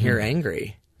sitting here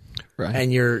angry. Right.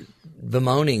 And you're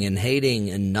bemoaning and hating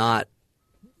and not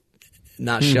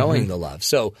showing the love.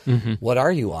 So what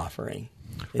are you offering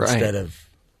instead of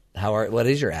what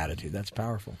is your attitude? That's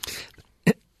powerful.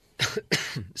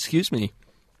 Excuse me.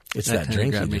 It's that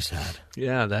drink you just had.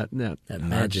 Yeah, that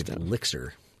magic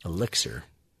elixir.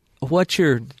 What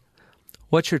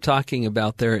you're talking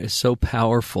about there is so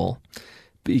powerful,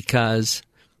 because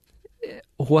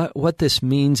what this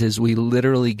means is we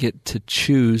literally get to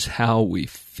choose how we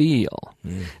feel.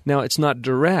 Now, it's not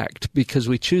direct, because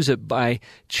we choose it by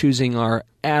choosing our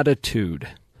attitude,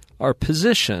 our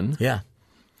position. Yeah.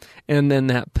 And then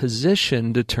that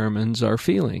position determines our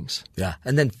feelings. Yeah.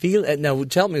 And then now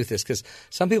tell me with this, because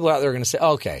some people out there are going to say,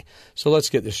 okay, so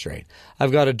let's get this straight.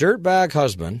 I've got a dirtbag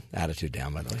husband, attitude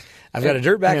down, by the way. I've got a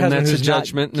dirtbag husband who's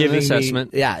judgment not giving and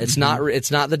assessment. Me,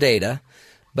 it's not the data.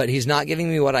 But he's not giving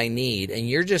me what I need, and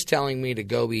you're just telling me to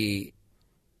go be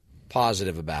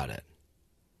positive about it.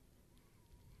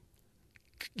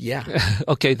 Yeah.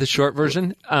 Okay, the short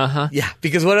version? Uh-huh. Yeah,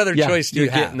 because what other choice do you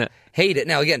you're have? Getting it. Hate it.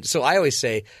 Now, again, so I always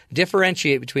say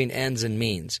differentiate between ends and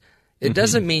means. It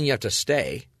doesn't mean you have to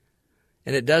stay,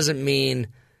 and it doesn't mean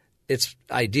it's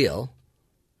ideal.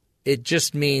 It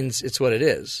just means it's what it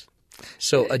is.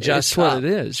 So adjust. It's what it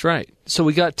is, right. So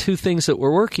we got two things that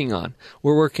we're working on.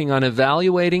 We're working on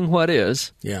evaluating what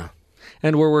is. Yeah.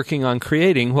 And we're working on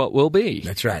creating what will be.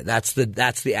 That's right. That's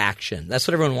the action. That's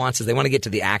what everyone wants, is they want to get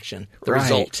to the action, the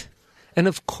result. And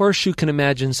of course you can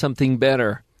imagine something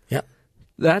better. Yep.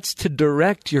 That's to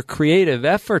direct your creative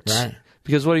efforts. Right.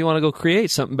 Because what do you want to go create?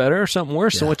 Something better or something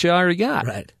worse than what you already got?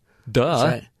 Right. Duh.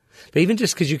 That's right. But even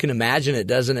just because you can imagine it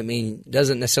doesn't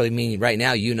necessarily mean right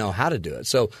now you know how to do it.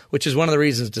 So, which is one of the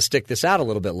reasons to stick this out a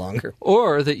little bit longer.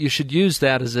 Or that you should use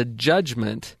that as a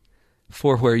judgment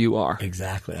for where you are.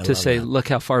 Exactly. To say, look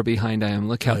how far behind I am.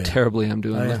 Look how terribly I'm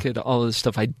doing. Look at all of the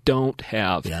stuff I don't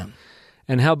have. Yeah.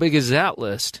 And how big is that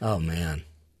list? Oh, man.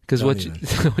 Because what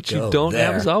you don't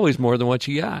have is always more than what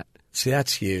you got. See,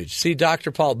 that's huge. See,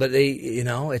 Dr. Paul, but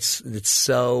it's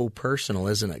so personal,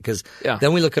 isn't it? Because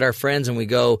then we look at our friends and we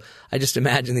go, I just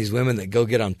imagine these women that go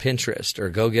get on Pinterest or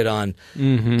go get on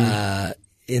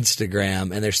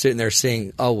Instagram, and they're sitting there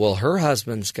seeing, oh, well, her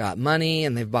husband's got money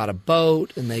and they've bought a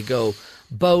boat and they go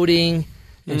boating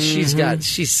and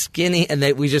she's skinny, and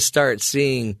we just start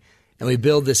seeing, and we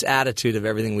build this attitude of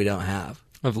everything we don't have.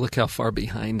 Of look how far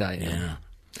behind I am. Yeah.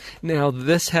 Now,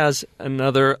 this has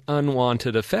another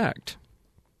unwanted effect,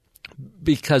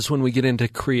 because when we get into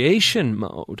creation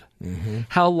mode,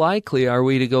 how likely are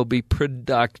we to go be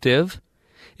productive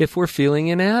if we're feeling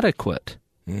inadequate?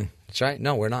 That's right.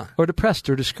 No, we're not. Or depressed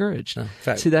or discouraged. No. In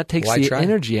fact, see, that takes the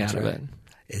energy out of it.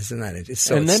 Isn't that it? It's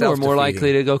so and then we're more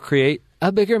likely to go create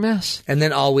a bigger mess. And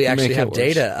then all we actually have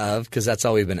data of, because that's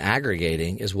all we've been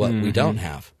aggregating, is what we don't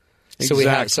have. So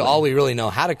Exactly. So all we really know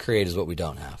how to create is what we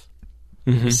don't have.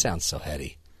 It sounds so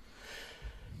heady.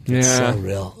 It's so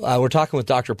real. We're talking with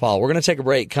Dr. Paul. We're going to take a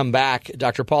break, come back.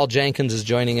 Dr. Paul Jenkins is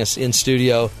joining us in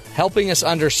studio, helping us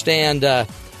understand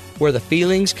where the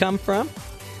feelings come from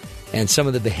and some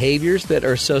of the behaviors that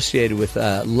are associated with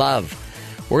love.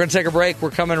 We're going to take a break.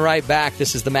 We're coming right back.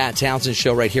 This is the Matt Townsend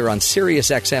Show right here on Sirius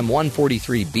XM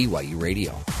 143 BYU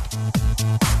Radio. Welcome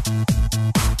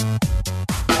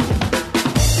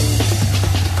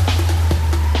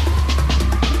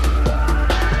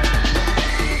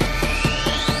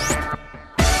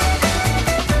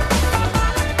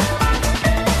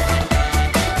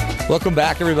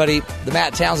back, everybody. The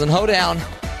Matt Townsend Hoedown.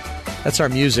 That's our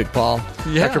music, Paul.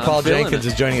 Yeah, Dr. Paul Jenkins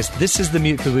is joining us. This is the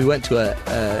music, because we went to a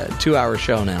 2-hour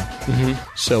show now. Mm-hmm.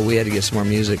 So we had to get some more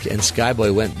music. And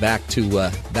Skyboy went back to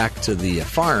the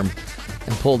farm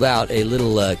and pulled out a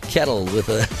little kettle with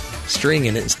a string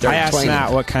in it and started playing. I asked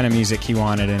Matt what kind of music he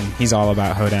wanted, and he's all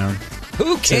about Hoedown.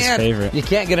 Who It's his can't? favorite. You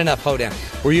can't get enough Hoedown.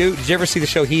 Did you ever see the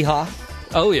show Hee Haw?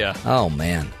 Oh, yeah. Oh,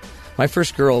 man. My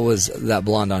first girl was that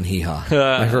blonde on Hee Haw.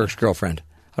 My first girlfriend.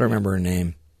 I don't remember her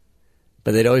name.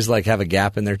 But they'd always have a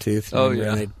gap in their tooth. Oh,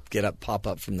 yeah. And they'd pop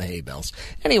up from the hay bales.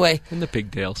 Anyway. And the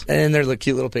pigtails. And their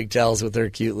cute little pigtails with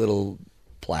their cute little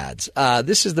plaids.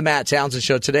 This is the Matt Townsend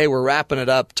Show. Today we're wrapping it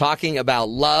up, talking about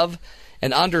love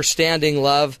and understanding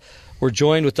love. We're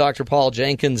joined with Dr. Paul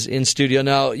Jenkins in studio.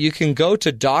 Now, you can go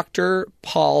to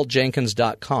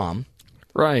drpauljenkins.com.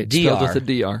 Right. Spelled with a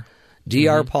DR.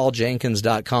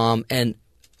 drpauljenkins.com. And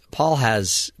Paul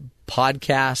has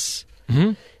podcasts.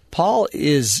 Mm-hmm. Paul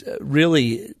is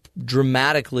really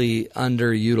dramatically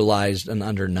underutilized and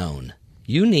underknown.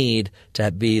 You need to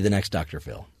be the next Dr.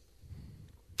 Phil.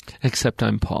 Except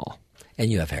I'm Paul. And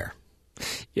you have hair.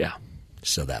 Yeah.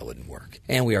 So that wouldn't work.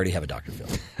 And we already have a Dr. Phil.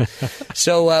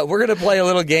 So we're going to play a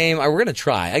little game. We're going to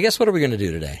try. I guess what are we going to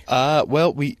do today?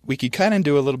 Well, we could kind of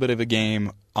do a little bit of a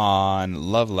game on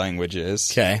love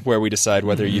languages. Okay. Where we decide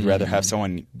whether you'd rather have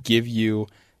someone give you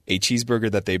a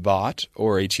cheeseburger that they bought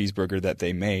or a cheeseburger that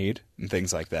they made and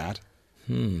things like that.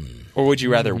 Or would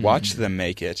you rather watch them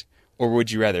make it, or would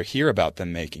you rather hear about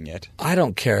them making it? I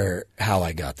don't care how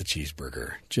I got the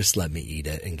cheeseburger. Just let me eat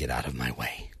it and get out of my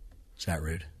way. Is that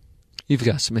rude? You've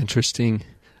got some interesting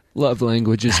love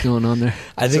languages going on there.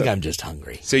 I think I'm just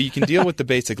hungry. So you can deal with the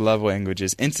basic love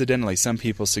languages. Incidentally, some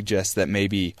people suggest that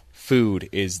maybe food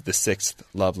is the 6th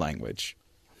love language,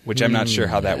 which I'm not sure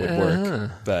how that would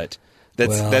work, but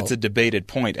that's a debated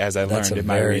point, as I learned in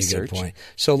my research. Good point.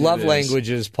 So love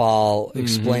languages, Paul,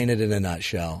 explain it in a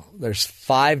nutshell. There's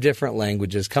 5 different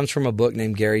languages. Comes from a book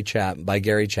named by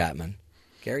Gary Chapman.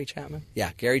 Gary Chapman?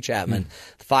 Yeah, Gary Chapman.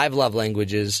 5 love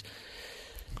languages.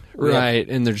 Right,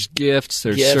 and there's gifts,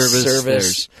 there's service,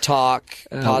 there's talk,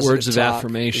 words of talk,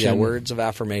 affirmation. Yeah, words of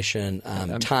affirmation,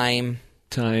 time,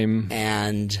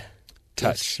 and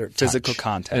touch, physical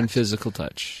contact. And physical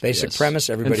touch. Basic premise,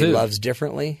 everybody loves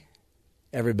differently.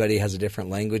 Everybody has a different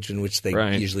language in which they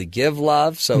usually give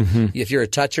love. So if you're a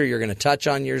toucher, you're going to touch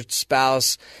on your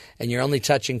spouse, and you're only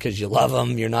touching because you love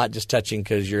them. You're not just touching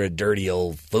because you're a dirty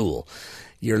old fool.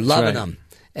 You're loving them.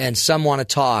 And some want to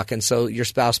talk, and so your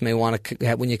spouse may want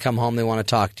to, when you come home, they want to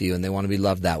talk to you, and they want to be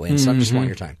loved that way, and some just want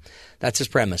your time. That's his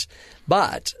premise.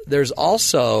 But there's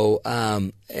also,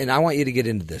 and I want you to get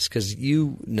into this because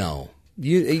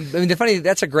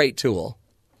that's a great tool.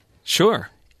 Sure.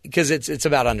 Because it's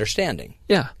about understanding.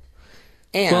 Yeah.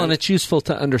 And it's useful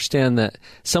to understand that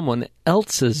someone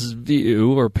else's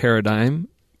view or paradigm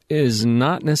is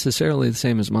not necessarily the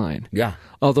same as mine. Yeah.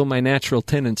 Although my natural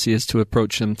tendency is to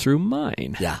approach them through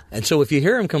mine. Yeah. And so if you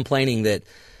hear him complaining that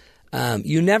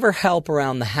you never help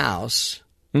around the house,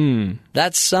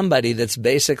 that's somebody that's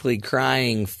basically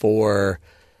crying for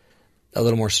a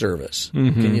little more service.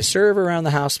 Can you serve around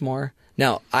the house more?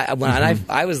 Now,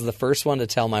 I was the first one to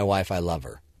tell my wife I love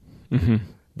her.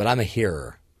 But I'm a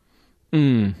hearer.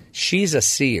 She's a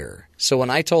seer. So when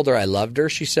I told her I loved her,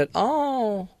 she said,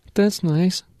 "Oh, that's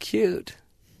nice. Cute."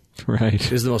 Right.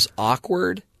 It was the most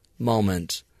awkward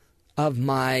moment of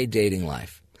my dating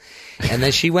life. And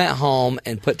then she went home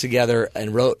and put together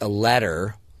and wrote a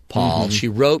letter, Paul. She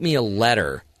wrote me a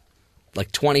letter,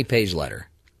 like 20-page letter.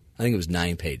 I think it was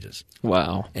 9 pages.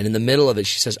 Wow. And in the middle of it,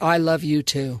 she says, "I love you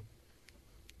too."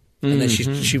 And then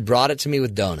she brought it to me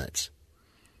with donuts.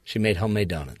 She made homemade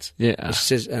donuts. Yeah. And she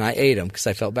says, and I ate them because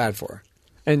I felt bad for her.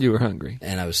 And you were hungry.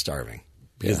 And I was starving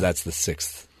because that's the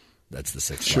 6th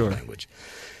love language.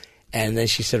 And then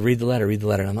she said, read the letter.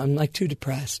 And I'm like too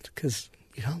depressed because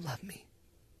you don't love me.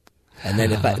 And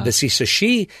then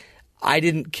I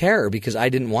didn't care because I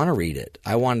didn't want to read it.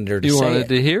 I wanted her to say it. You wanted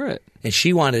to hear it. And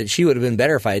she would have been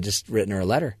better if I had just written her a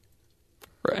letter.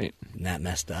 Right. And that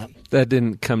messed up. That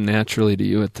didn't come naturally to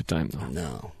you at the time, though.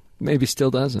 No. Maybe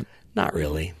still doesn't. Not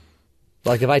really.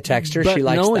 Like if I text her, but she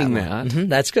likes knowing that.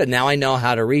 That's good. Now I know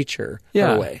how to reach her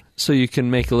her way. So you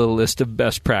can make a little list of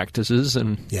best practices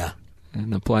and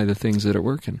apply the things that are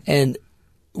working. And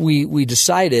we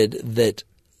decided that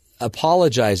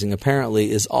apologizing apparently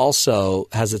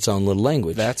has its own little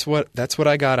language. That's what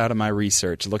I got out of my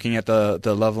research. Looking at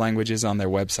the love languages on their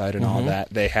website and all that,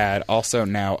 they had also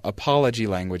now apology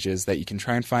languages that you can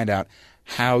try and find out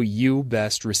how you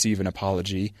best receive an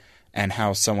apology and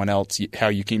how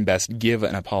you can best give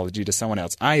an apology to someone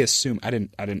else. I assume I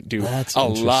didn't do a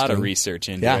lot of research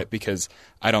into it because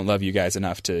I don't love you guys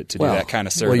enough to do that kind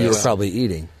of service. Well, you were probably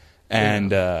eating,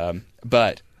 and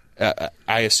but.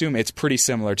 I assume it's pretty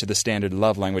similar to the standard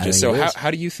love languages. So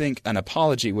how do you think an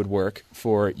apology would work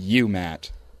for you, Matt?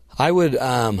 I would,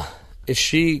 if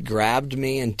she grabbed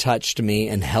me and touched me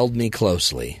and held me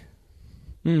closely.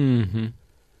 Mm-hmm.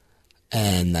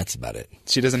 And that's about it.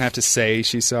 She doesn't have to say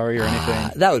she's sorry or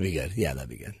anything? That would be good. Yeah, that'd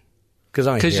be good.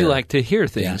 Because you like to hear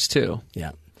things, too.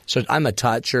 Yeah. So I'm a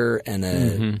toucher and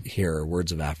a hearer,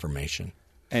 words of affirmation.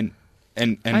 And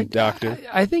Doctor?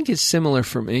 I think it's similar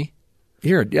for me.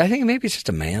 I think maybe it's just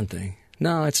a man thing.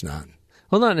 No, it's not.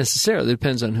 Well, not necessarily. It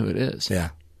depends on who it is. Yeah.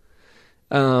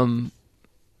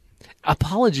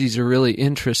 Apologies are really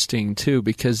interesting, too,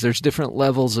 because there's different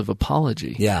levels of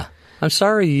apology. Yeah. I'm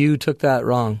sorry you took that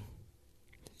wrong.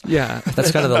 Yeah. That's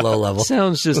kind of the low level.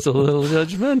 Sounds just a little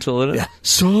judgmental, isn't it? Yeah.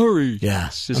 Sorry. Yeah.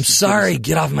 I'm sorry.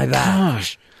 Get off my back.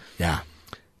 Gosh. Yeah.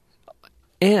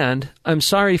 And I'm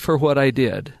sorry for what I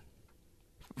did.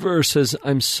 Versus,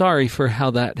 I'm sorry for how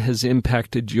that has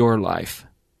impacted your life.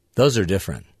 Those are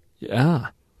different. Yeah.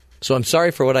 So I'm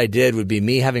sorry for what I did would be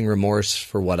me having remorse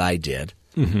for what I did.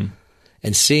 Mm-hmm.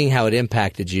 And seeing how it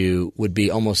impacted you would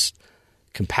be almost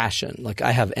compassion. Like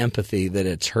I have empathy that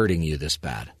it's hurting you this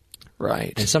bad.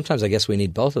 Right. And sometimes I guess we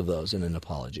need both of those in an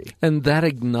apology. And that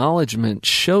acknowledgement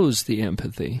shows the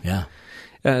empathy. Yeah.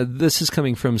 This is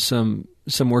coming from some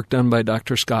work done by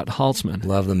Dr. Scott Halsman.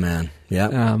 Love the man.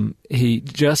 Yeah. He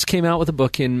just came out with a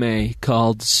book in May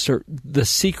called The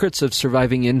Secrets of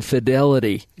Surviving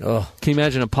Infidelity. Oh. Can you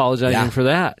imagine apologizing for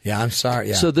that? Yeah, I'm sorry.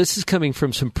 Yeah. So this is coming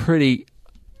from some pretty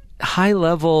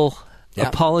high-level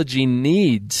apology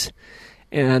needs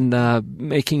and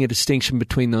making a distinction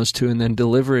between those two and then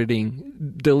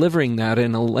delivering that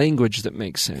in a language that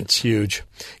makes sense. It's huge.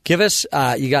 Give us,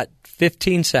 you got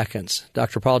 15 seconds,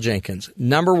 Dr. Paul Jenkins.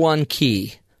 Number one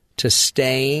key to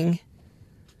staying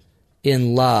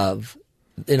in love,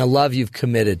 in a love you've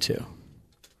committed to.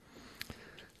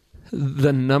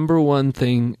 The number one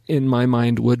thing in my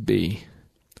mind would be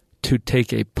to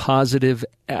take a positive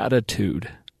attitude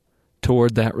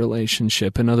toward that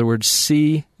relationship. In other words,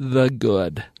 see the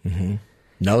good. Mm-hmm.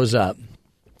 Nose up.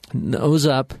 Nose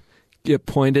up. Get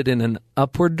pointed in an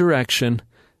upward direction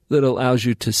that allows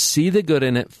you to see the good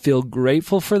in it, feel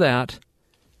grateful for that,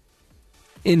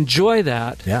 enjoy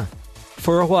that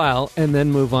for a while, and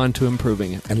then move on to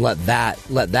improving it. And let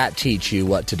that teach you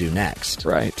what to do next.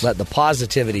 Right. Let the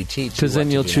positivity teach you. Because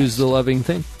then you'll choose the loving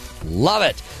thing. Love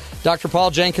it. Dr.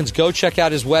 Paul Jenkins, go check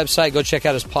out his website, go check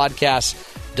out his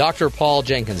podcast, Dr. Paul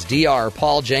Jenkins,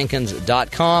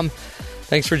 drpauljenkins.com.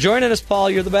 Thanks for joining us, Paul.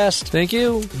 You're the best. Thank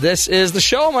you. This is the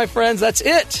show, my friends. That's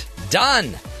it.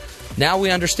 Done. Now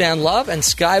we understand love, and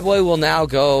Skyboy will now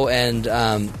go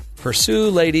and pursue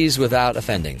ladies without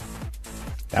offending.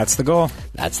 That's the goal.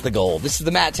 That's the goal. This is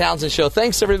the Matt Townsend Show.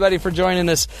 Thanks, everybody, for joining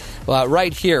us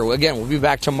right here. Again, we'll be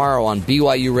back tomorrow on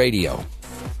BYU Radio.